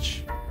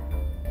touch.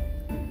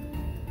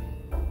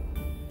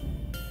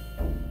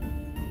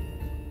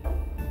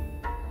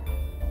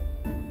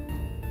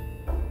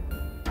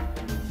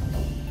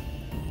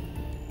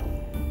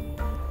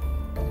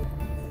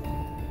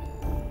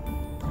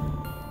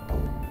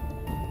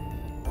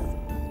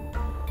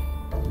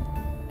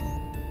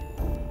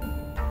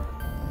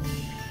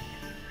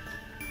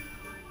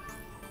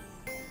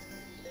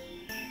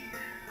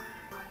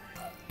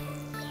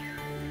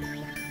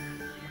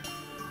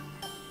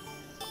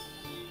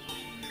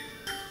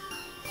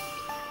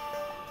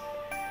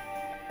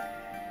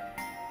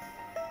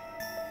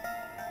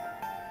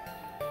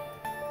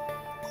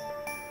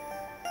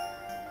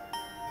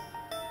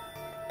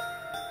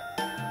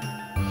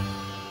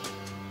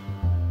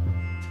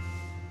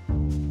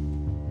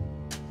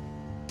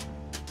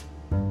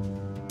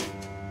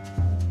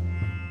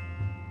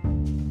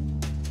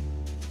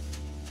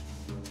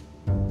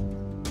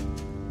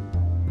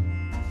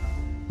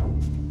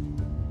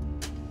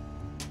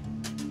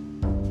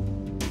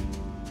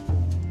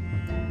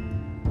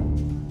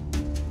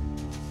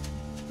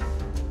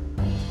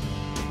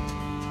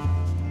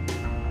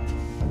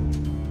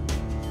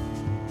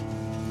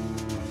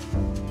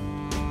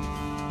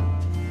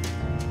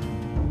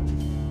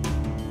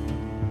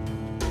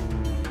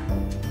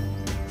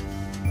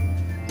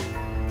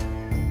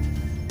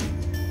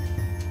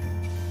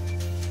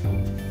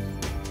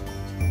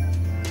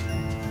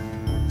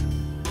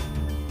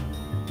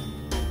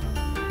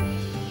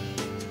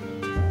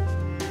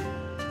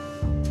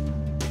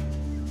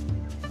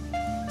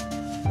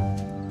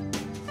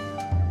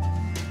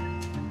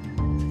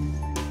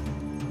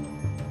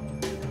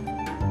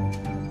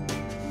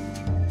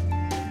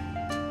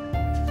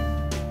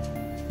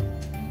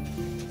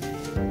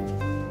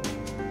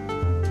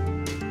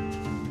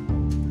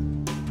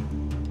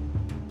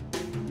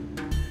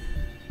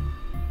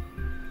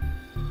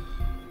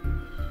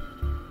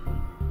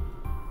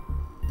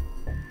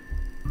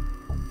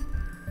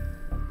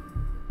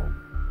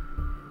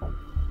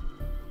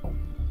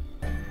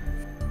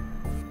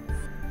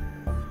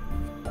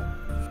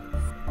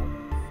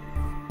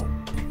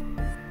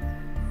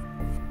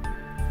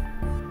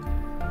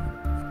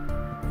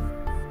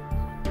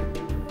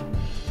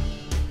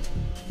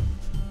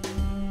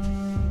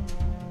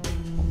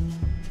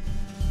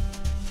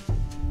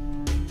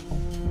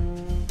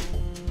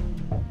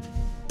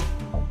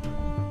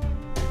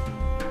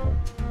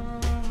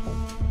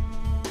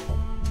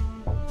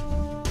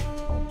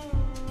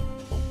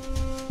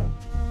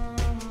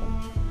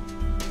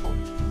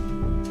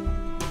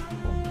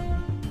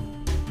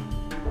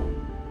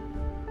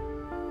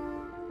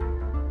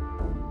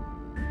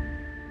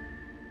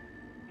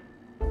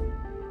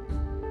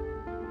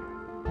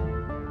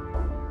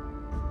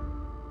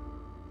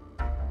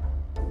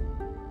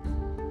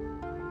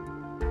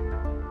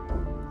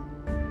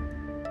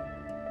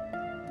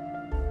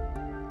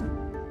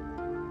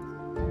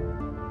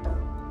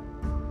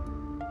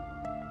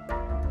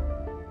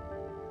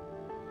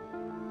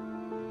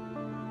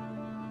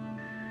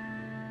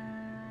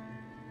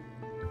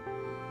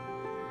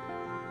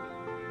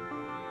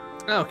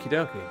 Okie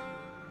dokie.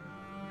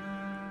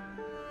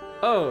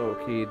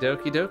 Okie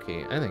dokie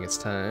dokie. I think it's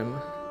time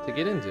to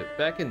get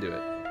back into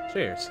it.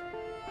 Cheers.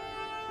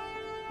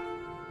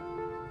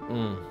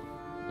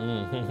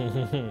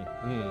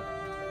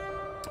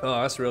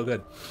 Oh, that's real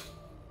good.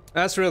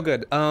 That's real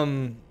good.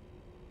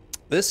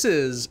 This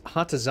is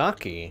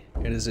Hatazaki.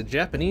 It is a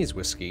Japanese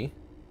whiskey.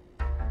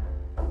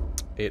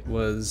 It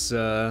was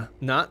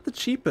not the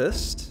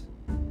cheapest,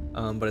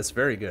 but it's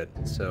very good.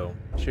 So,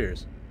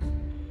 cheers.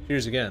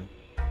 Cheers again.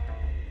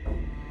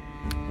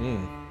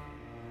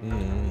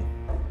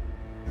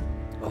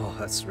 Oh,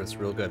 that's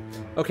real good.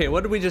 Okay,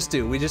 what did we just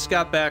do? We just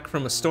got back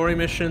from a story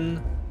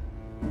mission.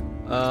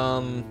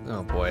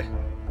 Oh boy.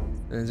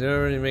 Is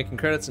already making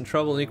credits in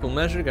trouble in equal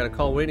measure? Got a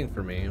call waiting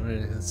for me.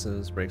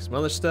 Let's break some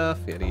other stuff.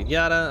 Yada yada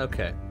yada.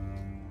 Okay.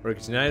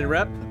 Workers United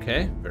rep.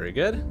 Okay, very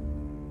good.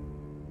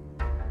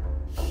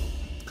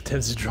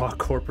 Tends to draw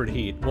corporate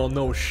heat. Well,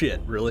 no shit,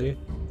 really.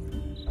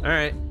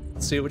 Alright,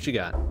 let's see what you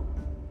got.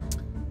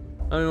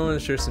 I want to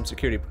ensure some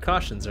security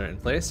precautions are in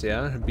place,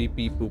 yeah. Beep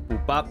beep boop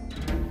boop bop.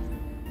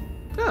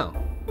 Oh,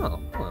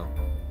 well.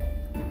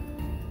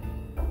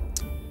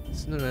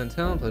 Cinnamon Van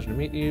Town, pleasure to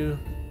meet you.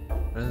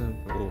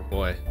 Oh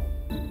boy.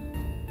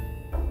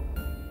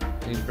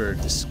 Need for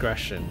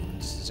discretion.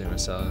 Just to see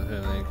myself.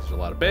 There's a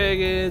lot of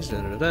baggage.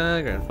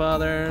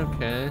 Grandfather.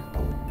 Okay.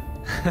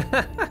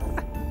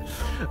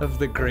 Of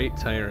the Great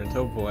Tyrant.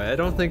 Oh boy. I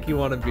don't think you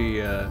want to be.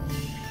 You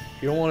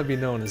don't want to be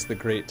known as the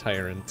Great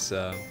Tyrant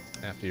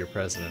after your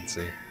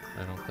presidency.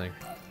 I don't think.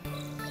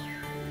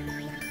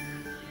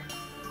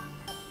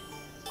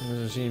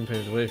 The regime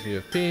paved the way for you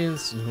of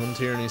peace, and one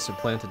tyranny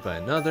supplanted by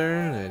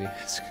another.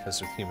 It's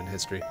because of human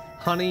history.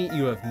 Honey,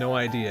 you have no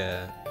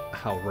idea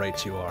how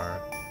right you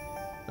are.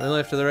 My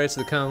life to the rights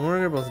of the common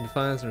worker, both in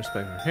defiance and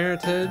respect for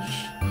heritage.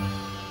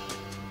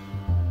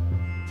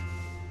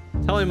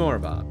 Tell me more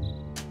about.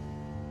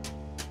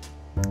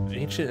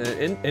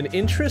 An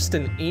interest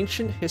in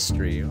ancient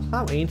history.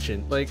 How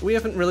ancient? Like, we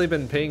haven't really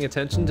been paying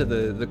attention to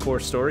the core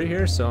story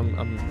here, so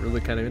I'm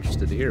really kind of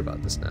interested to hear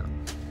about this now.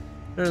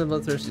 During the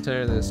bloodthirsty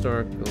time of the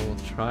historical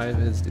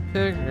tribe is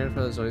depicted,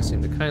 grandfathers always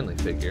seemed a kindly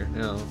figure.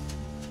 No.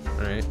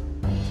 Alright.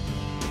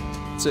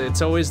 So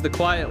it's always the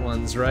quiet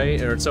ones, right?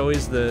 Or it's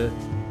always the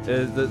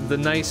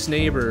nice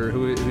neighbor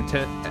who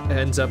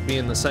ends up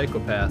being the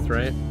psychopath,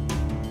 right?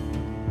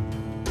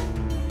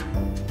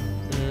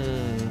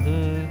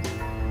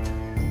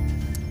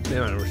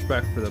 Yeah,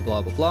 respect for the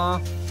blah blah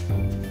blah.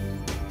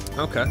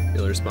 Okay,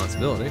 feel the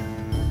responsibility.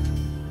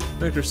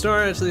 Victor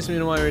Story, at least we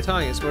know why we're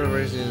talking. It's sort of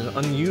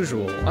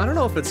unusual. I don't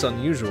know if it's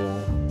unusual.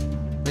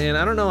 Man,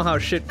 I don't know how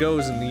shit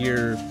goes in the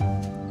year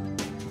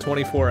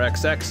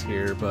 24XX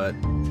here, but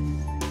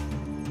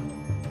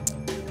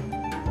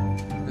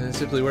I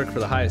simply work for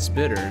the highest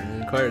bidder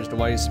and inquires as to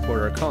why you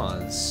support our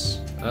cause.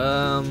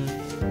 I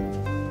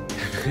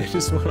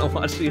just want to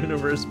watch the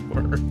universe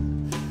burn.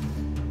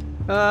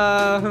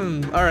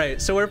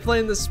 Alright, so we're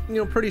playing this, you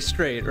know, pretty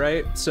straight,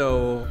 right?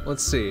 So,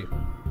 let's see.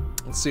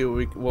 Let's see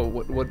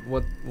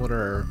what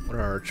are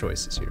our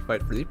choices here.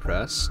 Fight for the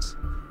oppressed.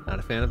 Not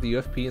a fan of the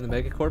UFP and the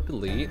Megacorp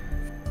Elite.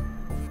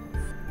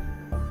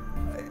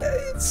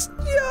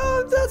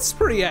 Yeah, that's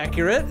pretty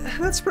accurate.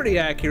 That's pretty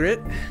accurate.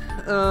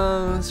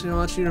 So you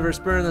watch the universe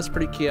burn, that's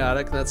pretty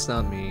chaotic. That's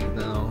not me,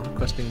 no.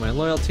 Questioning my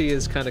loyalty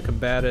is kind of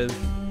combative.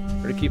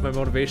 Or to keep my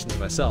motivations to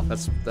myself,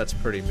 that's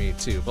pretty me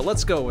too. But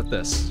let's go with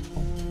this.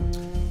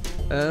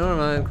 I don't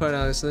mind, quite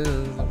honestly,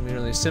 it's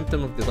merely a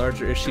symptom of the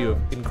larger issue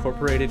of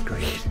incorporated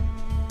greed.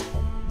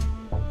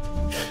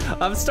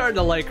 I'm starting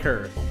to like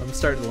her. I'm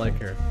starting to like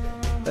her.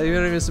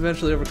 Humanity must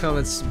eventually overcome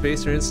its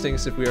baser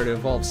instincts if we are to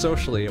evolve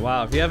socially.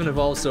 Wow, if you haven't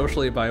evolved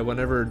socially by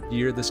whenever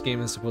year this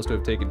game is supposed to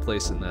have taken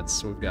place, and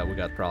that's we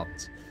got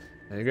problems.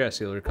 I digress.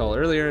 You'll recall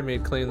earlier I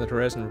made claim that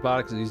Horizon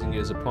Robotics is using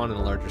you as a pawn in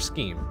a larger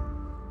scheme.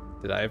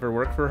 Did I ever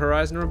work for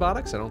Horizon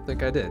Robotics? I don't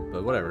think I did,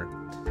 but whatever.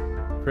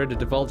 Prepared to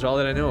divulge all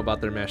that I know about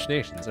their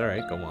machinations.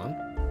 Alright, go on.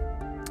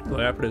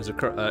 The operatives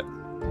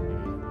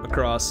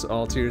across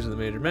all tiers of the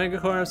major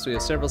megacorps. We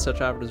have several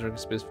such operatives working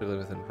specifically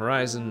within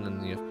Horizon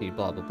and the UFP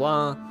blah blah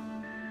blah.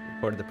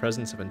 Reported the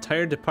presence of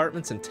entire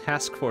departments and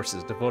task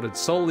forces devoted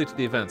solely to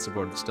the events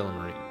aboard the Stella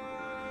Marine.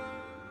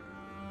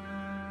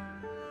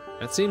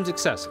 That seems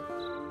excessive.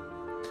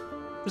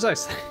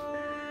 Precisely.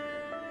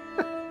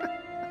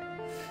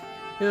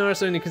 You know,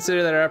 so when you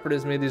consider that our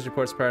operatives made these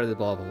reports prior to the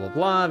blah blah blah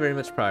blah, very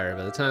much prior.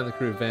 By the time the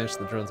crew vanished,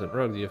 the drones went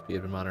rogue, the UFP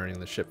had been monitoring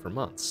the ship for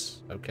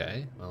months.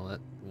 Okay, well,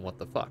 what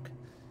the fuck?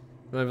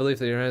 My belief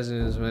that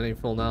Horizon has any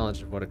full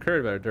knowledge of what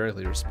occurred, but are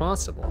directly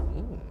responsible.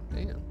 Ooh,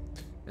 damn.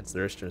 It's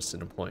their interest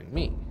in employing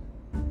me.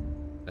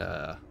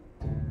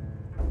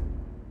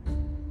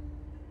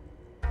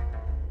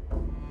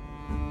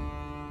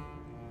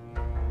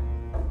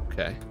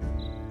 Okay.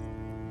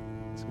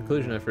 It's a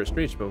conclusion I first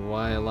reached, but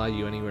why allow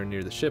you anywhere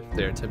near the ship if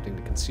they're attempting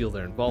to conceal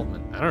their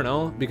involvement? I don't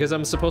know, because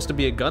I'm supposed to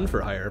be a gun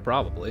for hire,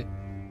 probably.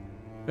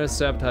 There's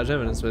sabotage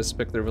evidence, but I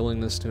suspect their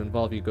willingness to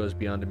involve you goes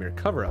beyond a mere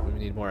cover-up. We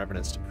need more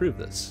evidence to prove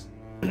this.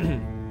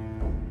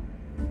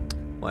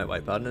 Why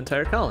wipe out an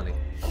entire colony?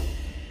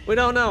 We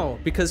don't know,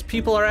 because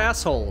people are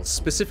assholes.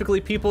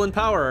 Specifically, people in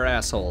power are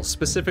assholes.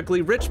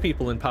 Specifically, rich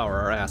people in power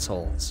are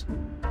assholes.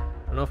 I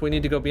don't know if we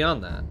need to go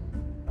beyond that.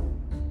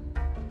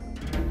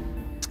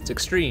 It's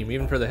extreme,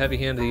 even for the heavy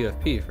hand of the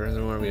UFP.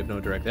 Furthermore, we have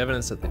no direct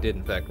evidence that they did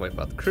in fact wipe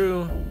out the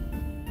crew.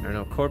 There are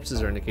no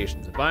corpses or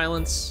indications of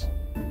violence.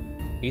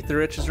 Eat the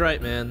rich is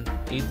right, man.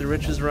 Eat the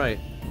rich is right.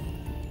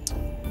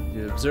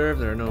 You observe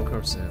there are no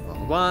corpses, blah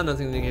blah blah.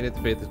 Nothing indicated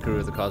the fate of the crew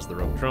or the cause of the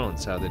rogue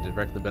drones. How they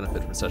directly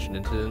benefit from such an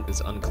incident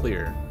is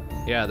unclear.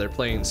 Yeah, they're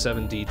playing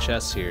 7D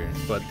chess here,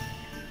 but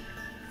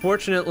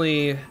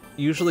fortunately,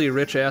 usually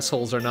rich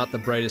assholes are not the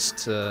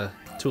brightest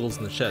tools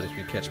in the shed, if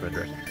you catch my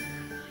drift.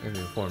 I'm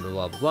informed of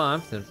blah blah blah.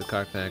 Then for the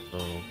cockback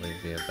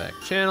via back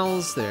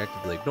channels. They're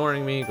actively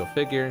ignoring me. Go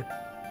figure.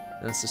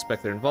 I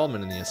suspect their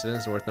involvement in the incident.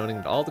 It's worth noting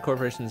that all the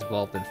corporations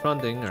involved in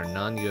funding are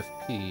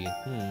non-UFP.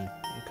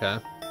 Okay.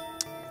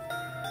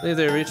 I believe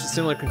they reached a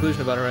similar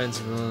conclusion about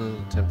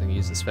Horizon, attempting to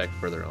use this fact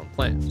for their own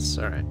plans.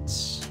 Alright. It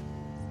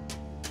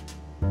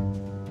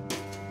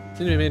seemed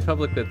to be made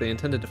public that they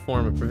intended to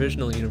form a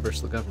provisional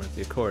universal government,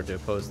 the Accord, to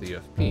oppose the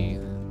UFP.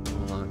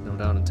 No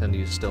doubt intend to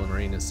use Stella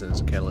Marine as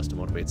a catalyst to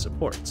motivate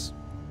supports.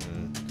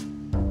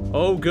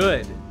 Oh,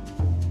 good.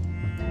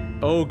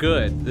 Oh,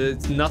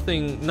 good.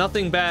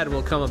 Nothing bad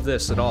will come of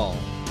this at all.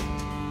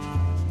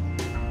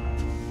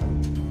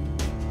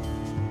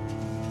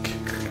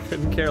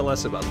 Couldn't care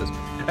less about this.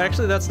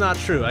 Actually, that's not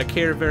true. I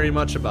care very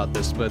much about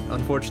this, but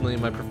unfortunately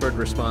my preferred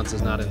response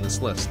is not in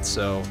this list,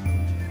 so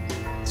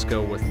let's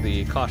go with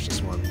the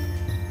cautious one.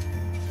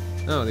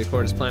 Oh, the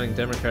Accord is planning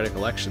democratic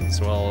elections.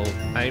 Well,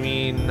 I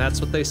mean, that's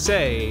what they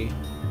say.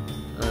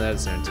 That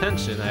is their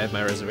intention. I have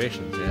my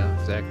reservations. Yeah,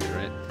 exactly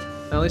right.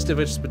 Not least of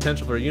which is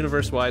potential for a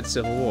universe-wide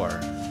civil war.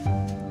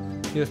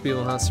 UFP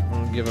will not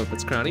give up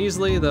its crown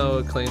easily, though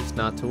it claims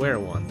not to wear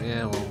one.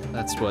 Yeah, well,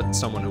 that's what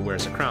someone who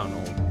wears a crown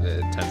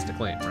tends to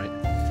claim, right?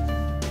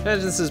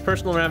 Imagine this has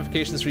personal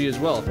ramifications for you as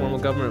well. Formal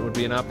government would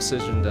be in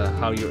opposition to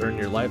how you earn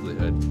your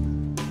livelihood.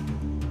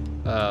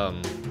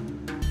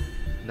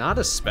 Not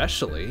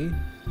especially.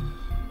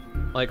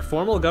 Like,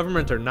 formal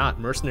government or not,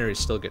 mercenaries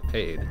still get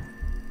paid.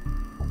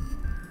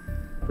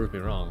 Prove me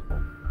wrong.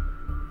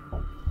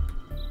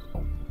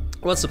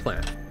 What's the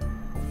plan?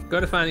 Go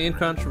to find the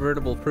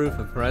incontrovertible proof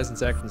of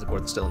Horizon's actions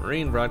aboard the Stellar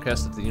Marine,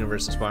 broadcast it to the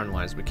universe as far and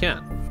wide as we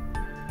can.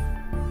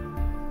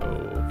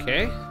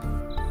 Okay.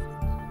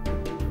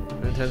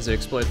 It intends to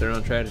exploit their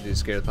own tragedy to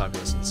scare the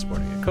populace into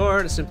supporting a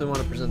Accord. I simply want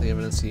to present the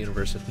evidence to the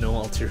universe with no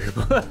ulterior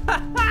motive.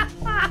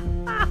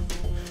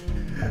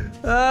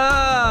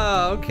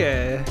 Ah,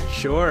 okay.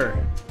 Sure.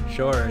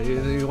 Sure.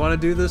 You want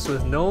to do this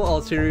with no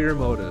ulterior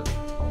motive.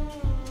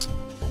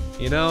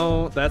 You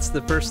know, that's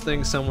the first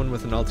thing someone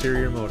with an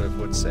ulterior motive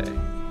would say.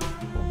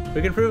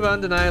 We can prove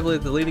undeniably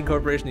that the leading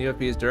corporation, the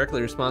UFB, is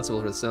directly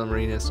responsible for the Stellar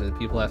Marine incident, and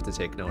people have to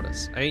take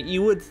notice.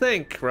 You would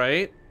think,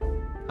 right?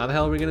 How the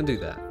hell are we gonna do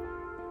that?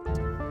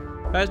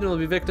 Horizon will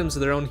be victims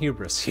of their own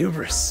hubris.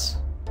 Hubris!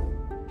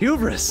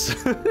 Hubris!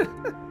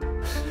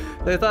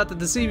 They thought to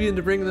deceive you and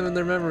to bring them in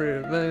their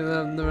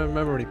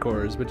memory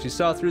cores, but you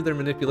saw through their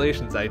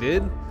manipulations. I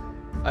did?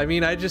 I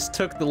mean, I just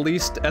took the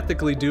least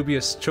ethically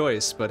dubious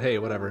choice, but hey,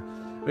 whatever.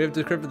 We have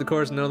decrypted the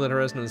cores and know that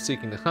Horizon is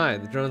seeking to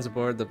hide. The drones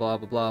aboard the blah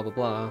blah blah blah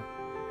blah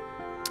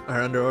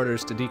are under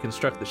orders to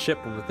deconstruct the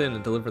ship from within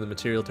and deliver the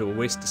material to a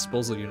waste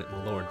disposal unit in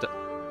the lower deck.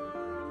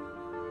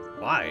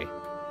 Why?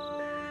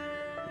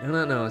 I do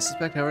not know. I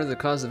suspect, however, the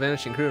cause of the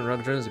vanishing crew and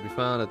rogue drones will be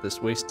found at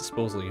this waste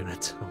disposal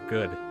unit. Oh,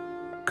 good.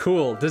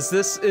 Cool. Is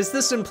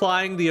this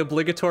implying the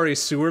obligatory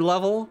sewer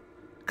level?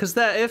 Because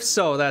that, if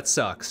so, that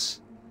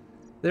sucks.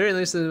 There at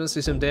least there must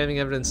be some damning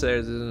evidence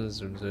there.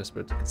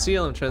 But to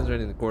conceal, I'm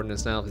translating the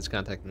coordinates now. Please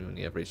contact me when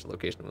you have reached the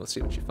location. We'll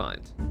see what you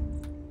find.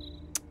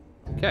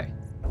 Okay.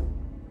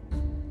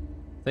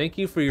 Thank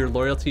you for your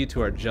loyalty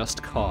to our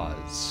just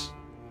cause.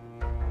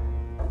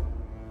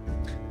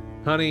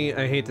 Honey,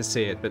 I hate to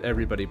say it, but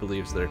everybody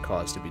believes their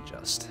cause to be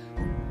just.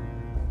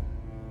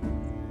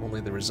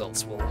 Only the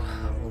results will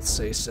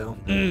say so.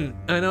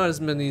 I know it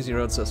hasn't been an easy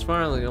road thus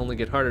far. It'll only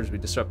get harder as we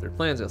disrupt their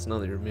plans. I also know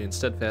that you remain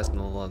steadfast and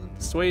will allow them to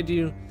dissuade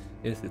you.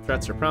 If the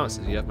threats or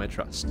promises, you have my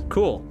trust.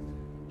 Cool.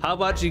 How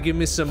about you give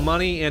me some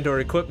money and or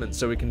equipment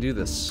so we can do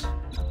this?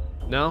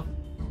 No?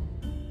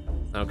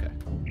 Okay.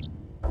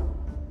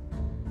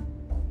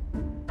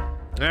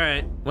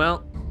 Alright,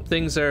 well,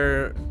 things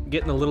are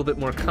getting a little bit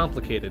more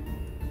complicated.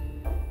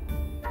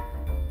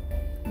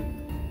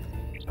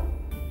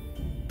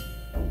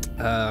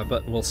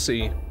 But we'll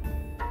see.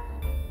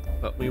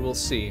 But we will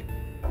see.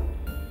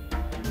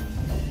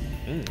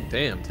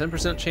 Damn,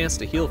 10% chance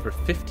to heal for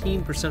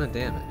 15% of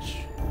damage.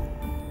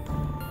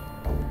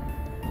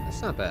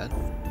 That's not bad.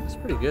 That's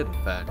pretty good, in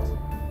fact.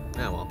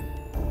 Yeah, well.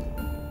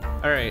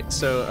 Alright,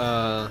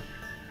 so,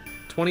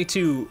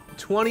 22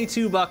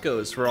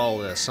 buckos for all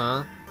this,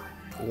 huh?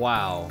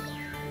 Wow.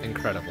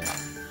 Incredible.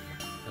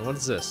 And what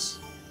is this?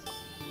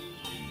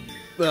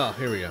 Oh,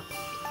 here we go.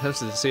 It has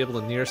to disable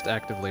the nearest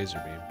active laser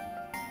beam.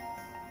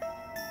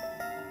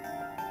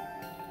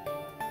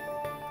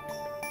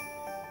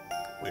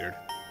 Weird.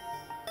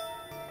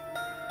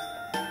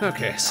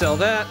 Okay, sell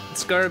that.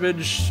 It's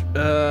garbage.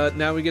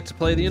 Now we get to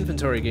play the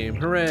inventory game.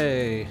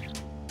 Hooray!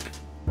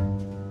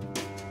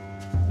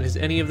 Is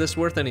any of this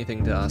worth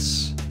anything to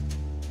us?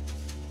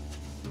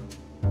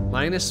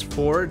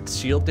 -4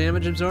 shield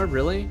damage absorbed?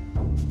 Really?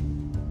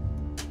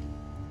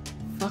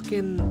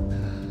 Fucking...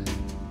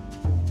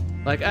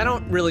 Like, I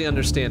don't really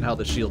understand how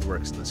the shield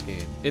works in this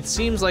game. It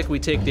seems like we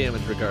take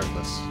damage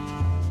regardless.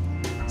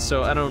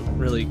 So I don't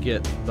really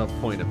get the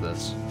point of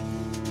this.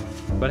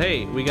 But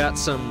hey, we got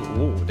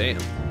some... Ooh, damn.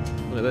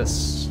 Look at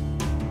this.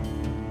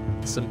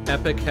 Some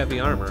epic heavy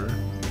armor.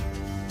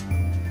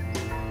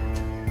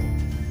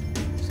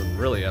 Some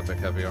really epic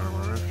heavy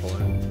armor,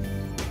 actually.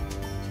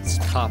 Let's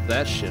pop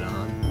that shit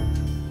on.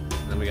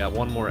 And then we got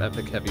one more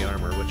epic heavy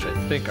armor, which I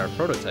think our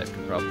prototype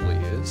could probably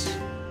use.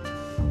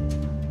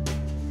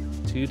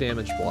 2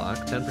 damage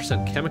block,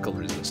 10% chemical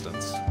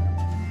resistance.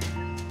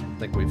 I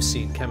think we've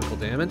seen chemical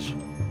damage.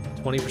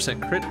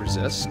 20% crit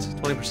resist,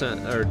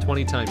 20% or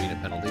 20 time unit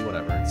penalty,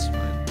 whatever, it's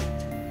fine.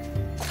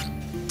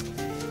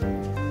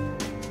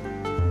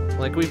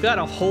 Like, we've got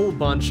a whole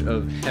bunch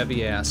of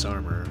heavy ass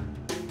armor.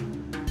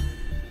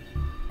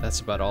 That's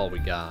about all we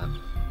got.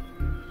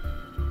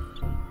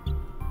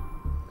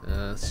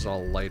 This is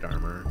all light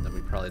armor that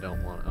we probably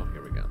don't want. Oh,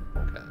 here we go.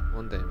 Okay,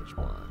 1 damage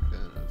block.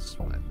 That's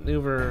 5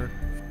 maneuver.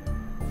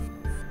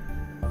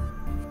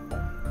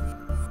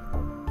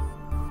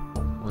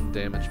 1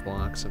 damage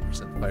block,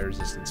 7% fire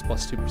resistance,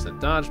 plus 2%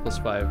 dodge, plus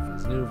 5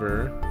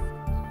 maneuver.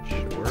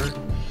 Sure.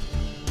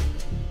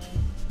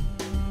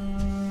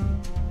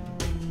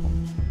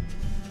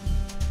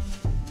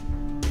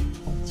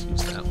 Let's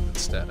use that one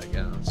instead, I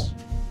guess.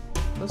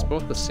 Those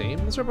both the same?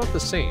 Those are both the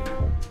same.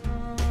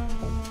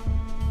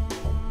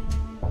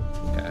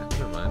 Okay,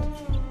 never mind.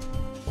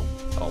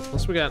 Oh,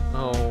 plus we got,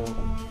 oh,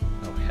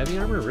 heavy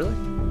armor, really?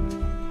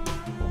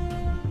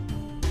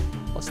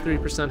 Plus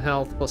 3%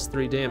 health, plus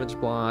 3 damage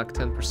block,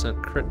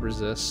 10% crit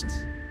resist.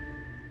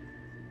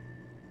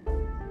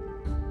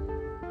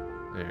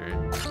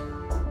 Alright.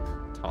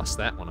 Toss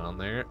that one on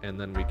there, and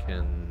then we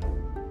can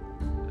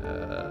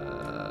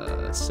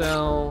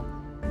sell.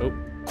 Oh,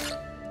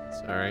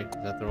 sorry, is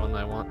that the one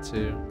I want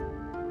to?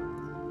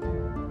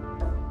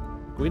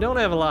 We don't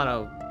have a lot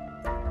of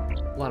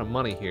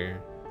money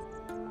here,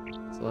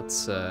 so let's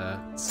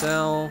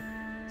sell.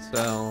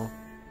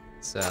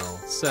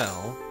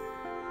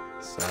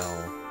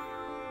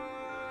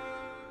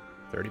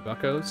 30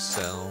 buckos,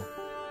 sell.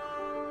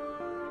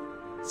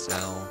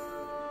 Sell.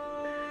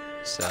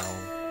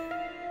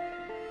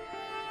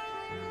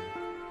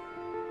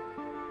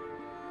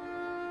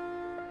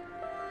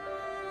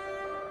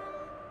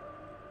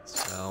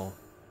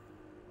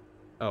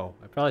 Oh,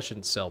 I probably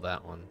shouldn't sell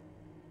that one.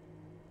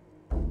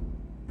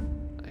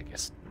 I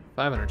guess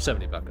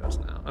 570 buckos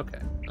now. Okay.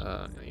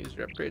 Gonna use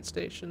your upgrade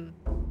station.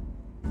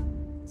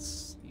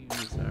 Let's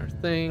use our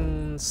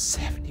thing.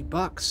 70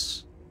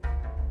 bucks.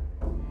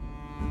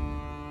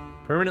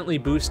 Permanently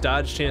boost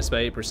dodge chance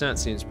by 8%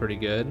 seems pretty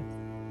good.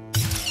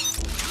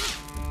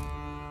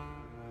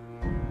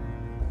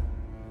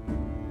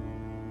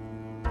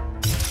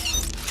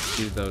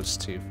 Do those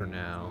two for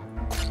now.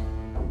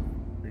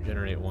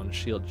 Regenerate 1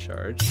 shield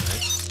charge.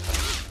 Nice.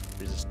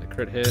 Resistant to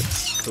crit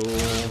hits. Cool.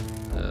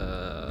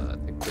 I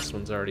think this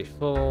one's already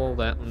full.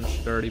 That one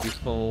should already be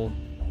full.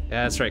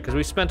 Yeah, that's right, because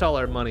we spent all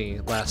our money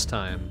last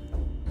time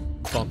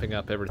bumping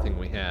up everything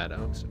we had.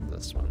 Oh, except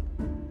this one.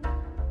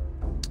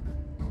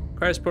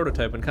 Requires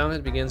prototype. When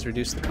combat begins,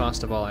 reduce the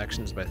cost of all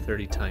actions by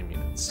 30 time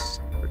units.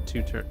 For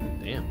 2 turns.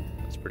 Damn,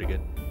 that's pretty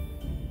good.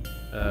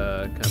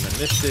 Combat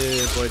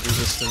initiative, void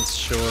resistance,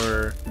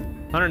 sure.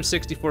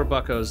 164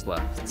 buckos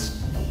left.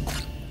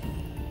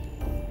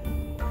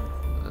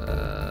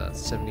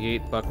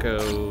 78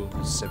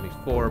 buckos,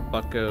 74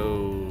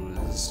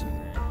 buckos. I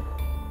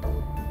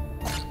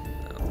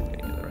don't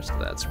think any of the rest of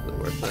that's really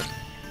worth it.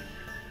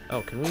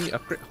 Oh, can we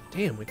upgrade? Oh,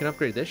 damn, we can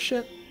upgrade this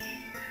shit?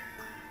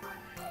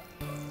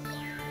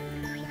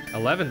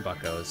 11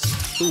 buckos.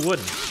 Who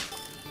wouldn't?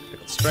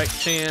 Critical strike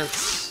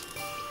chance.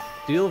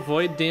 Deal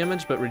void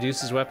damage, but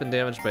reduces weapon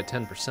damage by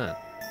 10%.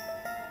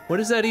 What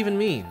does that even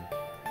mean?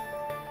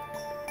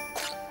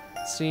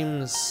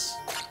 Seems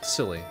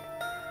silly.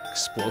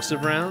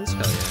 Explosive rounds?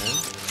 Hell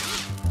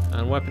yeah.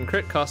 On weapon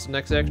crit, cost of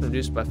next action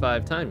reduced by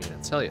 5 time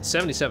units. Hell yeah.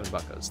 77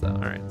 buckos though.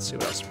 Alright, let's see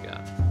what else we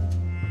got.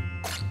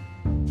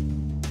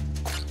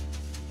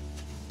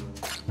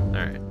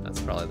 Alright, that's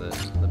probably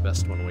the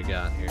best one we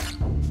got here.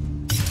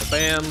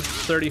 Bam!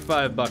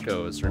 35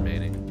 buckos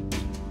remaining.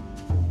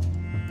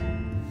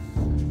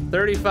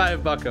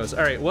 35 buckos.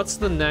 Alright, what's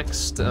the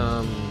next,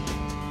 something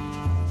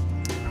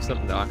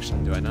to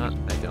auction, do I not?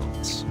 I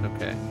don't.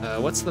 Okay.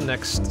 What's the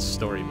next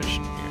story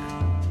mission here?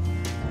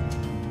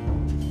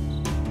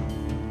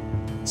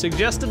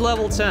 Suggested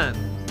level 10.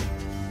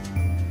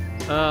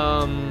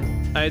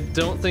 I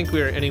don't think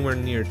we're anywhere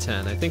near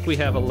 10. I think we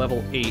have a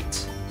level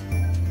 8.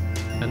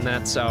 And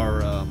that's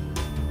our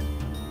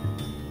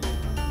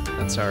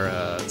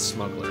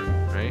smuggler,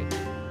 right?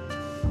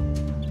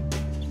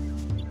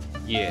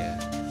 Yeah.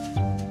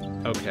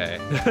 Okay.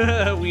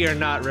 We are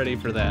not ready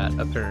for that,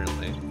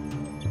 apparently.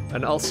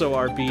 And also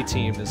our B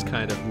team is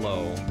kind of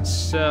low.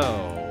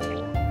 So...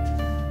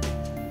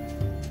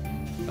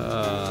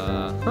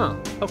 huh.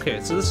 Okay,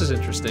 so this is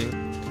interesting.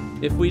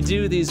 If we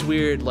do these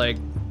weird, like,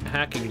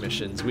 hacking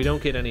missions, we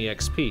don't get any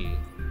XP.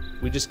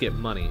 We just get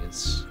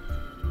monies.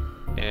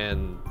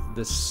 And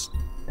this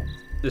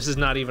is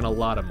not even a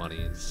lot of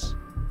monies.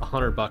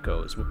 100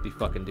 buckos,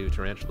 whoop-de-fucking-do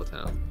Tarantula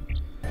Town.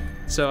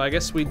 So I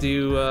guess we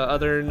do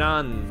other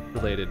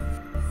non-related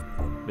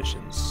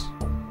missions.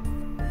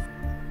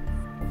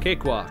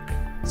 Cakewalk.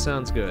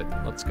 Sounds good.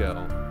 Let's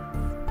go.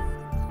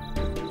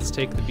 Let's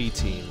take the B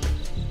team.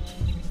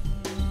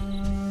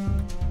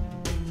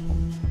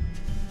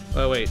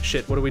 Oh wait,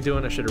 shit, what are we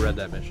doing? I should have read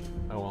that mission.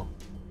 Oh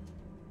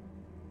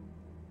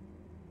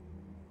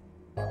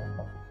well.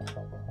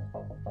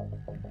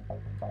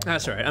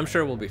 That's alright, I'm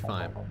sure we'll be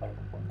fine.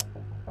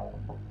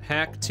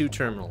 Hack 2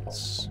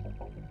 terminals.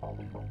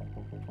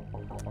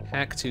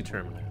 Hack 2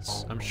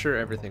 terminals. I'm sure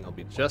everything will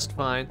be just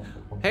fine.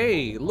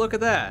 Hey, look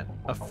at that!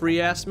 A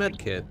free-ass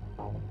medkit.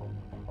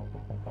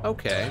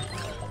 Okay.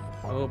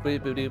 Oh,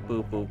 beep, boop, boop,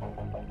 boop, boop.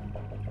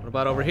 What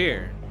about over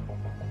here?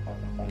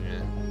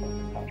 Yeah.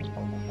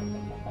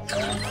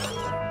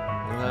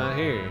 What about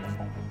here?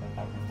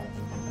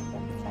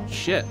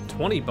 Shit,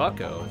 20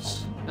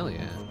 buckos. Hell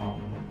yeah.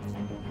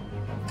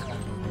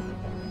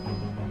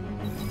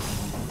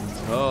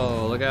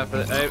 Oh, look out for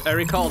that. I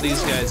recall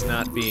these guys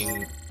not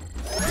being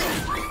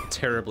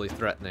terribly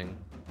threatening.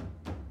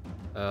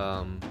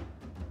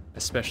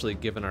 Especially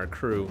given our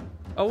crew.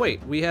 Oh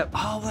wait, we have,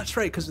 oh that's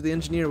right, because of the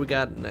engineer we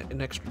got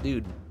an extra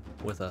dude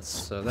with us,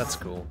 so that's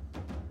cool.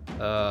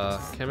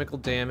 Chemical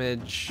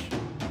damage,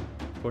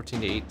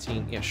 14 to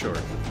 18, yeah sure.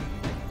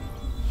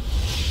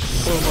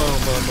 Boom, boom,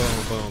 boom, boom,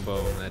 boom,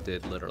 boom. That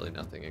did literally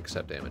nothing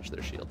except damage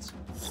their shields.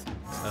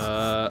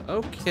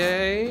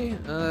 Okay.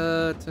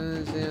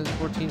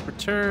 14 per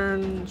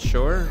turn.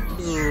 Sure.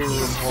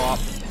 Whop.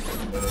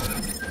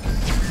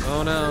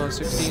 Oh no,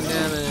 16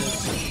 damage.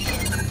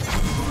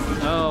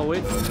 Oh,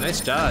 wait, nice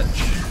dodge.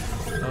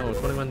 Oh,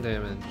 21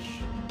 damage.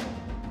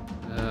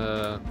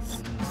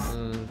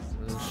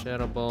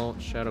 Shadow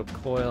Bolt, Shadow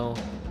Coil.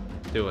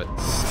 Do it.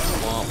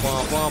 Womp,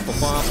 womp, womp,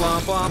 womp,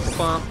 womp, womp,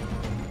 womp.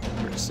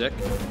 Pretty sick.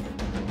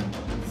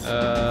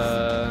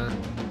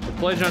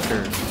 Deploy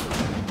Junker.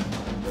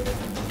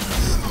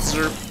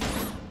 Zerp.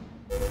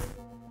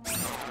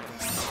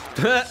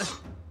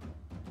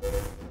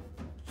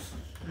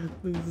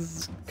 This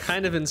is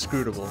kind of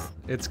inscrutable.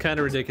 It's kind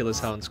of ridiculous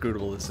how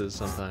inscrutable this is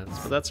sometimes,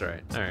 but that's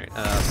alright. Alright,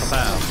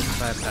 pow,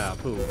 pow, pow,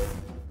 poo.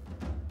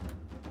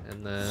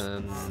 And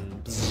then...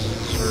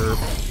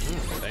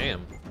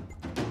 damn.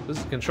 This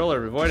is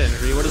controller avoid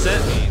entry. What does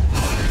that mean?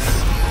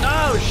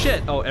 Oh,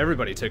 shit! Oh,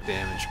 everybody took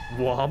damage.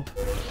 Womp.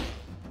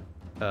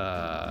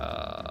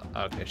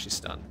 Okay, she's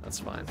stunned. That's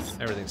fine.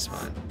 Everything's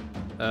fine.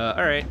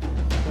 Alright.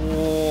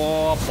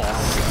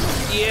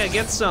 Yeah,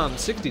 get some.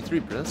 63,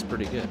 that's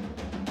pretty good.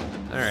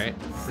 Alright,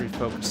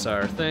 refocus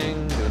our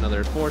thing, do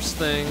another force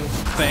thing.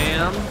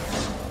 Bam!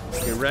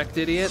 Get wrecked,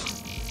 idiot.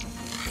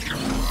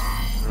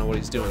 I don't know what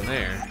he's doing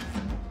there.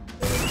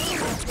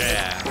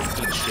 Yeah,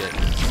 eat shit.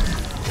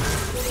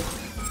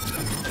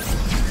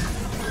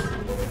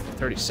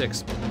 36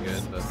 is pretty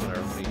good, but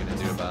whatever, what are you gonna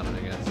do about it,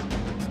 I guess.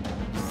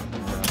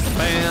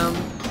 Bam!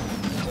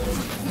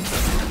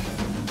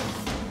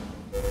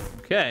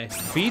 Okay,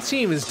 B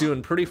team is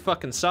doing pretty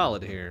fucking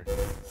solid here.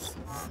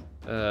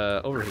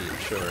 Overheat,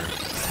 sure.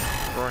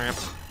 Ramp.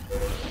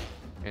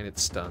 And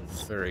it's stunned.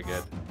 Very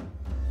good.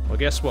 Well,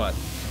 guess what?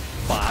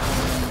 5.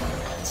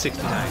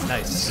 69.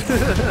 Nice.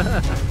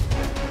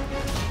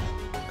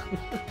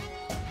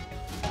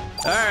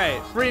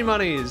 Alright, free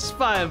monies.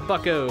 5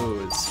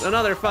 buckos.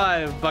 Another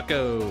 5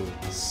 buckos.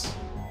 Is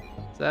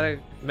that a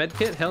med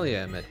kit? Hell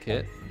yeah, med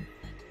kit.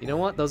 You know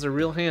what? Those are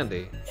real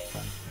handy.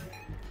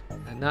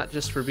 And not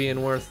just for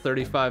being worth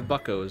 35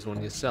 buckos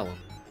when you sell them.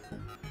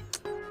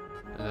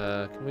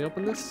 Can we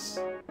open this?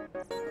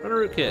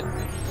 Runner kit.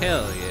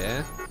 Hell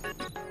yeah.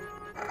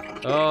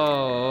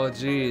 Oh,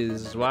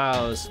 jeez.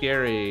 Wow,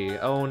 scary.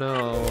 Oh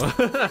no.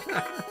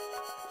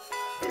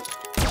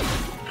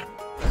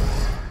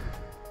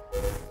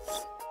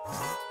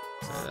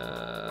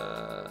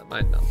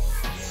 Might not.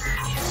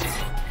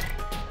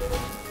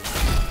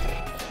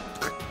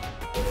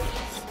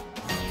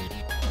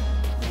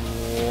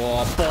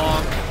 Whoa,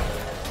 bonk.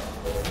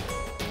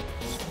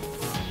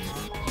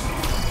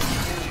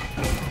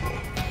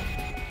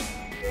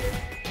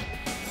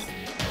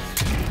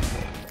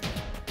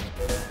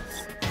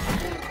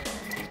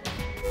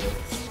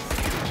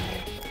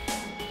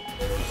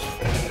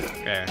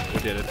 Okay, we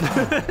did it.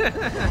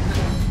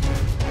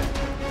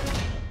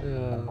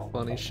 Oh,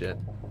 funny shit.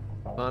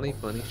 Funny,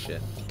 funny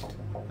shit.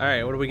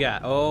 Alright, what do we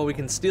got? Oh, we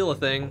can steal a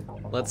thing.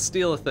 Let's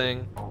steal a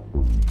thing.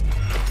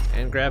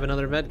 And grab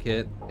another med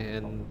kit.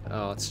 And,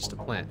 oh, it's just a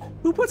plant.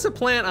 Who puts a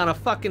plant on a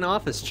fucking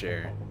office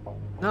chair?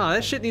 No,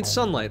 that shit needs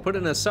sunlight. Put it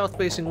in a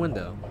south-facing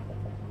window.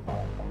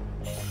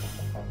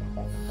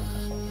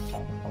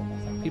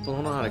 People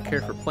don't know how to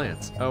care for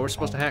plants. Oh, we're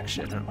supposed to hack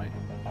shit, aren't we?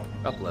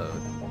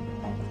 Upload.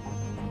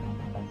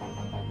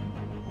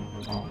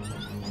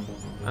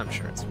 I'm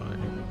sure it's fine.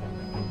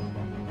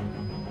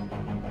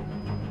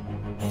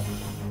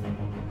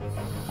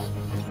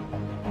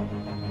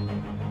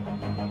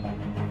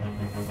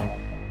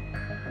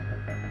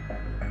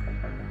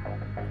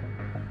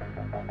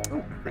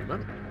 Oh, free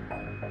money.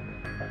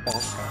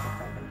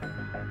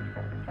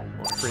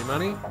 More free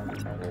money.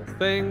 Whole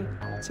thing.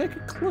 Take a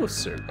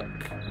closer look.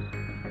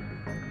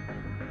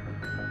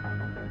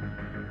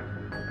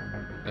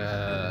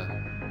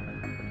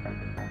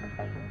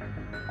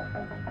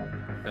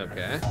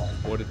 Okay.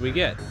 What did we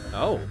get?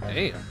 Oh,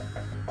 damn.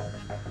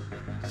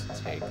 Let's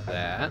take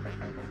that.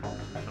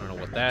 I don't know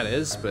what that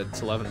is, but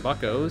it's 11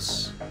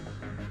 buckos.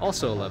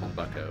 Also 11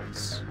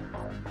 buckos.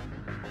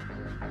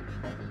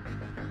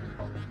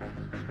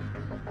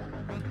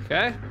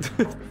 Okay.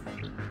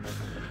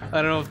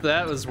 I don't know if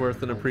that was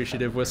worth an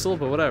appreciative whistle,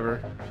 but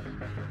whatever.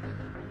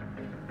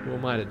 Who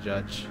am I to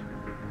judge?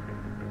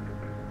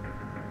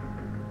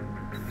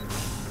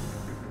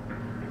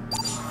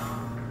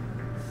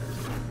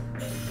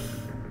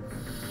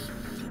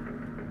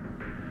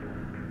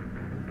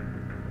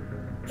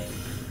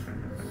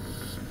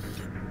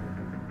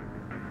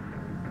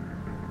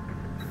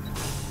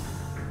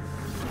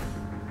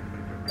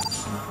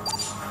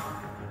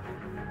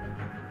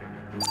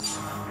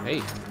 Hey,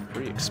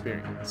 free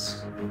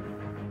experience.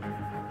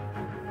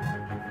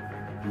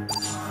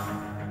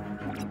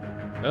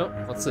 Oh,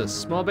 what's this?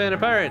 Small band of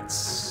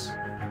pirates.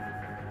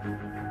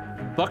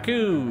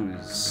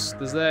 Buckoos.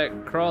 Does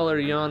that crawler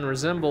yawn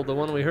resemble the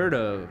one we heard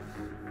of?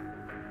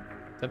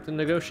 Attempt to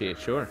negotiate,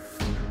 sure.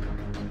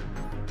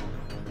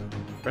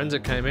 Friends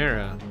at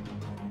Chimera.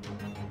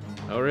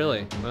 Oh,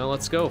 really? Well,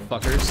 let's go,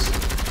 fuckers.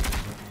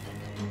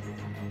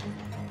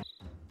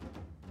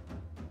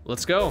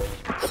 Let's go.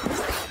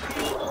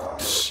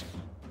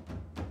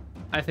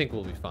 I think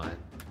we'll be fine.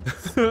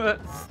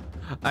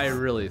 I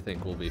really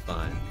think we'll be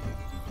fine.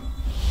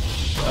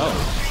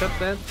 Oh, except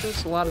that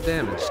there's a lot of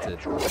damage that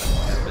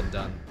has been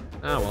done.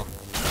 Ah, well.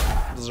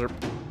 Zerp.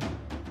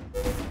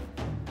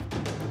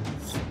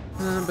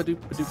 Badoop,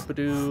 badoop,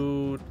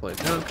 badoop. Play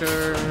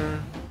Conquer.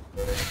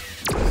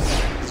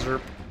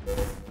 Zerp.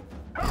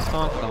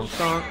 Donk, donk,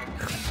 donk.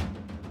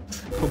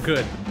 Oh,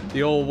 good.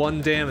 The old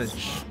 1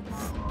 damage.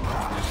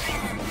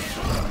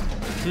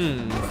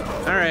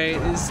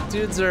 Alright, these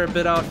dudes are a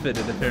bit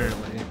outfitted,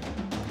 apparently.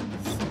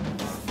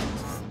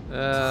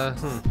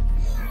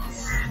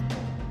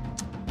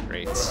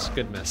 Great.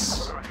 Good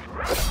miss.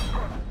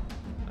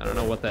 I don't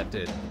know what that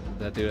did. Did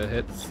that do a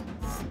hit?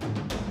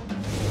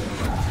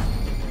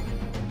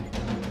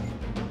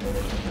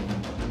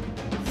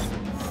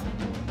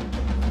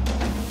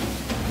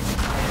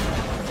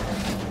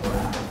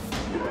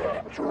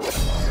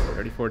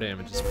 .34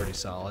 damage is pretty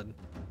solid.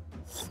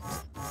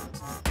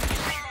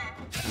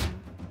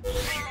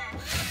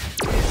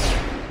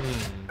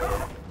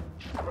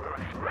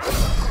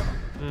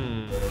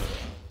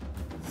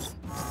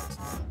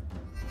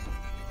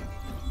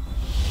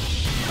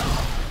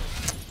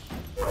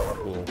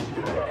 Cool.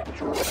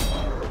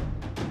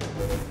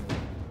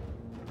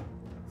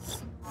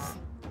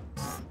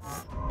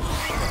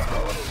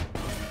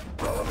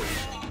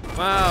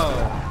 Wow,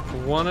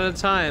 1 at a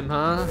time,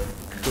 huh?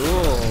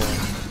 Cool.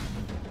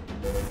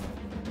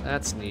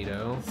 That's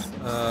neato.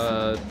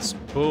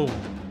 Boom.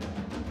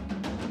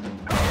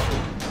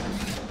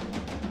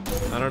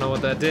 I don't know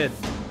what that did,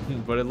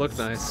 but it looked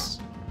nice.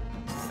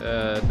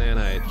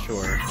 Nanite,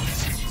 sure.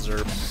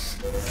 Zerp.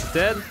 It's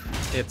dead?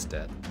 It's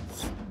dead.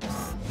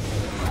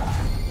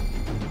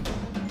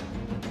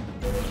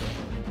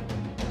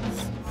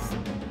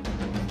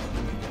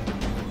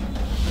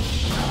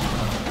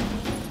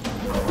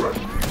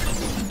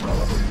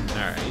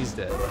 Alright, he's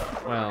dead.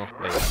 Well,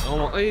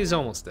 wait. He's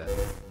almost dead.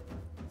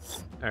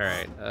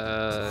 Alright,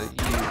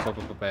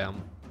 you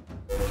bam.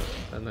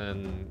 And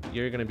then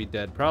you're gonna be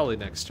dead probably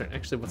next turn.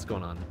 Actually, what's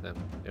going on with him?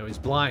 Oh, he's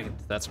blind.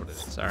 That's what it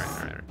is. Alright,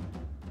 alright.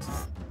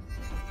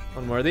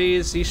 One more of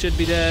these. He should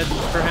be dead,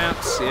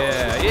 perhaps.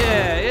 Yeah,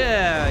 yeah,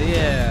 yeah,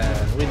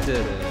 yeah. We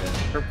did it.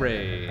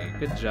 Hooray.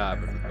 Good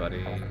job,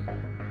 everybody.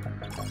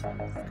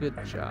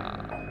 Good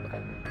job.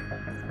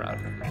 Proud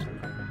of you.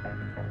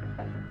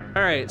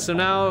 Alright, so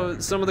now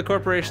some of the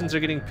corporations are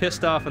getting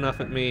pissed off enough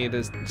at me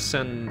to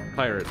send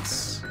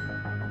pirates.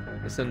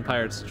 They send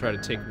pirates to try to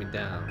take me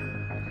down.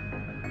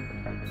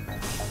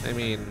 I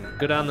mean,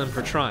 good on them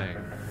for trying,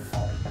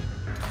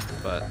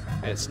 but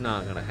it's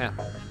not gonna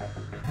happen.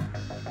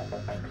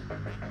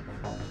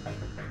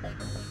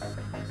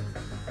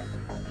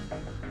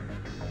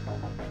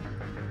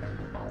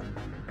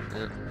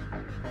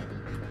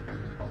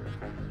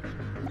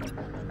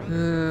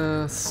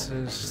 Yeah.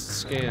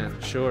 Scan,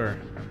 sure.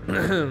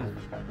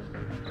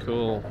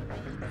 Cool.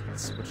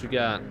 That's what you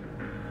got.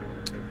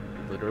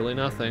 Literally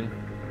nothing.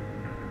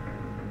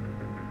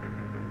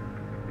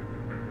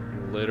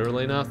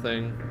 Literally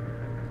nothing.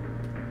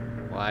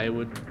 Why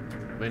would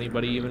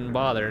anybody even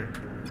bother?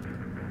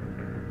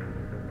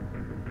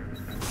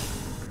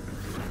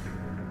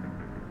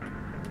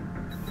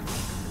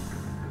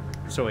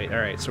 So wait,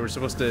 alright, so we're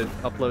supposed to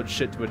upload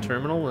shit to a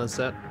terminal? Is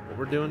that what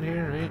we're doing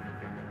here, right?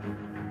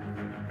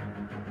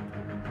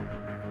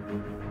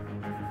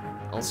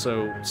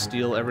 Also,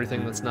 steal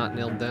everything that's not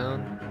nailed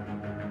down?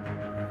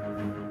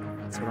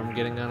 That's what I'm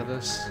getting out of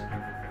this.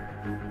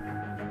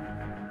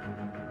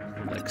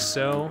 Like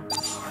so.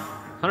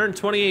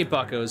 128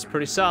 buckos,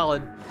 pretty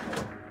solid.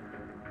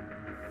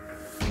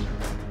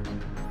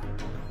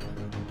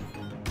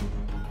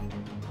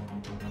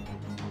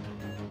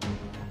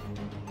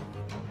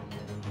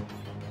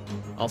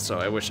 Also,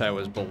 I wish I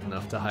was bold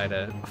enough to hide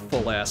a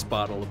full-ass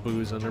bottle of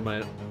booze under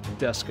my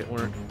desk at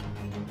work.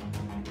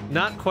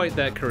 Not quite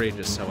that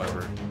courageous,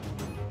 however.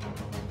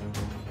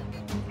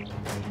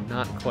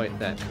 Not quite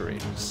that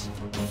courageous.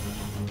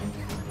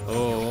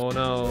 Oh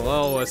no,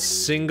 oh, a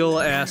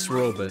single-ass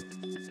robot.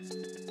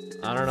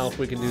 I don't know if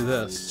we can do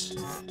this.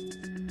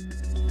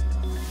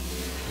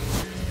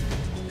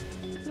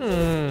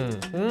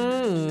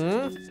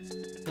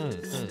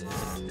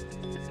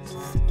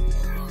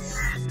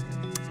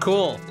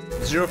 Cool.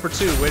 0 for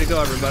 2. Way to go,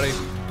 everybody.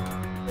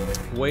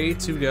 Way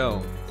to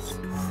go.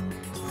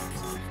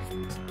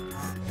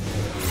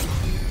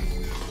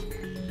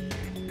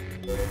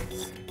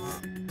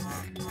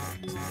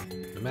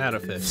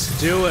 Matafix.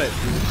 Do it.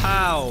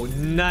 How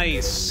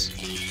nice.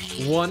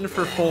 1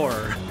 for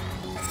 4.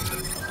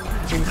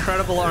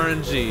 Incredible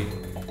RNG.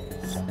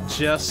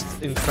 Just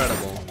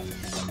incredible.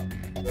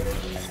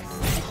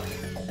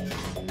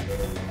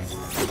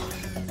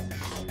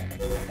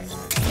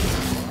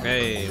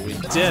 Hey, we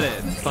did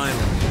it,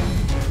 finally.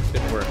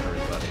 Good work,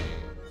 everybody.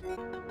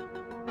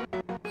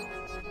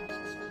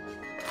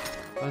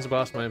 If I was a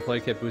boss, my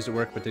employee kept booze at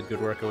work but did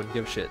good work, I wouldn't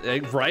give a shit.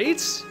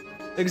 Right?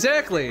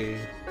 Exactly.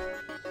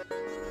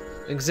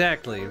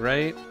 Exactly,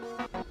 right?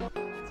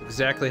 That's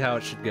exactly how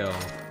it should go.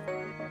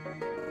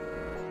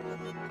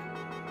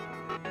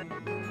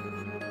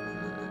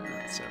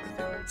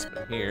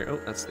 here. Oh,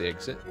 that's the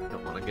exit.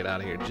 Don't want to get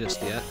out of here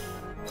just yet.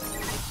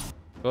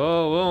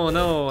 Oh, oh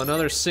no,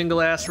 another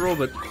single-ass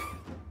robot.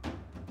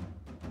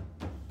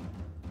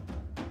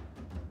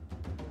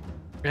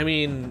 I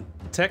mean,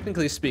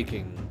 technically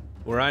speaking,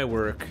 where I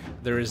work,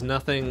 there is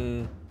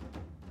nothing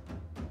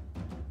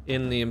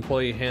in the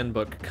employee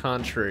handbook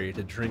contrary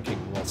to drinking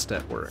whilst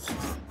at work.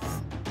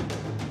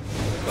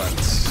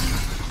 But,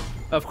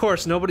 of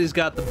course, nobody's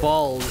got the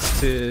balls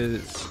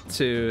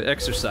to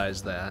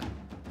exercise that.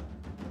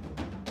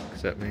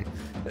 Except me.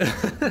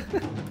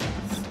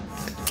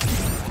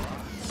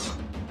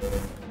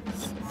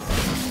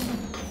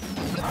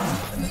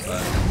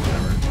 But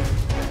whatever.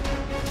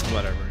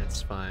 Whatever,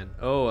 it's fine.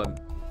 Oh, a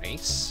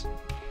mace?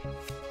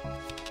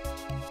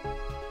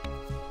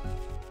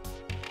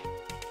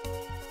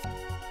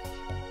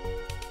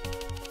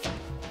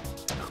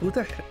 Who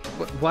the heck?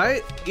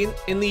 Why?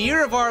 In the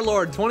year of our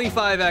Lord,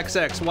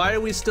 25XX, why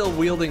are we still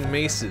wielding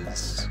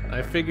maces?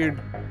 I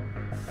figured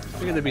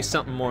there'd be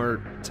something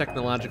more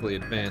technologically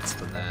advanced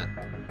than that.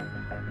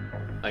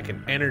 Like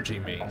an energy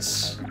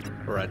mace.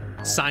 Or a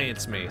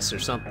science mace or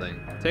something.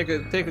 Take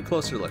a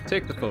closer look.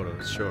 Take the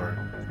photos, sure.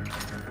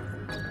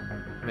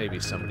 Maybe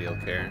somebody will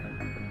care.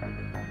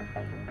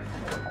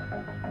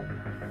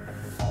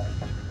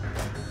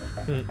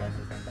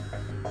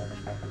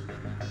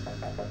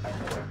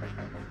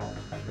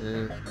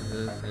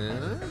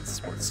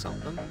 That's worth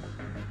something.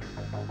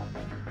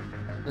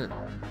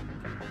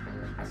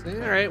 See,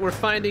 alright, we're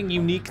finding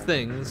unique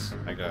things,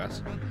 I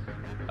guess.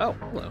 Oh,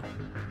 hello.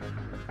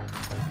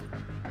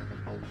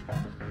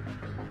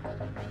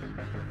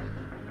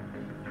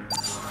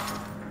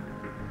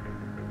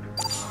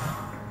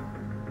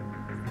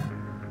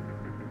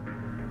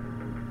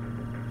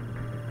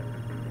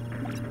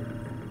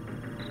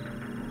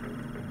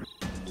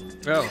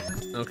 Oh,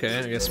 okay,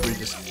 I guess we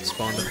just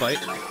spawned a fight.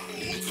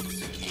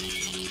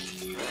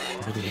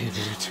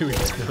 2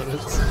 weeks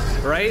notice.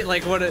 Right?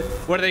 Like, what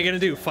are they gonna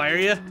do? Fire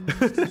you?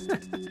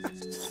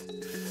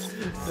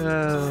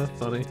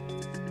 Funny.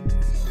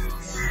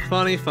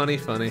 Funny, funny,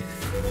 funny.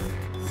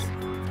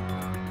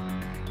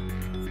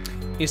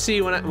 You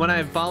see, when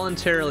I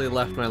voluntarily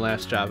left my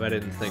last job, I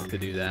didn't think to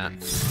do that.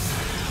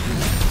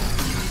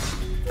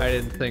 I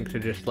didn't think to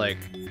just, like,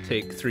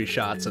 take 3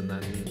 shots and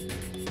then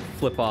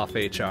flip off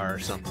HR or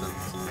something.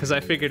 Because I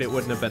figured it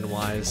wouldn't have been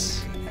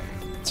wise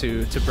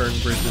to burn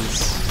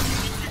bridges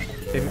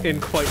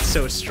in quite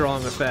so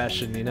strong a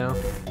fashion, you know?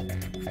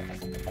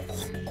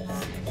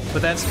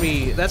 But that's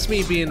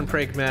me being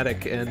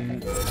pragmatic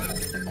and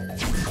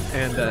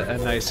a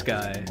nice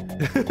guy.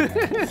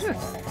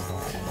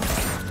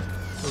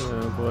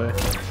 Oh boy.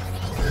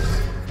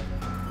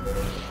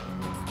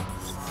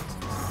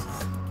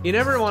 You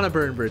never want to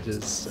burn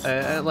bridges.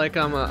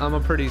 I'm a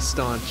pretty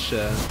staunch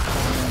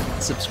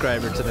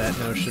subscriber to that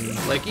notion.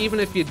 Like, even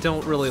if you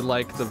don't really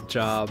like the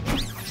job,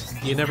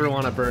 you never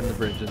want to burn the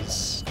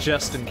bridges,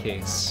 just in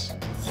case.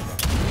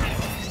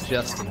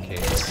 Just in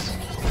case.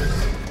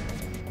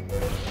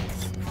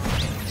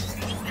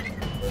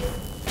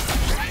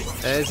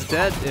 It's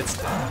dead. It's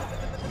dead.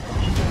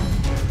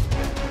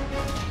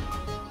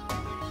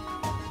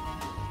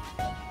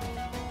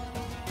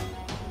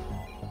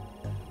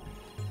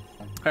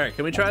 All right,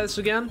 can we try this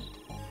again?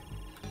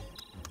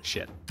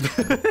 Shit.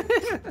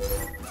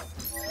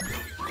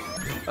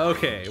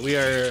 Okay, we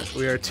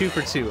are 2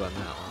 for 2 on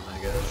that one,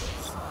 I guess.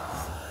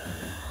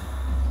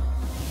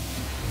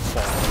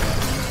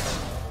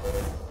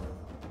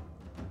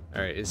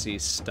 All right, is he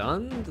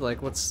stunned?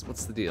 Like, what's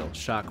the deal?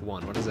 Shock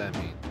 1. What does that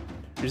mean?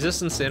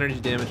 Resistance to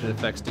energy damage and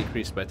effects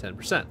decreased by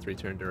 10%. 3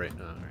 turn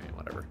duration. All right,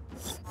 whatever.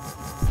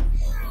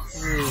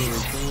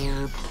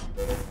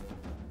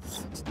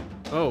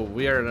 Oh,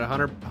 we are at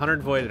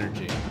 100 void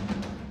energy.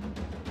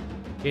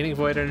 Gaining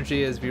void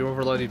energy as you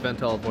overload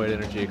event all void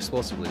energy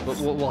explosively. But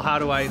well, how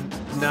do I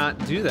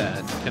not do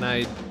that? Can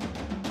I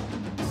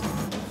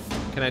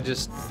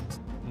just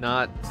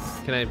not?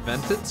 Can I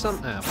vent it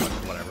some? Ah,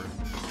 whatever.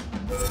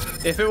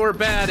 If it were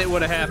bad, it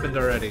would have happened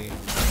already.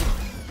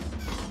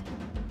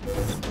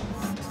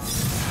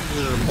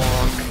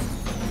 Bonk.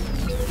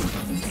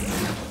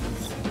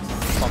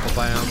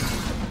 Bam.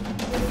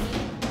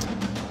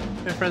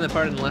 My friend that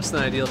parted in less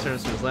than ideal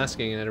terms from his last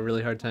game and had a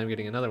really hard time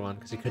getting another one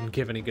because he couldn't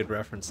give any good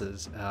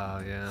references.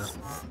 Oh, yeah.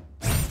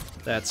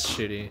 That's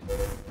shitty.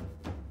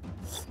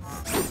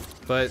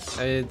 But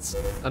it's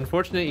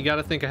unfortunate, you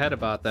gotta think ahead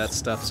about that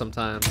stuff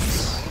sometimes.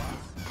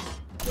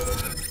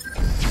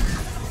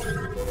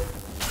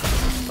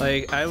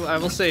 Like, I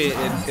will say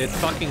it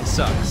fucking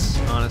sucks,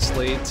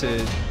 honestly,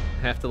 to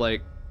have to,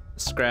 like,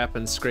 scrap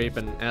and scrape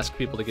and ask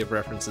people to give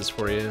references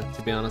for you,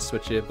 to be honest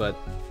with you, but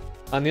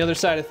on the other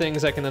side of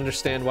things, I can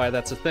understand why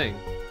that's a thing,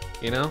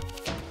 you know?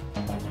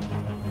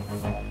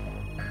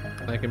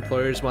 Like,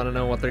 employers want to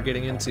know what they're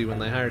getting into when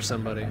they hire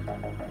somebody.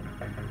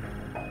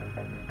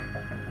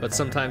 But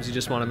sometimes you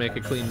just want to make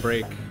a clean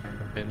break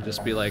and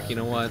just be like, you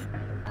know what?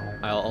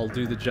 I'll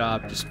do the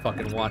job, just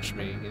fucking watch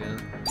me, you know?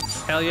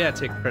 Hell yeah,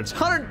 take the credits.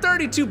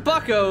 132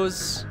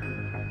 buckos!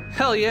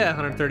 Hell yeah,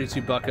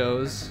 132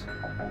 buckos.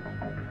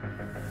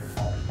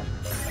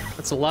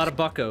 That's a lot of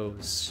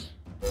buckos.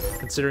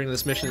 Considering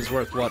this mission is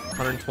worth, what,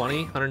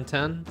 120?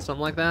 110? Something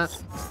like that?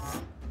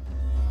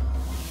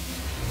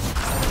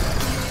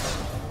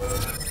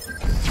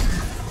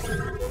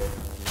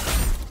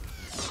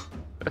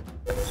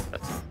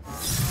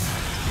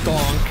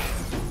 Donk.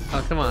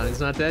 Oh, come on, he's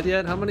not dead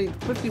yet? How many?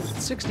 50,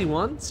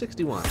 61?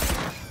 61.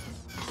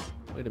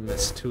 Way to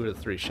miss 2 of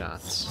the 3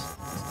 shots.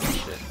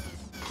 Shit.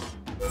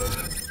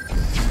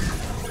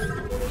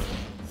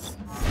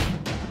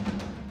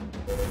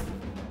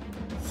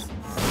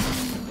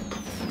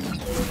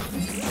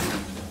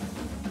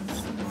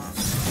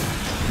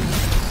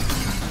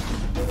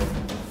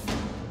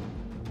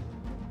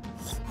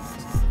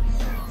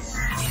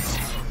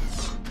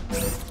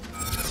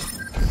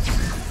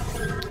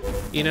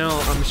 You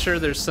know, I'm sure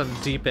there's some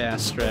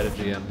deep-ass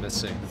strategy I'm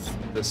missing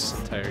with this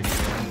entire game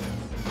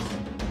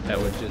that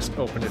would just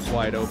open it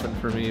wide open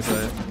for me,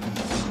 but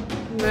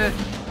meh.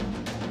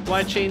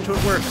 Why change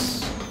what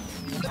works?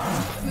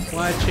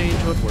 Why change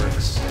what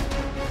works?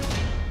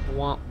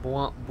 Womp,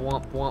 womp,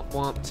 womp, womp,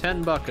 womp.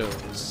 10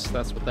 buckos.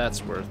 That's what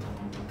that's worth.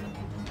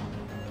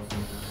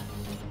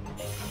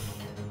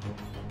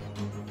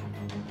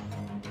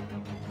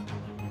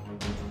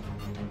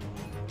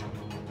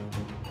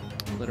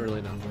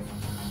 Literally nothing.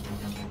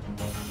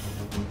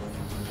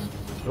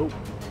 Oh.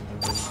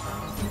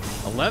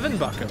 11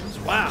 buckos.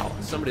 Wow.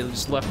 Somebody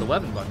just left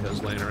 11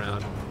 buckos laying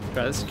around.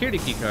 Try the security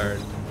key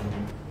card.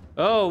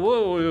 Oh,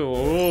 whoa,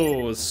 whoa,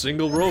 whoa. A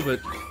single robot.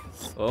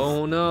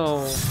 Oh,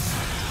 no.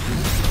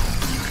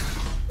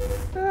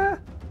 Ah.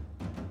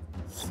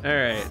 All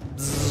right.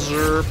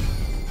 Zerp.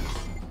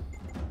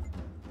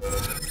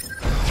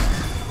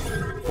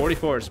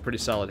 44 is a pretty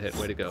solid hit.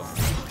 Way to go.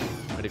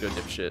 Way to go,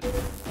 dipshit.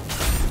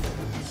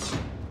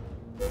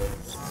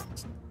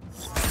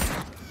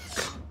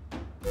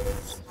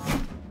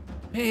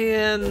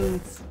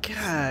 Man,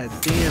 god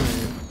damn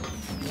it.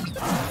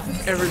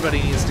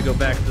 Everybody needs to go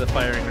back to the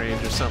firing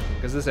range or something,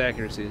 because this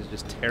accuracy is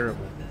just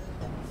terrible.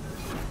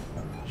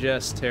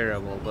 Just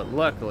terrible, but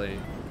luckily,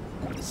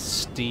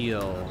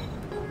 steel.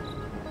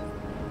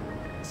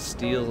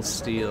 Steel,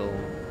 steel.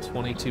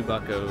 22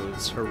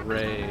 buckos,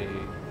 hooray.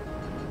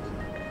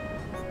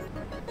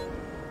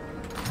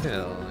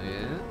 Hell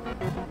yeah.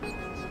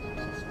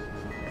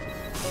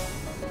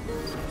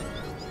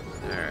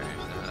 Alright.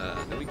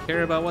 Do we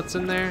care about what's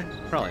in there?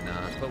 Probably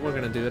not, but we're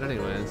gonna do it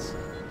anyways.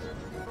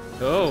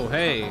 Oh,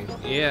 hey,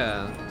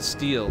 yeah,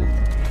 steel.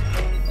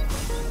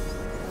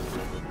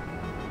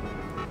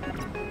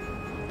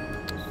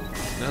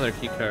 Another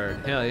key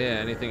card. Hell yeah,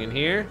 anything in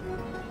here?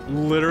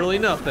 Literally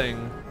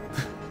nothing.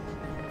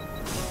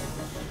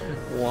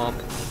 Womp.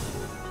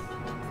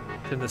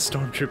 In the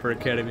Stormtrooper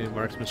Academy of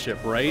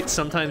Marksmanship, right?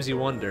 Sometimes you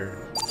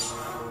wonder.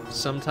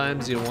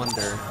 Sometimes you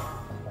wonder.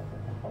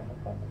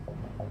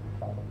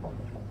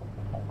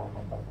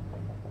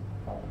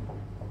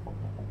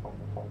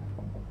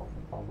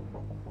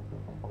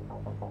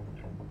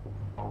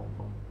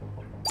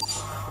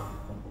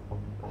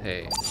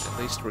 Hey, at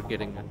least we're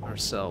getting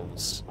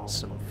ourselves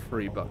some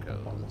free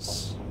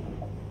buckos.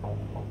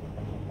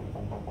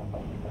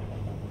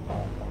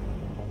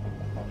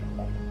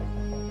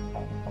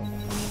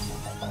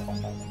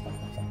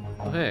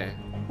 Oh hey,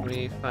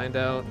 we find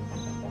out,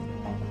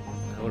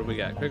 what do we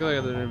got? Quick look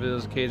at the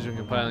individual's cage and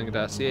compiling a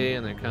dossier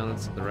and their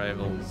comments of the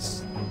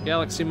rivals.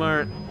 Galaxy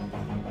Mart.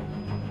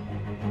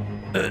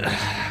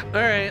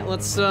 Alright,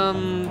 let's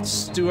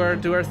do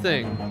our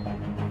thing.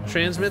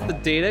 Transmit the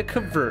data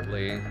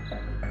covertly.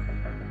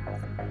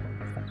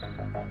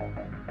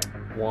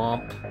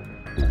 Womp.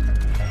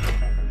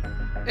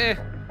 Eh,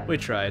 we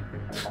tried.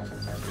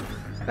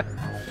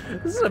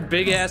 This is a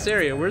big ass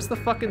area. Where's the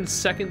fucking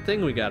second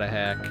thing we gotta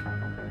hack?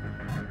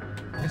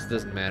 I guess it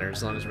doesn't matter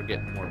as long as we're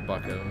getting more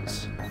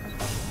buckos.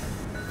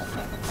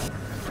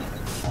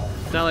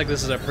 It's not like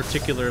this is a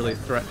particularly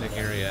threatening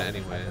area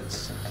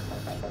anyways.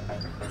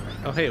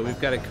 Oh hey,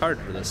 we've got a card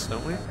for this,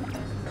 don't we?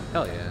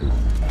 Hell yeah.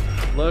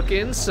 Look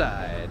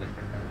inside.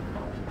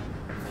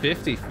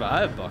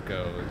 55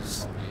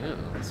 buckos. Yeah,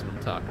 that's what I'm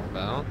talking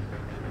about.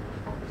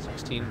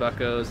 16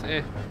 buckos,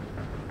 eh.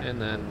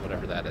 And then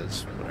whatever that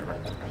is, whatever.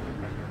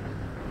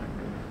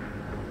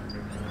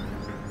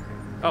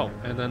 Oh,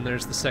 and then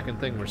there's the second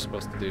thing we're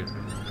supposed to do.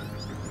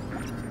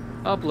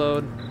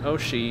 Upload. Oh,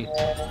 she.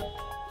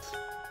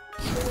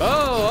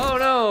 Oh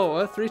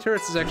no! 3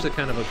 turrets is actually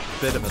kind of a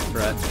bit of a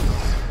threat.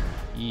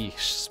 Yeesh,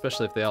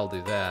 especially if they all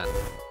do that.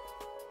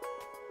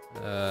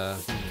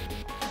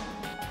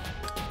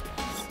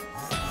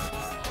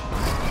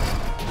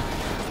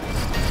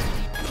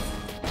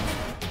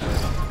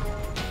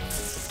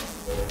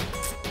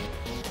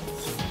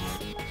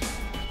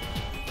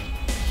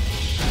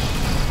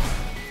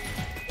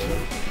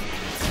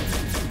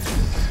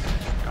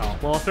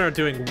 Well, if they're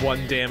doing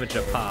 1 damage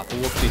a pop,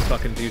 whoopsie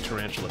fucking do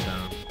Tarantula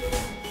down.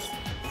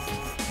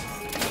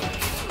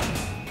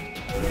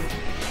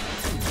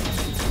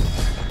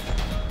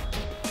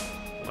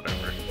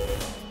 Whatever.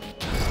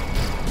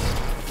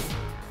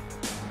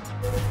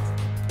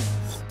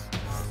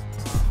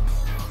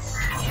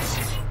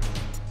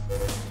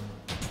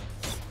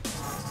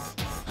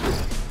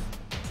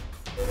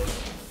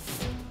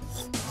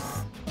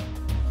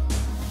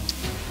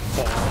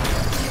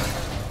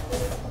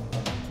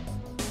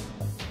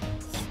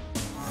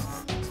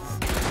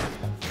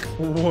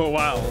 Whoa,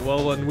 wow.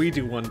 Well, when we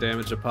do 1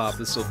 damage a pop,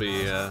 this will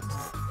be,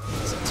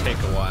 this'll take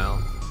a while.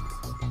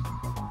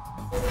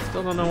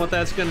 Still don't know what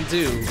that's gonna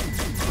do.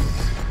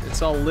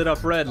 It's all lit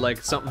up red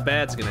like something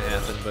bad's gonna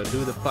happen, but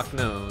who the fuck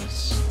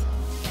knows?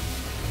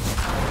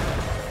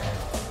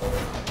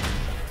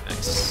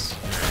 Nice.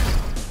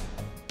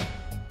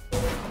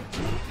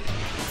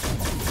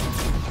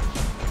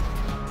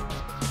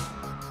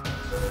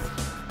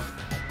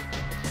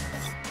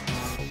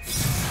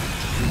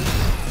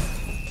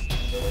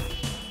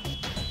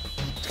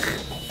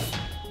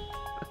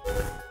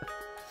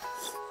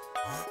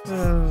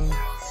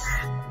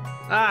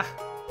 Ah!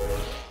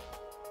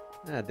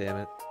 Ah, damn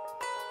it.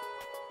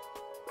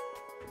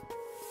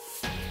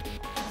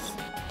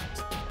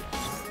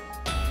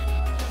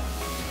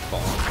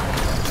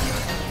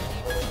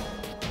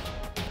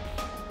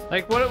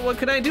 Like, what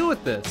can I do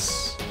with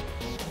this?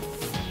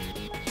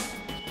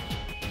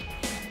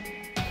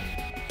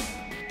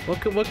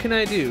 What can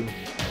I do?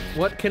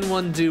 What can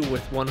one do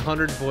with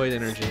 100 void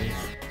energy?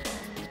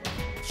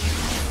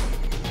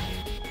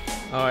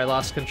 Oh, I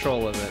lost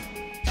control of it.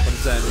 What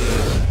does that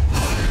mean?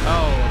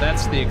 Oh,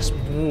 that's the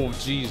oh,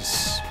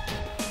 jeez.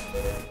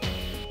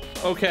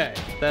 Okay,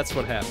 that's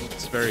what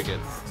happens. Very good.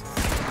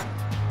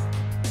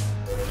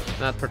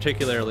 Not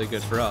particularly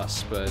good for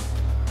us, but...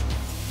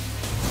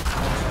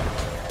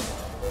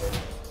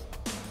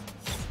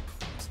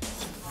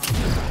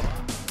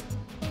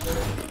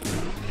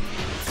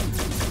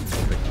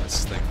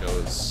 this thing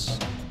goes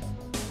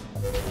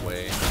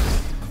away.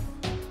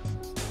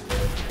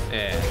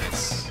 Yeah,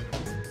 nice.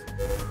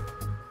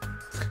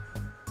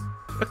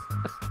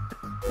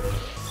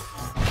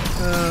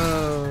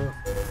 Oh,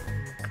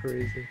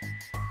 crazy.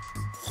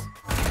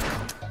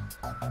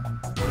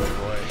 Oh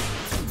boy.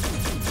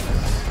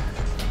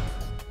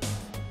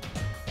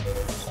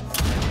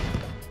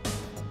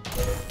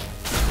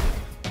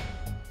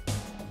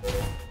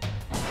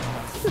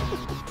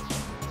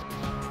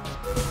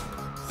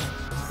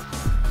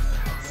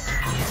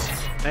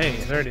 Hey,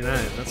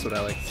 39, that's what I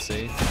like to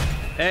see.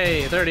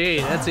 Hey, 38,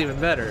 that's even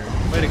better.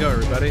 Way to go,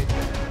 everybody.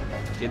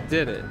 You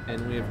did it,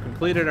 and we have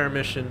completed our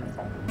mission,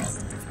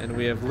 and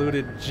we have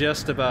looted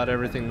just about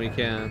everything we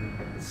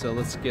can. So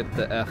let's get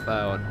the F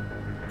out.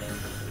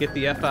 Get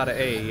the F out of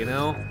A, you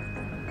know?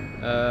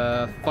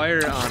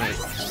 Fire on it.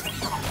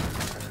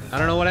 I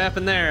don't know what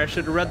happened there. I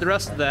should have read the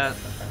rest of that.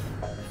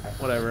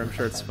 Whatever, I'm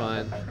sure it's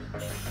fine.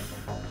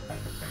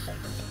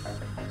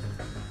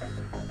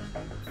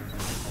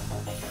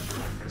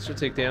 Should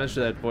take damage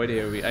to that void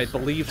AoE. I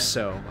believe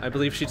so. I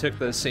believe she took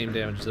the same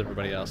damage as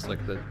everybody else,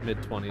 like the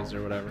mid-20s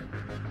or whatever.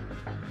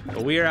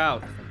 But we are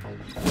out.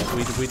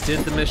 We did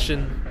the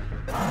mission.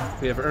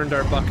 We have earned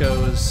our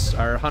buckos,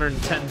 our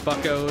 110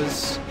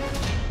 buckos,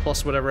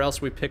 plus whatever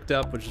else we picked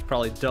up, which is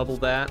probably double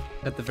that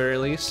at the very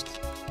least.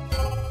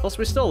 Plus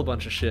we stole a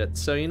bunch of shit,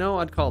 so you know,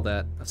 I'd call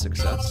that a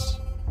success.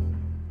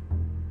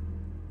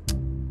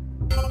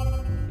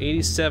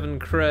 87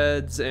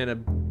 creds and a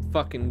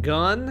fucking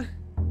gun.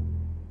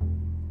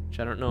 Which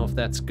I don't know if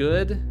that's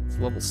good. It's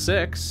level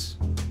 6.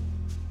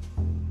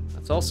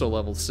 That's also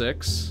level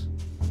 6.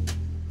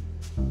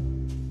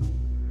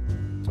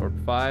 Torp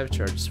 5,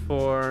 charges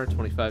 4,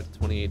 25 to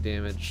 28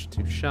 damage,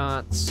 2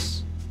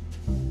 shots.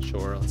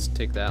 Sure, let's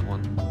take that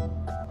one.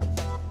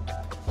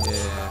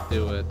 Yeah,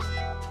 do it.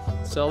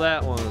 Sell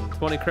that one.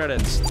 20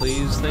 credits,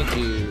 please. Thank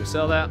you.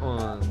 Sell that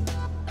one.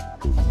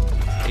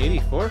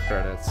 84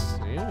 credits.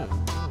 Yeah,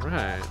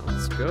 alright,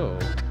 let's go.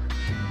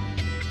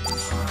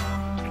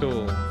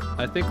 Cool.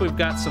 I think we've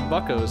got some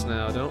buckos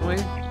now, don't we?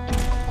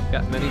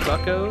 Got many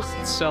buckos?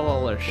 Let's sell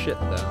all our shit,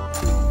 though.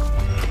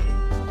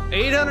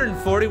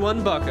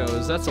 841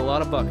 buckos. That's a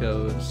lot of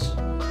buckos.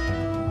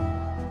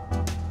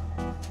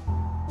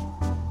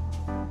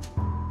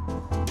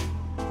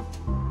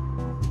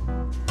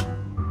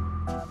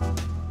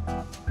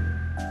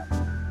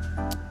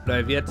 But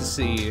I've yet to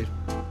see,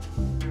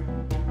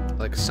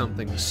 like,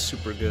 something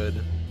super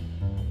good.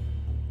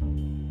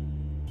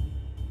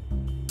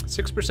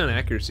 6%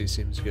 accuracy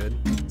seems good.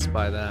 Let's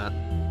buy that.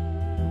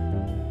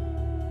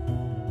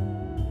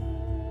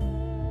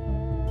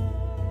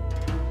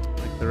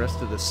 Like, the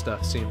rest of this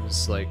stuff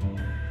seems like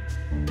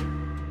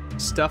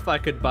stuff I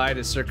could buy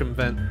to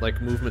circumvent,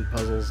 like, movement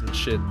puzzles and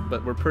shit,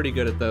 but we're pretty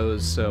good at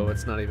those, so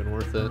it's not even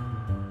worth it.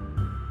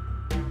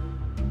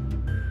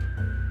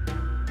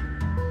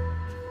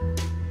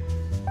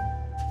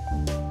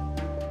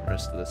 The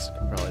rest of this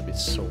can probably be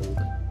sold.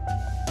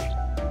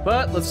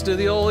 But let's do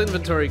the old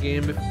inventory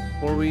game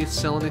before we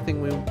sell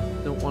anything we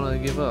don't want to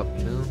give up,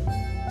 you know?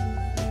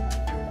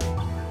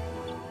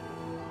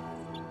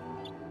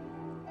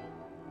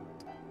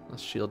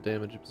 Less shield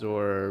damage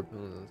absorb,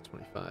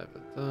 25.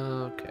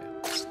 Okay,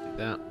 let's do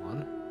that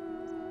one.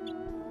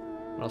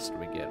 What else do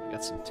we get? We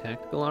got some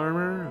tactical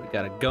armor. We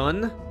got a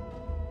gun.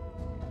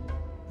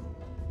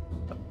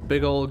 A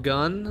big old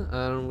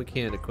gun. We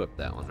can't equip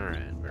that one.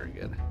 Alright, very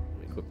good.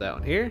 We equip that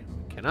one here.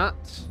 We cannot.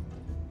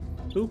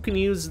 Who can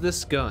use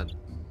this gun?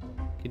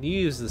 Can you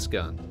use this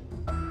gun?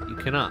 You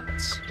cannot.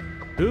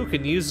 Who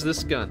can use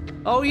this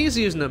gun? Oh, he's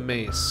using a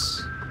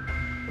mace.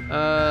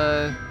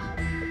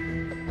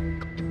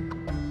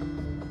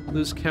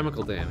 Lose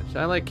chemical damage.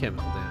 I like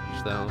chemical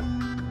damage, though.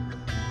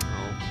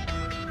 Oh.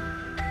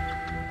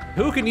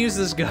 Who can use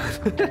this gun?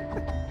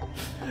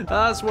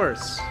 That's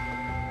worse.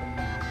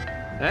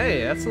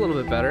 Hey, that's a little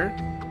bit better.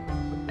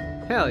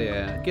 Hell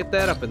yeah, get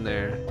that up in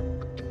there.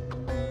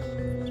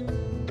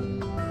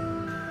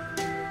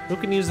 Who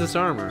can use this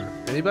armor?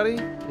 Anybody?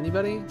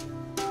 Anybody?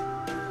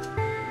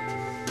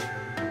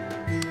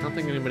 I don't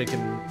think anybody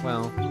can,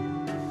 well,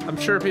 I'm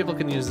sure people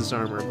can use this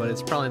armor, but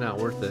it's probably not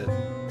worth it.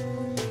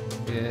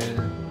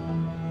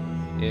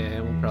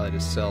 Yeah, we'll probably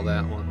just sell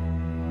that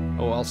one.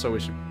 Oh, also we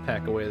should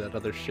pack away that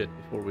other shit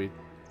before we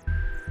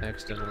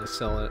accidentally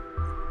sell it.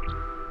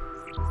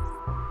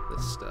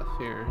 This stuff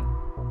here.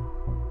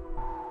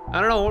 I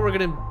don't know what we're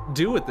gonna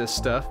do with this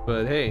stuff,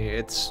 but hey,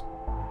 it's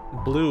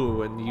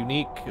blue and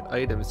unique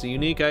item. It's a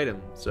unique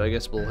item, so I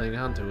guess we'll hang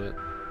on to it.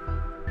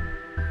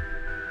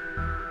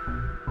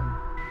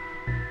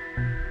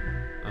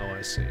 Oh,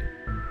 I see.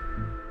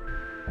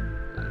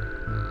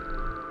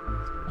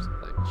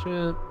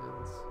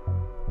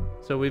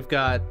 So we've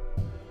got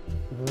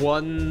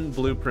 1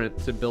 blueprint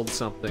to build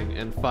something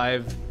and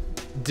 5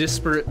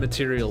 disparate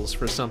materials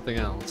for something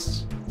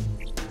else.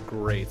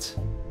 Great.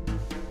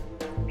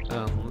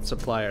 Let's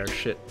apply our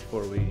shit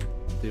before we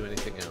do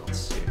anything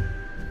else here.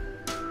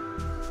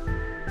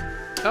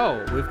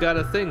 Oh, we've got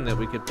a thing that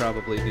we could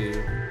probably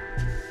do.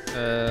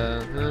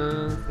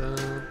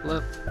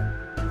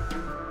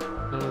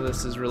 None of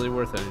this is really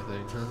worth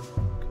anything, huh?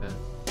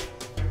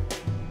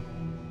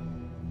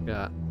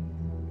 Okay.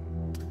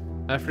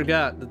 I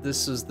forgot that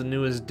this is the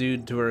newest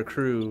dude to our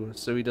crew,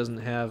 so he doesn't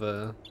have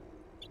a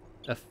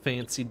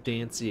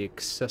fancy-dancy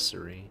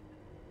accessory.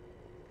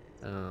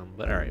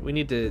 But alright, we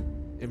need to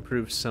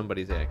improve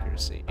somebody's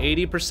accuracy.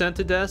 80%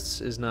 to deaths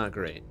is not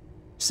great.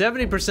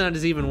 70%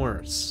 is even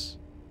worse.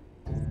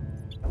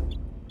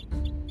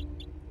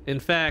 In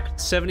fact,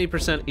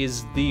 70%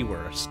 is the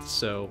worst,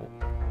 so...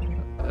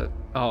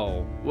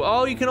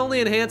 Oh, you can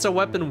only enhance a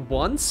weapon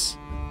once?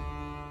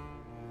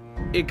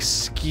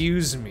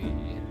 Excuse me.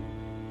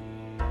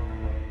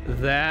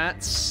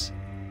 That's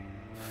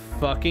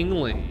fucking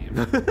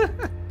lame.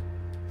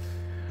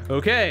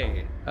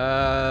 Okay,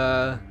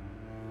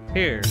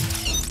 here.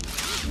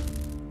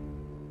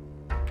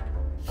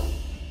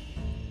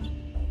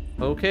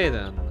 Okay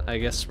then, I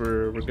guess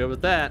we're good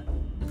with that.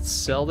 Let's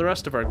sell the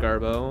rest of our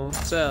garbo.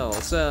 Sell.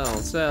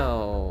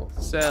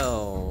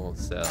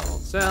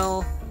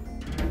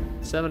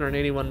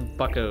 781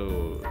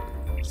 buckos.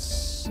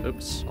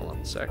 Oops, hold on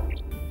a sec.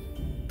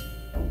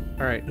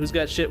 Alright, who's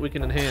got shit we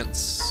can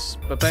enhance?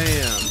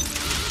 Ba-bam!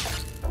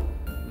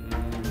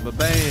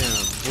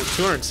 Ba-bam! Well,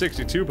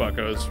 262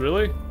 buckos,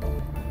 really?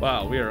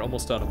 Wow, we are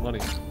almost out of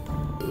money.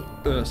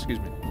 Excuse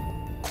me.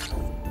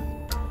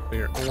 We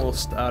are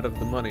almost out of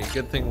the money.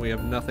 Good thing we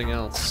have nothing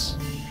else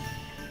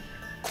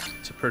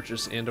to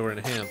purchase and or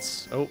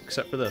enhance. Oh,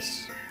 except for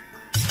this.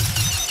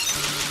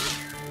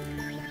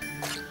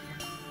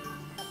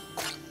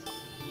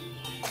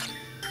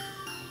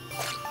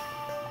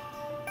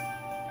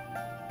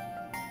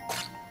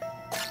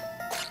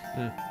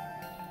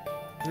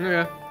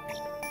 Okay.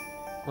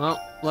 Well,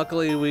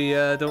 luckily we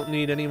don't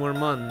need any more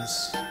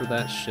muns for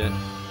that shit.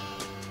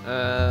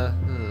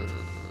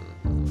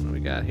 What do we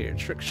got here?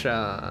 Trick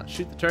shot.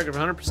 Shoot the target for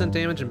 100%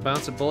 damage and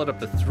bounce a bullet up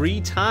to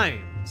 3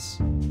 times.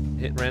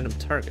 Hit random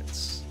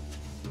targets.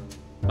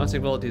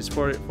 Bouncing bullet deals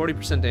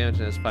 40% damage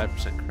and has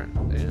 5% crit.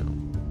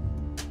 Damn.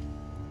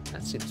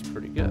 That seems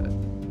pretty good.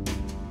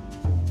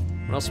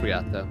 What else we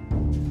got though?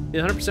 The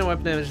 100%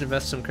 weapon damage and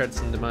invest some credits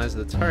in the demise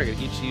of the target.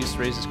 Each use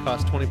raises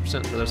cost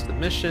 20% for the rest of the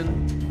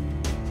mission.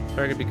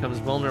 Target becomes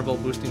vulnerable,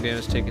 boosting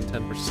damage taken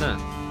 10%.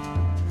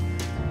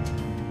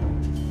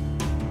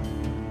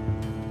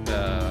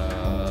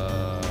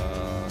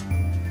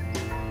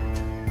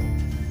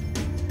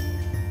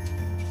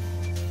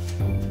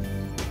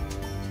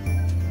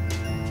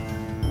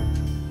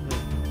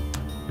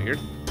 Weird.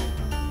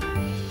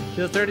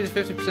 Deal 30 to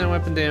 50%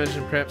 weapon damage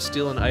and perhaps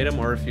steal an item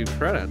or a few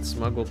credits.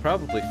 Smug will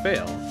probably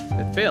fail. If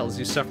it fails,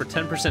 you suffer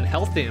 10%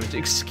 health damage.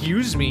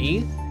 Excuse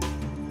me?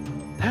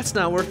 That's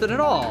not worth it at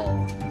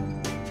all.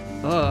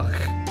 Ugh.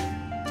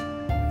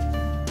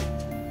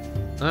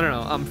 I don't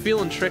know. I'm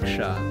feeling trick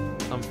shot.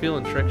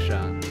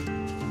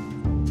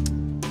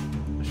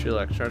 Shoot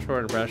like charge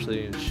forward and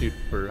brashly and shoot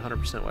for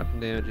 100% weapon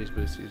damage. Use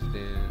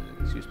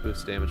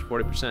boost damage.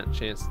 40%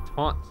 chance to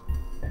taunt.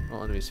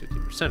 All enemies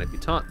 15%. If you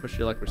taunt, push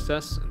your luck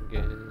recess and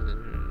gain a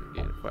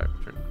 5%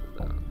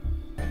 cooldown.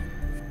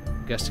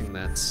 I'm guessing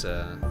that's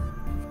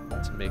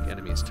to make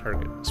enemies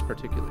target this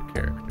particular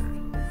character.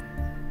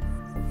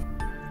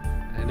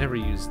 I never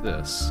used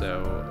this,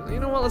 so you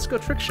know what? Let's go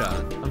trick shot.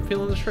 I'm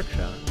feeling the trick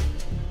shot.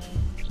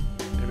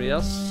 Anybody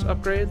else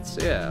upgrades?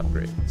 Yeah,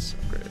 upgrades.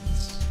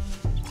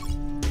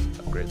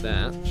 Upgrade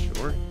that,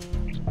 sure.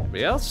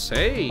 Anybody else?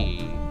 Hey!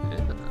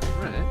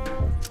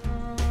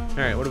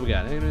 Alright, what do we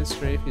got? Enemy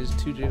strafe uses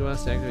 2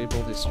 gigawatts to activate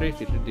both these strafe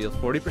feature. Deal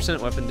 40%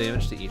 weapon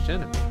damage to each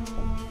enemy.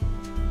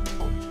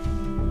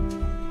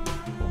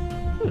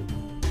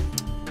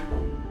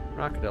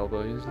 Rocket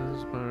Elbow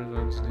uses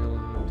powers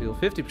on deal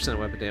 50%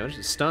 weapon damage.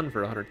 It's stun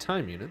for 100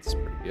 time units.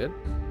 Pretty good.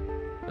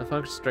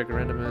 Function strike a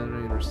random enemy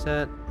and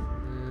reset.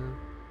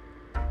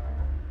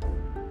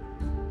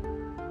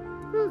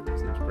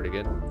 Seems pretty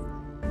good.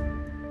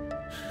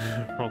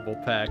 Rumble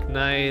Pack,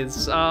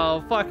 nice.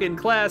 Oh, fucking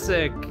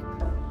classic.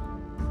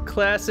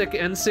 Classic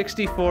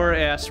N64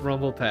 ass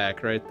Rumble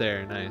Pack right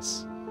there,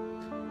 nice.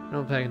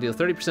 Rumble Pack can deal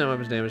 30%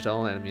 weapons damage to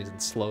all enemies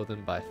and slow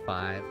them by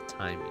 5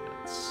 time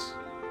units.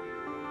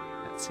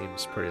 That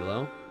seems pretty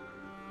low.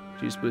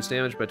 Juice boost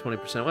damage by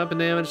 20% weapon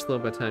damage, slow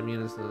by time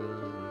units,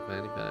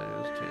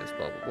 chance,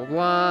 blah blah blah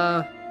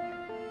blah.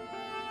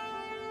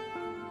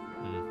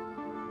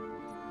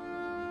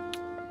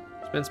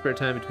 Spend spare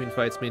time between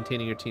fights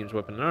maintaining your team's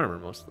weapon and armor,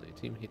 mostly.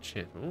 Team heat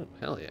champ. Oh,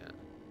 hell yeah.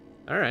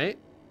 Alright.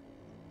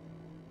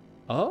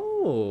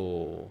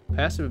 Oh,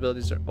 passive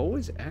abilities are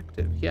always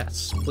active.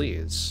 Yes,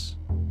 please.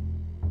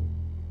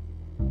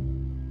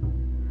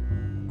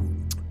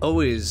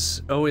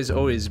 Always, always,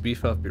 always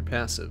beef up your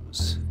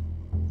passives.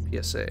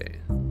 PSA.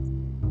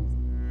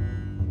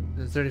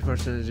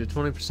 34% do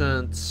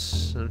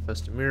 20%.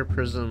 Manifested mirror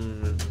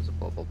prism.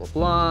 Blah blah blah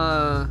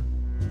blah.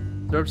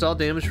 Absorbs all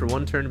damage for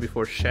 1 turn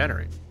before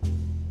shattering.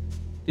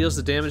 Deals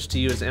the damage to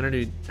you as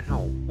energy.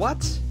 Ow,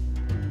 what?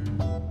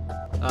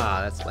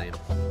 Ah, that's lame.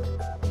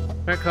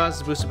 Current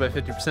cost is boosted by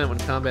 50% when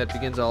combat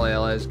begins. All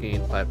allies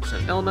gain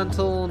 5%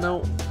 elemental.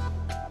 No.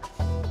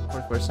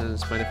 44%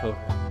 is mighty foe.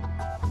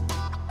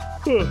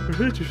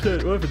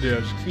 50% weapon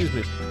damage. Excuse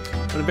me.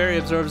 When a berry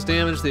absorbs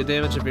damage, the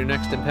damage of your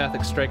next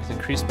empathic strike is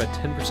increased by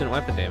 10%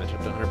 weapon damage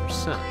up to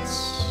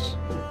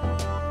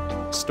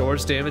 100%.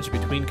 Stores damage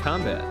between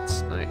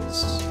combats.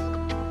 Nice.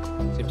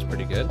 Seems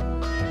pretty good.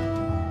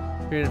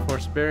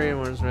 Reinforced barrier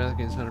warns wrath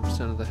gains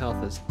 100% of the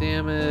health as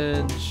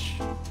damage.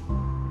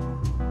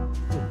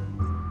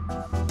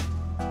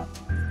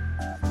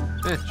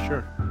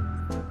 Sure.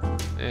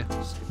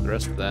 Just keep the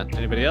rest of that.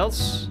 Anybody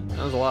else?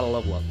 That was a lot of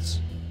level ups.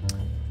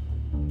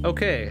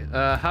 Okay,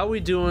 how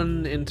we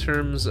doing in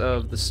terms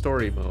of the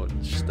story mode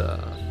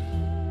stuff?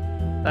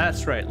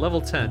 That's right, level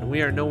 10.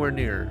 We are nowhere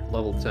near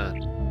level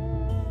 10.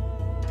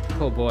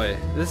 Oh boy,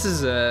 this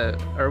is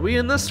are we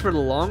in this for the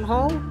long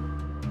haul?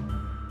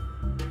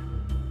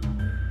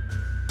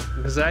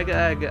 Because I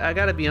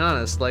gotta be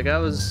honest, like I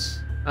was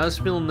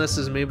feeling this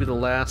as maybe the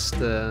last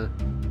go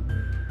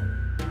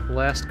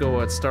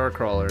at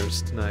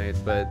StarCrawlers tonight,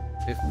 but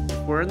if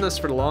we're in this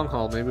for the long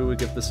haul, maybe we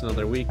give this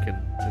another week and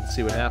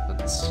see what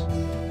happens.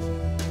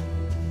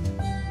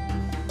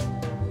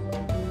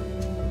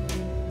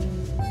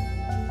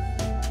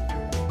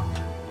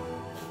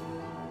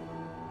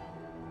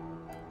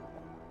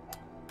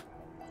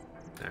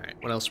 Alright,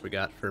 what else we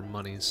got for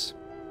monies?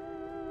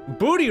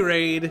 Booty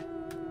raid!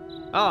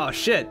 Oh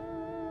shit!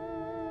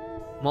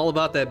 I'm all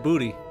about that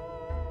booty.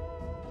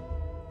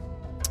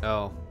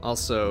 Oh,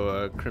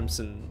 also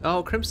Crimson.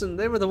 Oh, Crimson,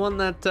 they were the one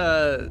that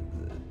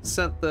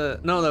sent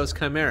the... No, that was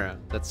Chimera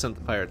that sent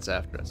the pirates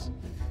after us.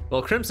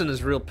 Well, Crimson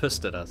is real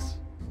pissed at us.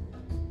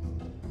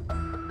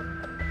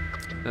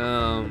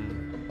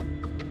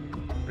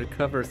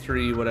 Recover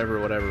 3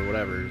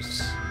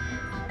 whatevers.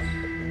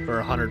 For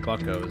 100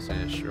 buckos.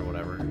 Yeah, sure,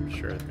 whatever.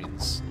 Sure, it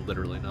means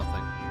literally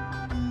nothing.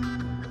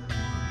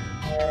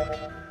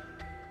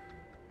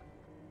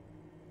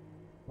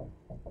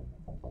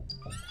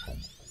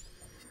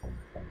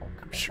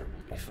 I'm sure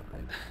we'll be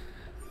fine.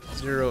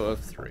 0 of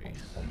 3.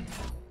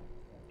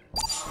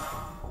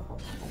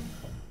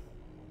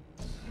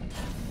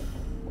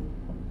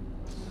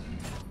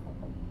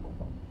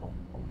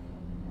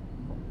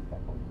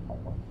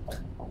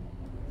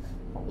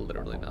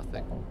 Literally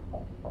nothing.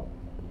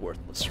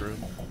 Worthless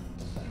room.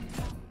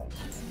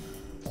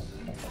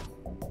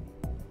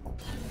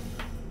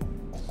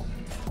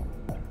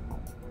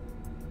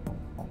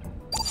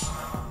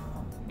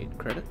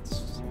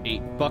 Credits.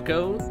 8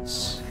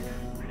 buckos.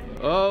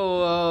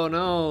 Oh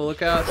no,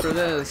 look out for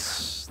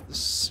this. The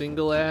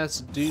single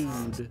ass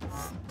dude.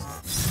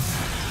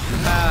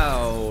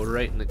 Pow!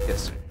 Right in the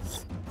kisser.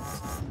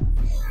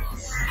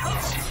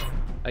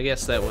 I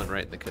guess that went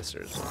right in the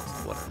kisser as well.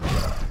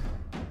 Whatever.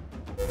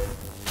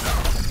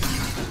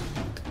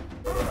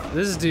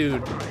 This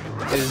dude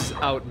is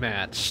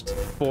outmatched.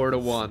 4 to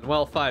 1.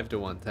 Well, 5 to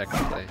 1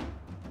 technically.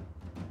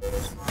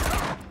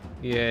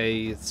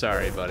 Yay,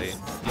 sorry, buddy.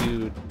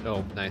 You...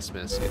 Oh, nice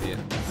miss, idiot.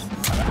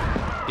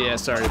 Yeah,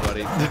 sorry,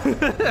 buddy.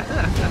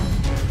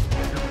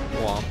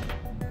 Womp.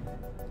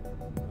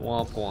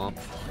 Womp womp.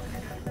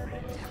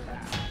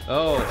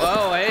 Oh,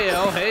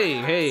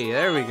 hey,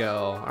 there we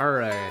go.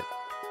 Alright.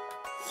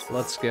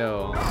 Let's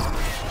go.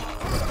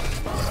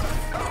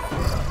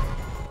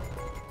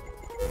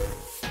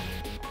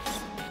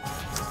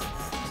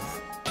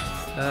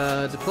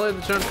 Deploy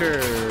the chunker,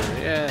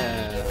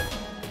 yeah.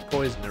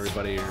 Poison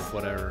everybody or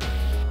whatever.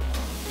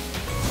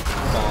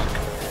 Bonk.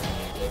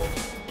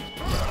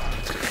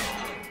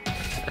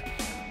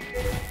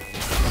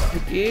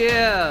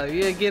 Yeah,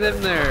 get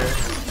in there.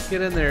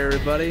 Get in there,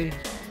 everybody.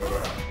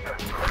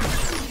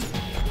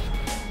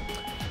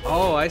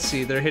 Oh, I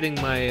see. They're hitting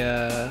my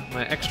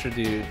my extra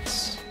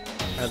dudes.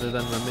 other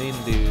than the main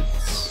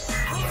dudes.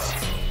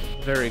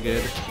 Very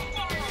good.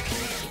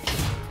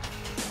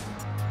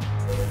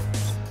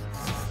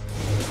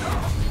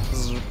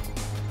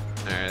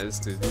 Alright, this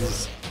dude,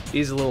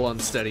 he's a little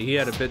unsteady. He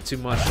had a bit too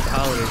much at the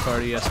holiday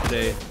party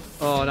yesterday.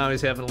 Oh, now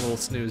he's having a little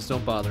snooze.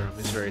 Don't bother him.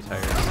 He's very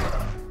tired.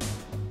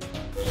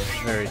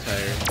 Very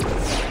tired.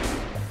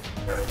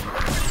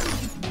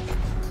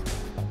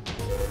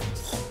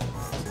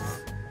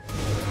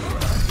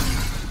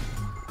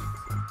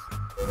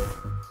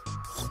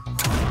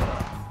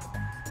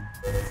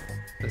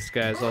 This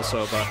guy's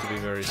also about to be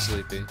very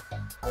sleepy.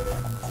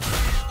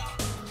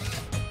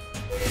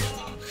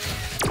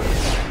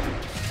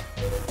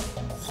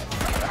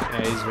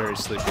 Yeah, he's very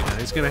sleepy now.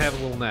 He's gonna have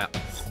a little nap.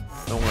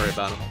 Don't worry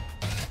about him.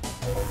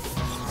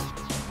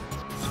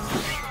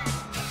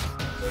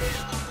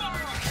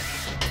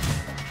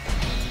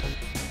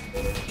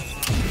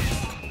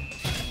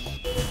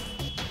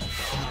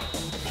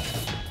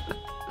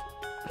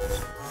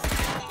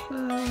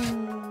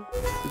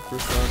 Super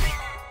fun.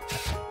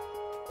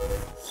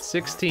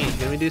 16.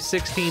 Can we do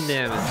 16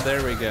 damage?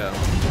 There we go.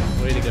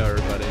 Way to go,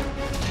 everybody.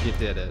 You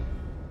did it.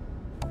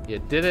 You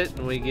did it,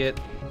 and we get...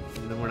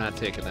 And we're not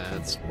taking that.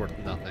 It's worth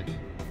nothing.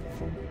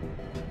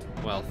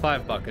 Well,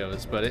 5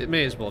 buckos, but it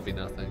may as well be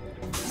nothing.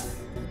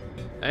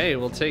 Hey,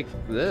 we'll take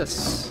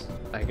this.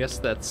 I guess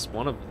that's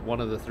one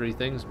of the 3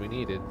 things we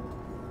needed.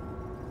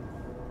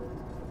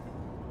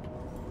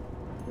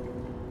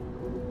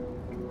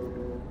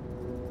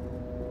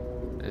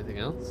 Anything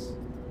else?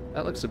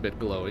 That looks a bit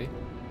glowy.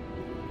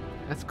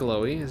 That's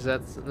glowy.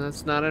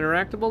 That's not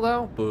interactable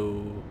though?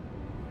 Boo.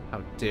 How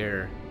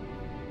dare.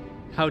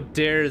 How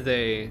dare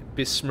they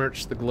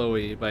besmirch the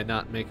glowy by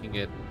not making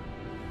it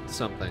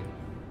something.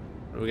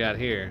 What do we got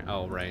here?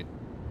 Oh, right.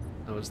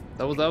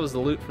 That was the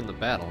loot from the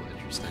battle.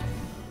 Interesting.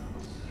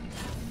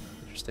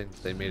 Interesting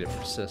that they made it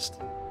persist.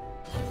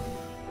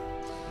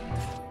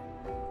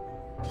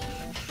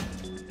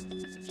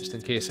 Just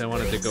in case I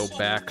wanted to go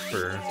back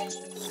for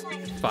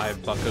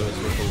 5 buckos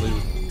worth of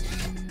loot.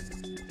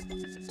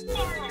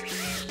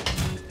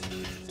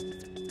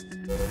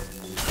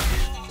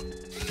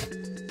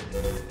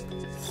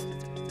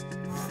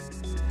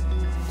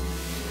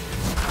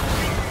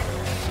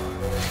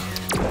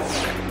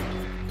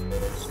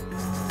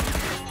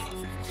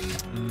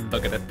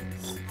 Bucket it.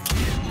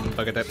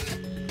 Bucket it.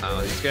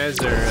 Oh, these guys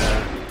are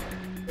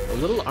a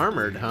little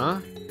armored, huh?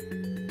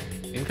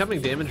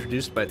 Incoming damage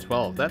reduced by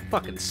 12. That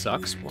fucking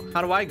sucks. Well,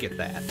 how do I get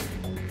that?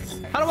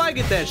 How do I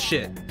get that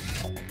shit?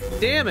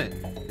 Damn it.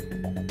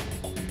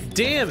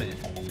 Damn it.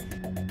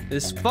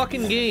 This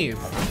fucking game.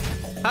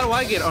 How do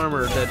I get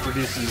armor that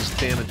reduces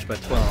damage by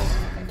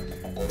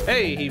 12?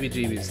 Hey,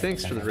 heebie-jeebies.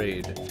 Thanks for the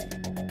raid.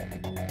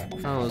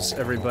 How's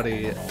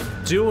everybody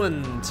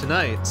doing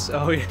tonight?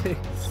 Oh, yeah.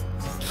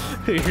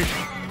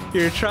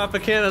 Your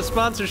Tropicana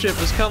sponsorship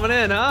is coming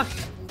in, huh?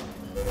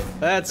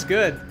 That's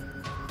good.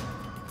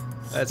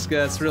 That's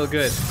good. That's real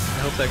good. I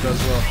hope that goes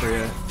well for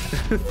you.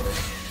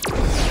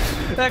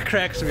 That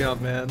cracks me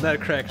up, man. That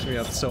cracks me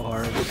up so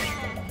hard.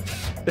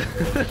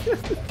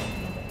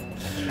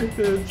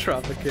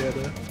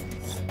 Tropicana.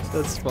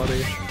 That's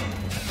funny.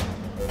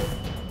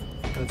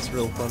 That's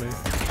real funny.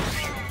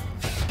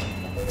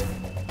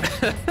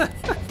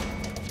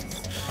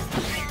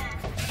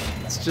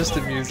 It's just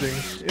amusing.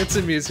 It's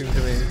amusing to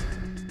me.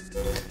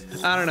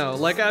 I don't know,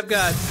 like I've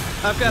got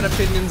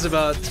opinions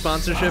about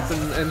sponsorship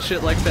and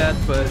shit like that,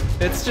 but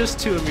it's just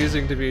too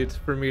amusing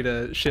for me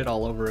to shit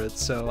all over it,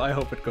 so I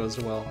hope it goes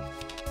well.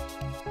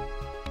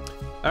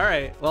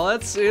 Alright, well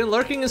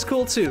lurking is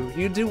cool too.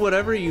 You do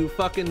whatever you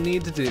fucking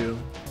need to do.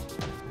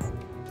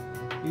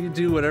 You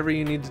do whatever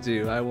you need to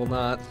do. I will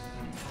not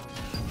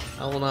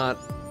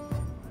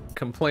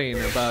complain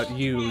about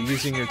you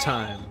using your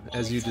time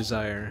as you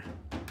desire.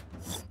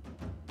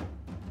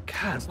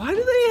 God, why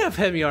do they have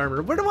heavy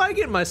armor? Where do I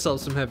get myself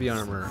some heavy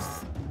armor?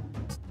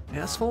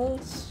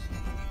 Assholes?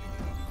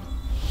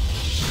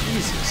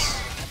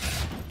 Jesus.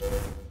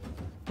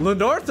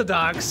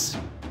 Lunorthodox?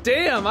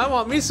 Damn, I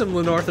want me some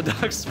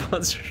Lunorthodox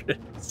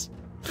sponsorships.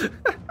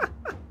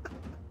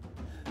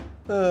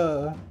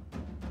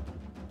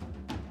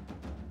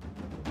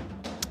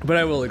 But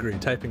I will agree,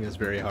 typing is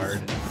very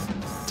hard.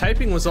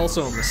 Typing was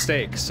also a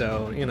mistake,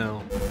 so, you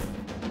know,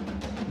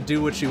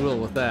 do what you will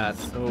with that.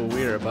 Oh,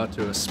 we are about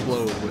to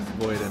explode with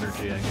void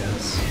energy, I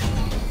guess.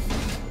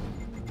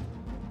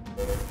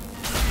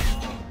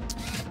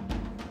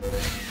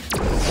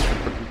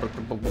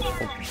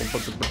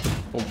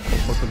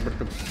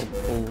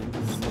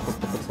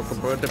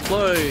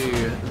 Deploy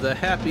the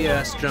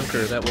happy-ass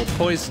junker that will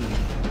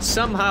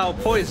somehow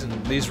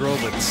poison these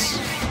robots.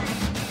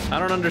 I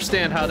don't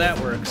understand how that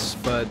works,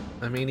 but,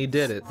 I mean, he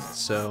did it,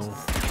 so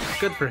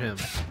good for him.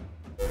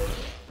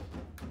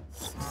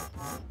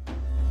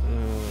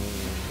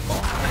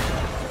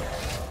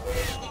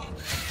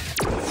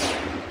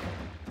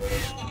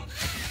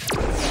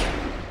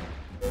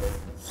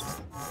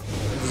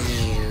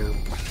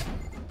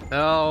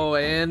 Oh,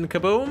 and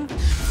kaboom!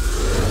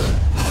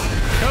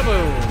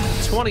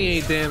 Kaboom!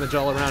 28 damage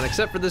all around,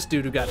 except for this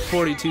dude who got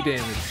 42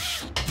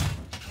 damage.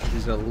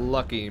 He's a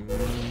lucky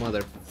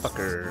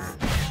motherfucker.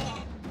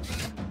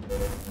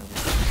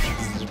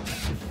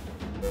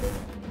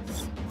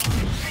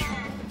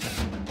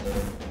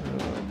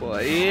 Oh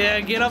boy, yeah,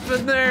 get up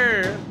in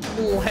there!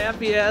 Little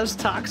happy ass,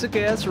 toxic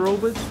ass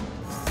robot.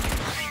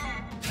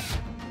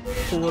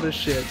 What a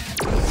shit.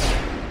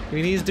 I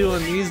mean, he's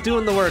doing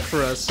the work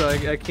for us, so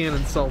I can't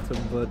insult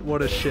him, but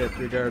what a shit,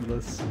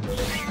 regardless.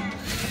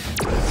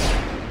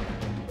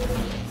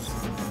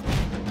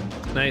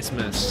 Nice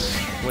miss.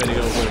 Way to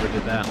go, whoever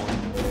did that one.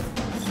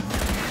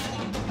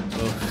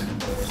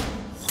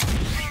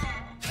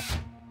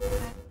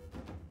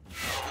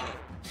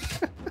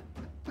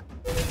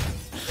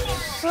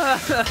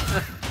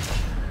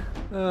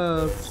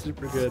 Oh,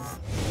 super good.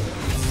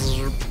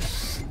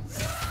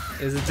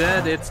 Is it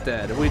dead? It's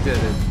dead. We did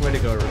it. Way to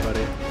go,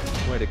 everybody.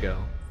 Way to go.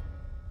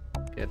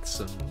 Get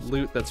some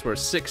loot that's worth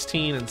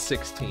 16 and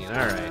 16.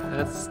 Alright,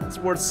 that's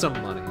worth some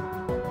money.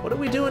 What are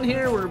we doing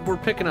here? We're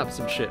picking up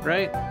some shit,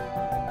 right?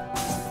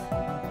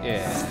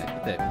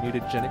 Yeah, get that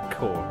mutagenic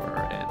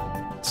core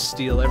and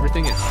steal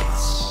everything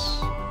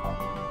else.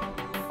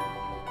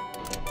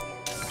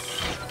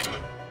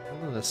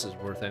 None of this is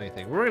worth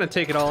anything. We're gonna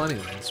take it all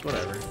anyways,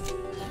 whatever.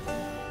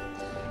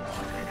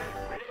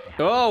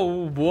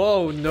 Oh,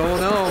 whoa,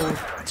 no.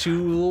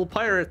 2 little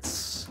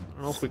pirates. I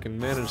don't know if we can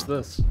manage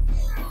this.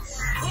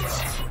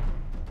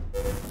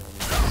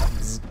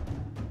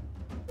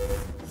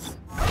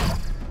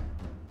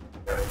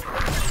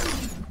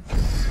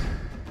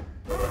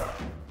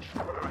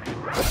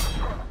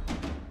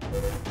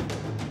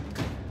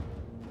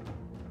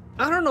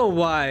 I don't know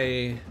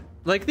why.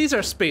 Like, these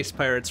are space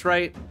pirates,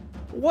 right?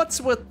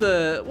 What's with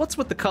the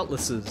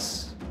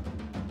cutlasses?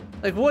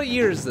 Like, what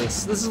year is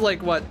this? This is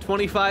like, what,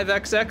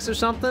 25XX or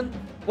something?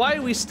 Why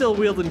are we still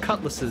wielding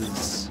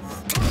cutlasses?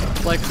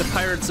 Like the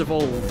pirates of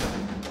old.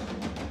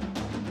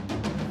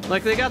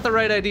 Like, they got the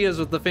right ideas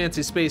with the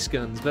fancy space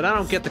guns, but I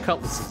don't get the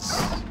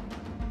cutlasses.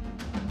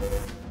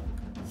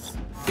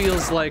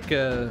 Feels like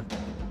a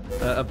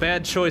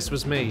bad choice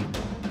was made.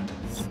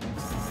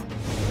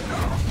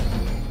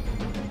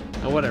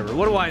 Oh, whatever.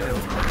 What do I know?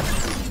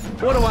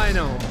 What do I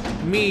know?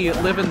 Me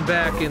living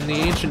back in the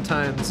ancient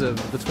times of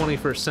the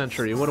 21st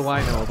century. What do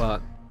I know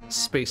about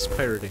space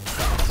pirating?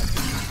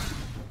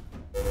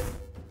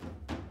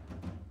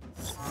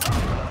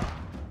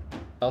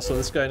 Also,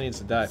 this guy needs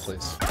to die,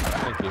 please.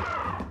 Thank you.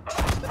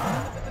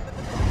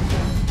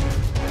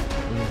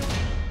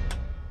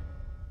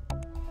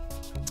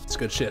 It's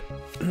good shit.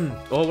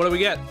 Oh, what do we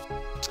get?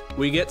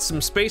 We get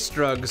some space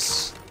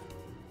drugs.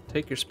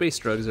 Take your space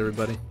drugs,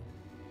 everybody.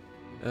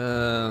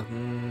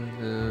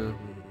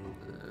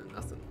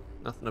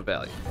 Nothing of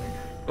value.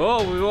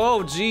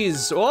 Oh,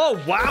 geez. Oh,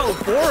 wow,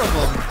 4 of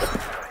them.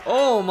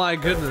 Oh my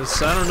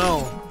goodness, I don't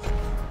know.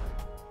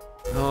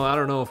 Oh, I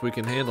don't know if we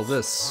can handle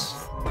this.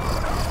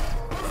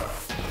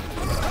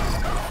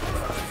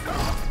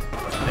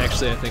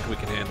 Actually, I think we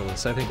can handle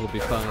this. I think we'll be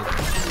fine.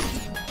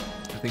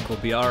 I think we'll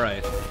be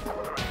alright.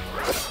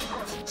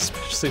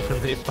 Especially when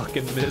they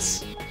fucking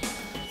miss.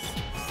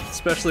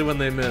 Especially when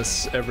they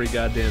miss every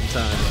goddamn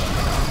time.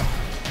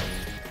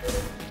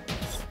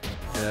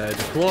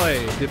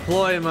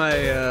 Deploy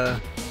my,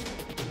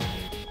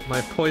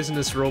 my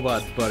poisonous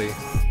robot buddy.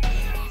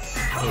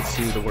 Let's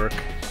do the work.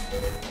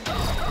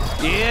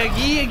 Yeah,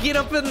 get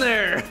up in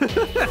there!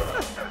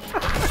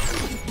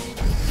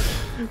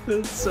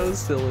 That's so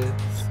silly.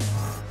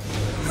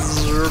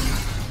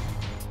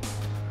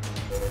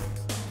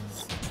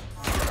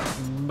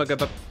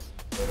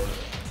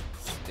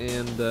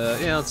 And,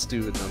 yeah, let's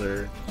do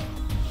another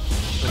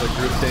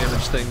group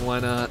damage thing, why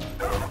not?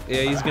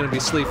 Yeah, he's gonna be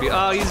sleepy.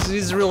 Oh,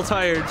 he's real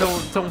tired.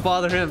 Don't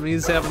bother him.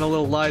 He's having a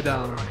little lie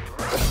down.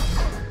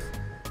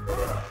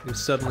 He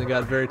suddenly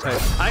got very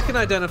tired. I can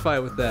identify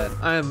with that.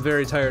 I am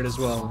very tired as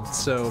well.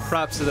 So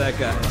props to that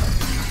guy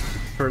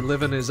for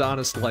living his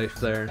honest life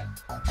there.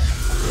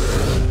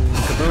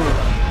 Kaboom.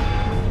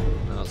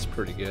 That was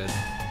pretty good.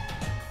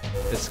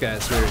 This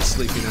guy's very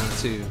sleepy now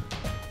too.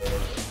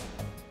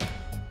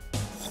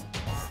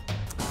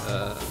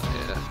 Yeah.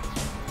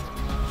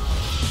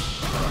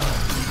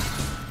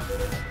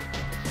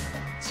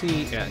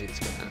 Yeah, he's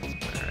gonna.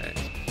 Alright.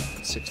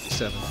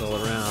 67s all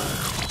around.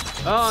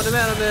 Oh, the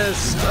man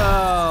missed!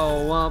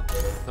 Oh, well.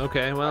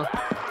 Okay, well.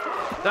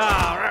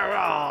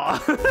 Oh,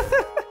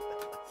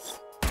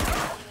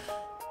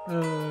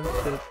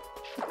 oh, shit.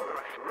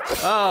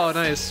 Oh,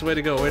 nice. Way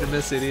to go. Way to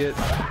miss, idiot.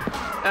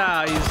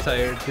 Ah, he's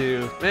tired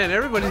too. Man,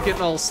 everybody's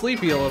getting all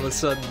sleepy all of a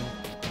sudden.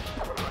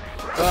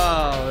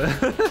 Oh.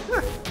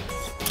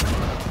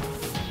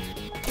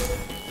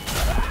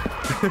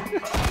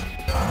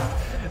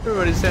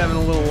 Everybody's having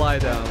a little lie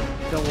down.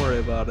 Don't worry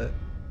about it.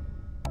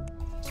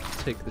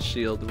 Take the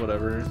shield,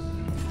 whatever.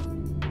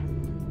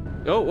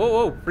 Oh, whoa,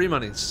 whoa, free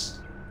monies.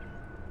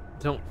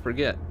 Don't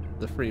forget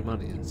the free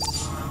monies.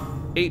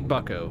 8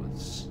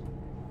 buckos.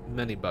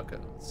 Many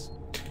buckos.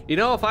 You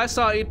know, if I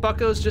saw 8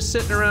 buckos just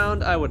sitting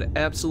around, I would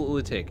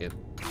absolutely take it.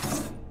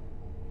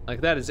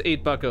 Like, that is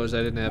 8 buckos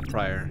I didn't have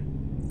prior.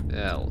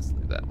 Yeah, let's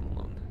leave that one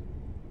alone.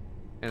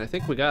 And I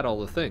think we got all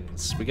the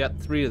things. We got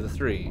 3 of the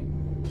 3.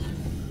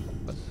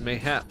 But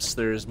mayhaps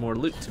there's more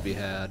loot to be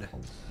had.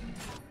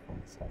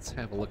 So let's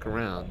have a look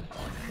around.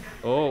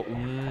 Oh,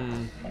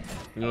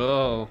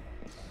 oh.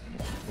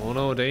 Oh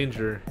no,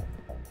 danger.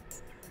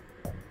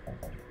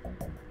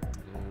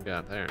 What we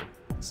got there?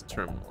 It's a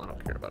terminal. I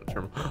don't care about a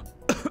terminal.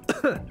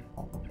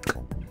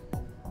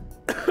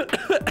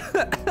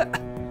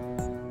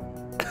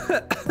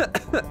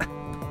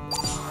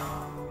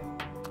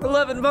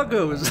 11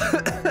 buckos.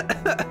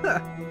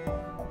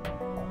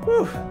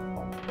 Whew.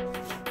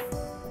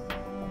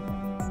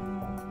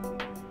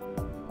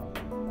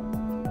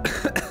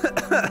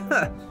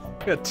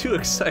 Got too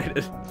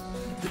excited.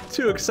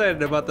 Too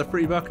excited about the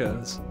free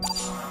buckos.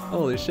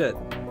 Holy shit.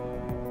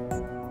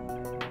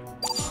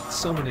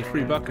 So many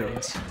free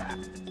buckos.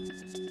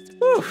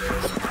 Whew.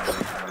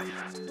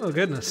 Oh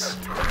goodness.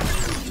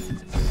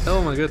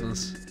 Oh my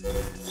goodness.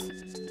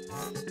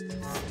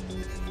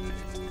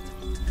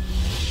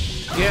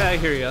 Yeah, I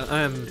hear ya. I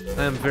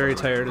am very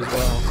tired as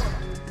well.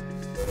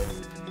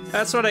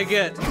 That's what I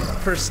get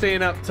for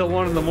staying up till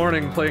 1 in the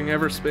morning playing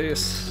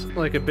Everspace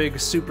like a big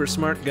super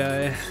smart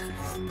guy.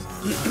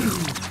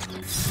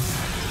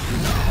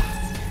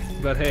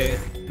 But hey,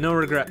 no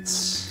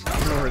regrets.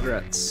 No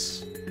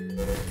regrets.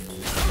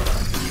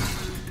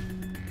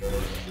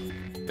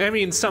 I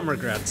mean, some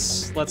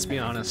regrets, let's be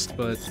honest,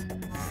 but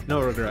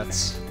no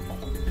regrets.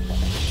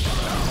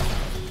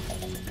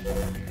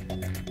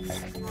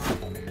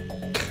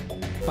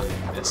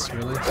 Fucking miss,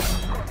 really?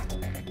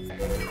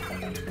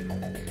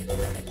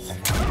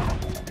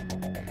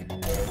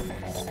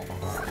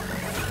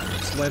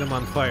 Just light him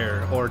on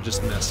fire, or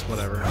just miss,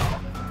 whatever.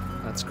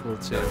 That's cool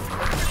too.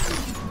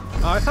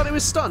 Oh, I thought he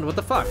was stunned, what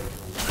the fuck?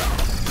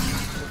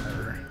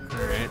 Whatever,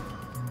 alright.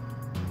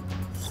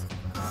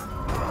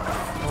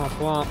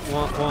 Womp,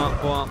 womp, womp,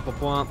 womp, womp,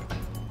 womp.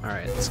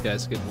 Alright, this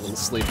guy's getting a little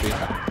sleepy.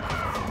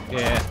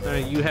 Yeah,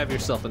 alright, you have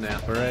yourself a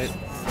nap, alright?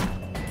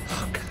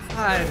 Oh,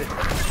 God.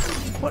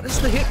 What is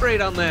the hit rate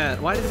on that?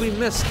 Why did we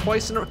miss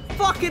twice in a row?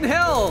 Fucking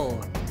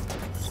hell!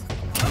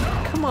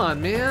 Come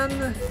on,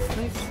 man.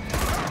 Like,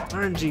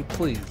 RNG,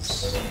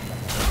 please.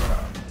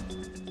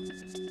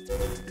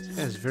 This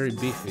guy's very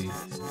beefy.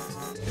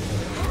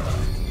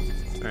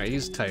 Alright,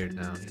 he's tired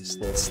now. He's a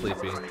little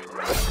sleepy.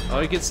 Oh,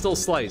 he can still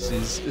slice.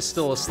 He's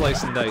still a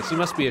slice and dice. He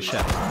must be a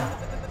chef.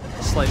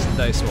 Slice and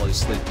dice while he's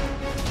sleeping.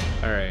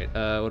 Alright,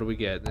 what do we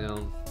get? You know,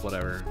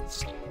 whatever.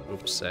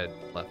 Oops, I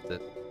left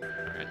it.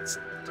 Alright, let's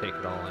take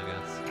it all, I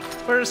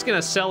guess. We're just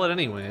gonna sell it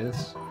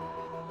anyways.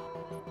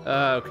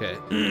 Okay.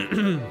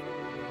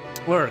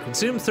 Or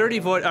consume 30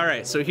 void.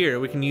 Alright, so here,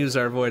 we can use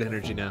our void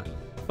energy now.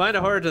 Bind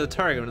a horror to the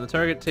target. When the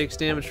target takes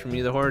damage from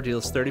you, the horror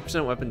deals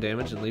 30% weapon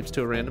damage and leaps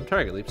to a random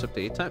target. Leaps up to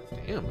 8 times.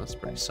 Damn, that's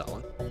pretty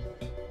solid.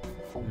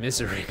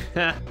 Misery.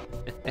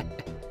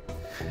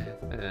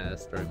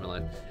 Story of my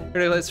life.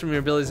 Critical hits from your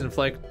abilities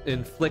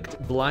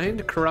inflict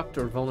blind, corrupt,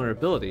 or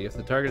vulnerability. If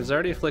the target is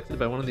already afflicted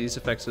by one of these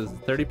effects, there's a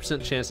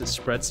 30% chance it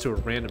spreads to a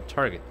random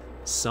target.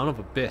 Son of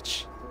a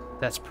bitch.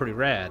 That's pretty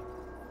rad.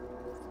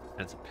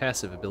 And it's a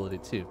passive ability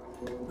too.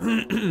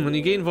 When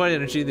you gain void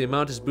energy, the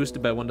amount is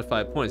boosted by 1 to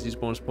 5 points. Each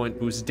bonus point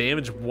boosts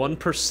damage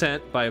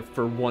 1%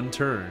 for 1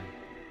 turn.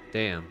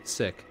 Damn,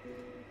 sick.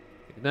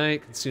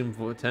 Ignite, consume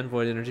 10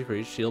 void energy for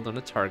each shield on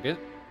a target.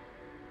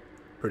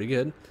 Pretty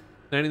good.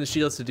 Igniting the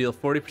shields to deal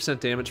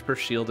 40% damage per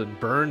shield and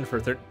burn for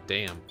 30.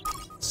 Damn.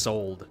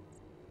 Sold.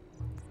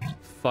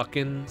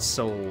 Fucking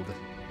sold.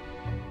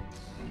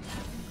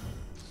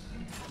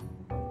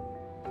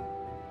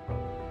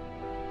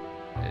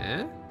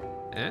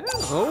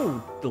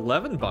 Oh,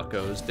 11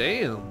 buckos.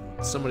 Damn.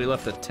 Somebody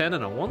left a 10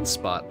 and a 1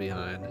 spot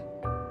behind.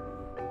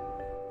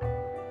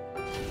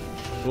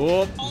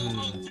 Whoop.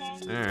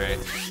 Alright.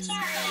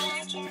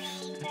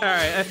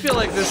 Alright, I feel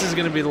like this is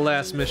gonna be the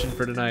last mission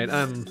for tonight.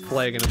 I'm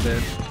flagging a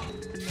bit.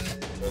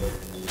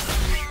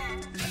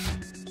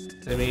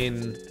 I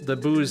mean, the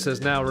booze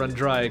has now run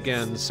dry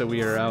again, so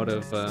we are out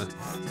of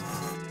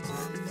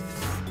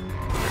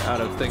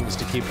things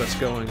to keep us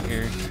going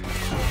here.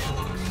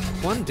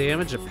 1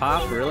 damage a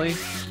pop, really?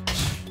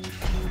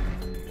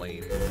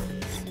 Lame.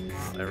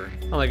 Whatever. I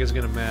don't think it's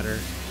gonna matter.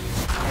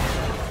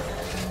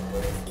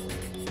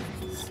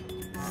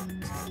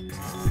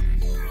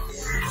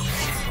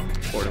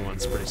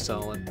 .41's pretty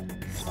solid.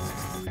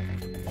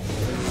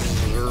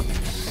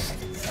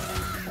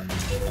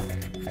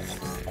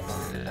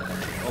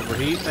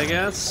 Overheat, I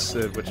guess,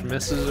 which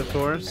misses, of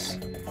course.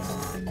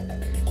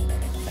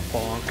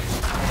 Bonk.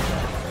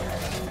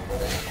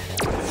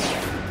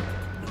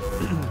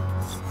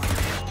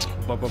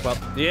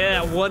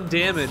 Yeah, 1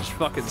 damage,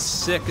 fucking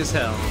sick as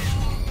hell.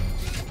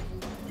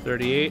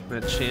 38,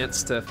 and a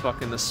chance to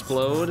fucking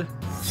explode.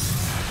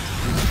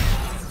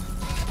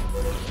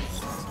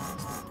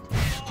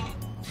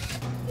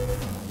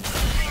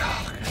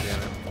 Oh, God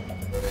damn it.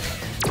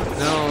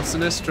 No,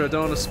 Sinistra,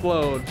 don't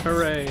explode.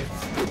 Hooray.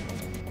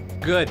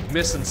 Good,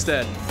 miss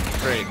instead.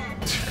 Great.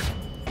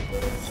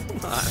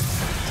 Come on.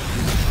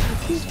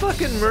 Just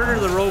fucking murder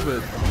the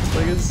robot.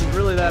 Like, it's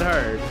really that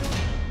hard.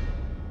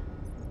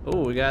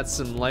 Oh, we got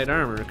some light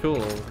armor. Cool.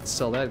 Let's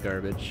sell that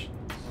garbage.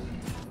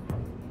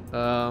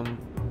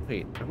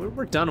 Wait,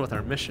 we're done with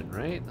our mission,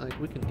 right? Like,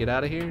 we can get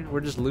out of here?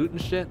 We're just looting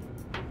shit?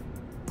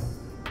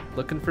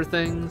 Looking for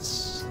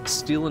things?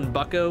 Stealing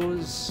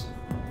buckos?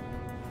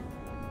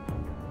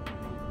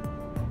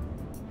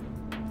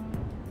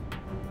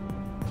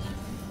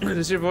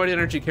 Does your void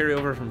energy carry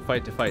over from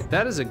fight to fight?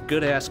 That is a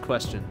good-ass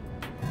question.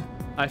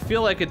 I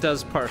feel like it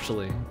does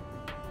partially,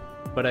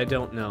 but I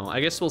don't know. I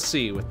guess we'll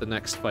see with the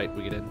next fight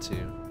we get into.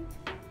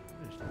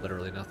 There's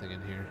literally nothing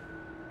in here.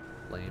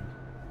 Lame.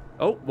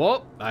 Oh,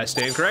 well, I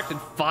stand corrected.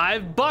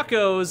 5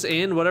 buckos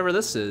and whatever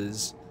this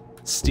is.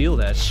 Steal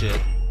that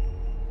shit.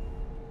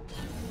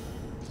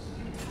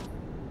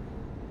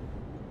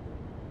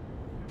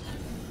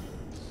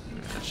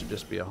 That should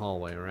just be a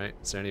hallway, right?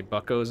 Is there any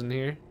buckos in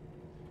here?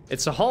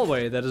 It's a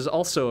hallway that is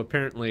also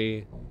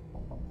apparently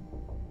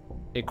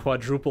a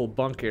quadruple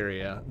bunk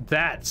area.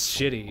 That's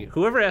shitty.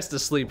 Whoever has to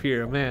sleep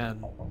here,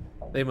 man,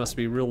 they must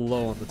be real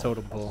low on the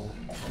totem pole.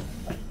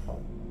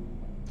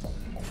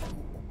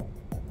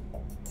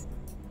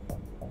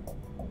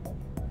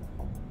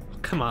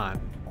 Come on.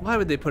 Why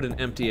would they put an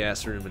empty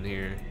ass room in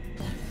here?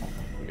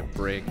 Give me a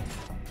break.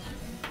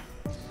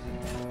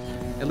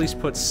 At least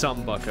put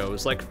some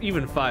buckos. Like,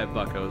 even 5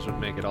 buckos would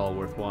make it all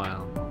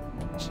worthwhile.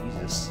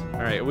 Jesus.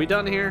 Alright, are we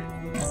done here?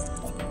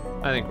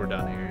 I think we're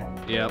done here.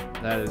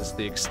 Yep, that is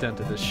the extent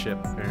of this ship,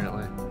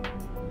 apparently.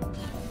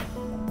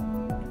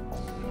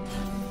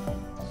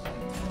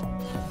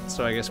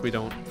 So I guess we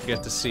don't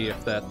get to see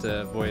if that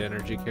void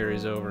energy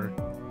carries over.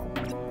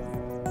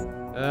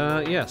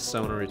 Yes, I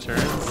want to return.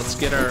 Let's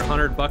get our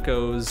 100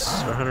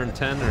 buckos, or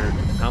 110, or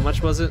how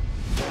much was it?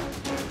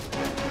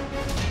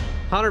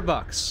 100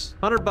 bucks.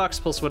 100 bucks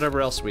plus whatever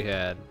else we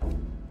had.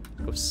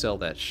 Go sell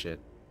that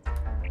shit.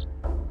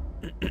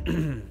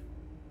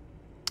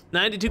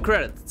 92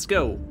 credits, let's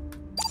go.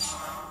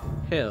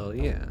 Hell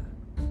yeah.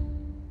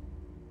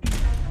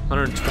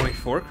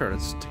 124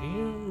 credits.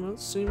 Damn, that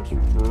seems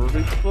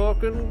pretty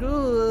fucking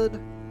good.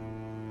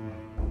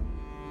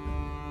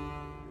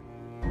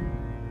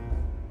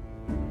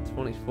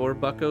 24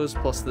 buckos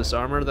plus this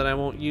armor that I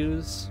won't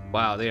use.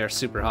 Wow, they are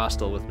super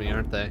hostile with me,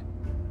 aren't they?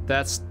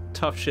 That's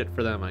tough shit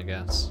for them, I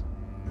guess.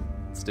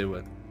 Let's do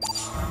it.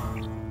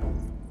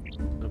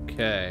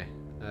 Okay.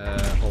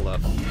 Hold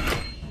up.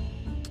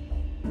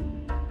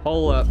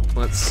 Hold up.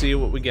 Let's see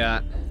what we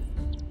got.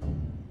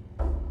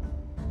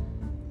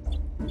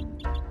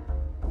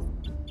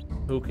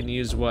 Who can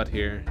use what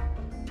here?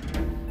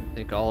 I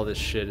think all this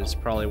shit is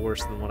probably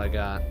worse than what I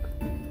got.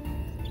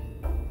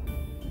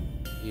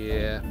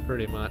 Yeah,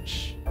 pretty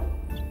much.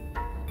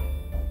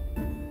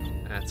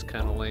 That's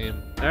kind of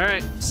lame.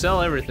 Alright,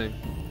 sell everything.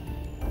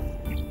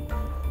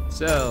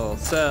 Sell,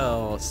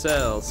 sell,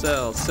 sell,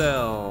 sell,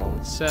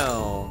 sell,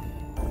 sell,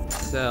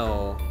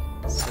 sell,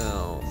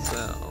 sell,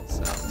 sell,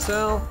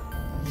 sell.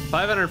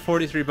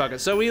 543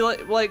 buckets. So we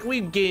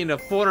we gained a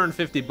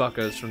 450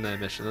 buckos from that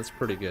mission. That's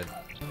pretty good,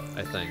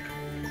 I think.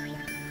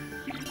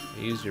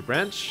 Use your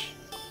branch.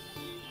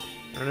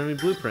 I don't have any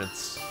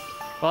blueprints.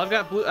 Well, I've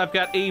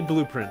got a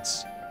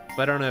blueprints,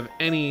 but I don't have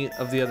any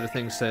of the other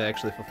things to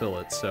actually fulfill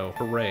it. So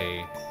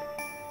hooray!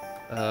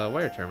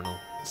 Wire terminal.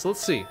 So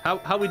let's see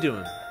how we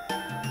doing.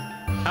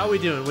 How we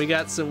doing? We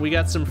got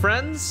some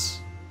friends,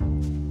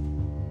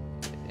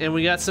 and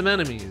we got some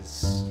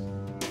enemies.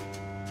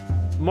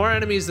 More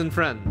enemies than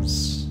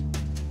friends.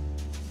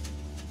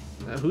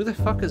 Who the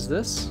fuck is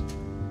this?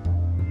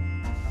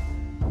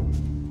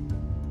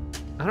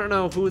 I don't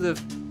know who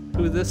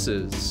this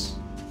is.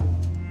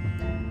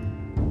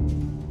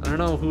 I don't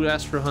know who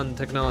Astrohun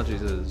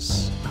Technologies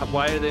is.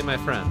 Why are they my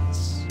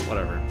friends?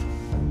 Whatever.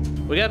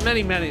 We got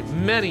many, many,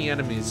 many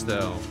enemies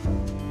though.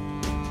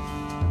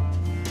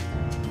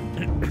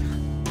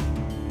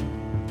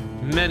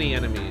 Many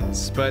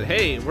enemies, but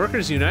hey,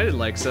 Workers United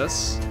likes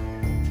us.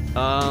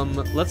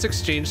 Let's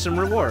exchange some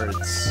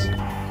rewards.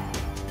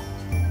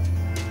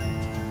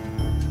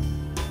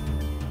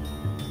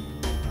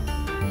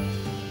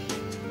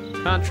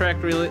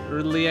 Contract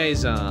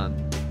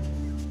liaison.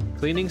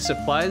 Cleaning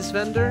supplies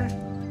vendor?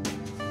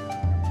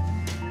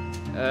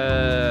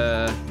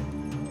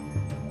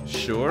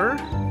 Sure.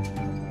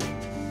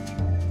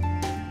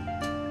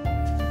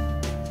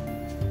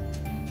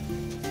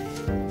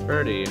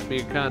 Birdie, be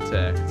a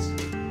contact.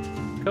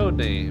 Code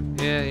name.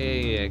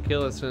 Yeah.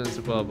 Kill us, blah,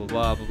 blah,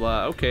 blah, blah,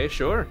 blah. Okay,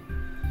 sure.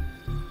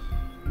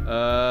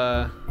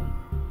 I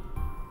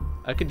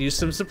could use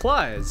some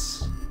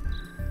supplies.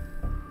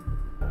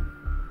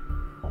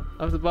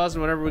 Up to the boss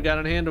and whatever we got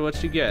on hand or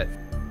what you get.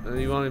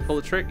 You want me to pull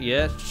the trick?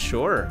 Yeah,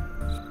 sure.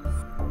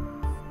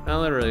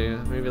 Not literally,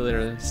 maybe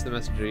literally. It's the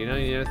messenger. You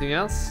need anything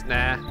else?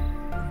 Nah.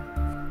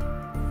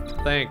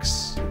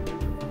 Thanks.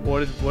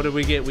 What did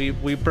we get?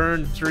 We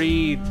burned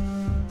 3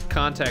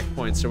 contact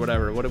points or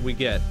whatever. What did we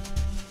get?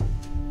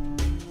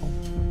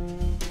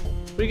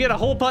 We get a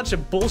whole bunch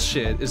of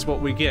bullshit is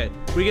what we get.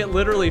 We get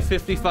literally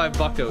 55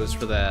 buckos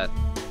for that.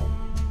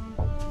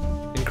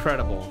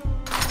 Incredible.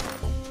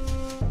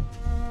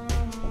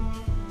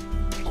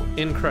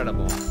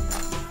 Incredible.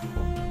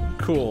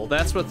 Cool.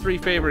 That's what 3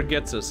 favor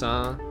gets us,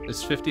 huh?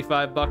 Is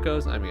 55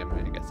 buckos? I mean,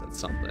 I guess that's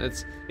something.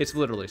 It's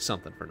literally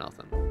something for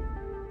nothing.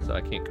 So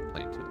I can't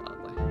complain too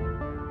loudly.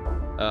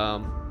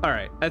 All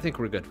right. I think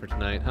we're good for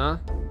tonight, huh?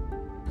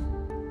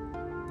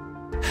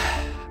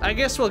 I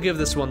guess we'll give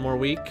this one more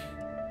week.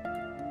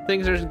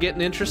 Things are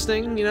getting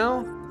interesting, you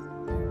know?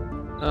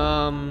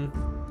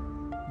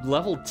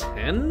 Level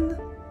 10?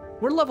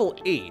 We're level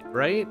 8,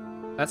 right?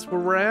 That's where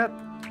we're at?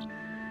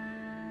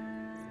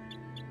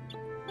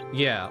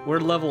 Yeah, we're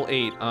level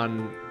 8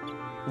 on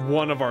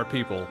one of our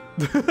people.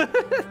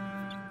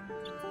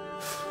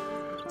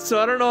 So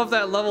I don't know if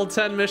that level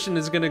 10 mission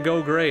is gonna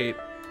go great.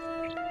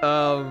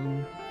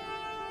 And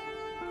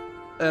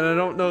I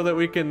don't know that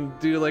we can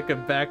do like a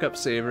backup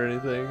save or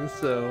anything,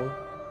 so...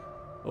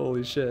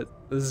 Holy shit,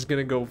 this is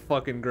gonna go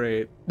fucking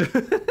great.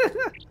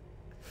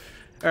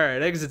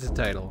 Alright, exit the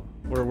title.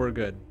 We're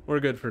good. We're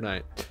good for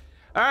tonight.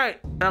 Alright,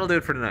 that'll do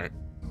it for tonight.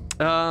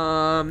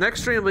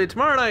 Next stream will be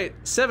tomorrow night,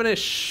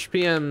 7-ish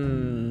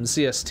p.m.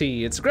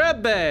 CST. It's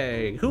grab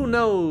bag. Who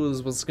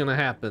knows what's gonna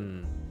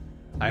happen?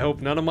 I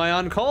hope none of my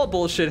on-call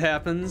bullshit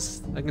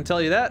happens. I can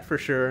tell you that for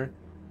sure.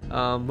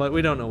 But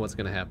we don't know what's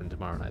gonna happen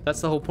tomorrow night.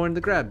 That's the whole point of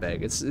the grab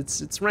bag.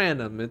 It's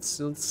random.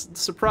 It's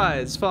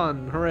surprise,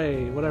 fun,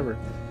 hooray, whatever.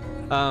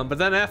 But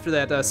then after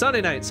that,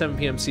 Sunday night, 7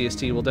 p.m.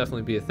 CST will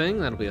definitely be a thing.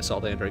 That'll be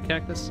Assault Android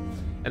Cactus.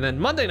 And then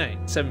Monday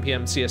night, 7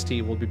 p.m.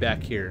 CST, we'll be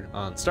back here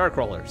on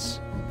StarCrawlers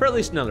for at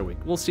least another week.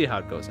 We'll see how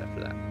it goes after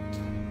that.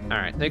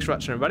 All right, thanks for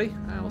watching, everybody.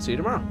 I will see you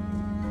tomorrow.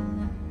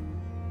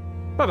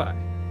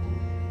 Bye-bye.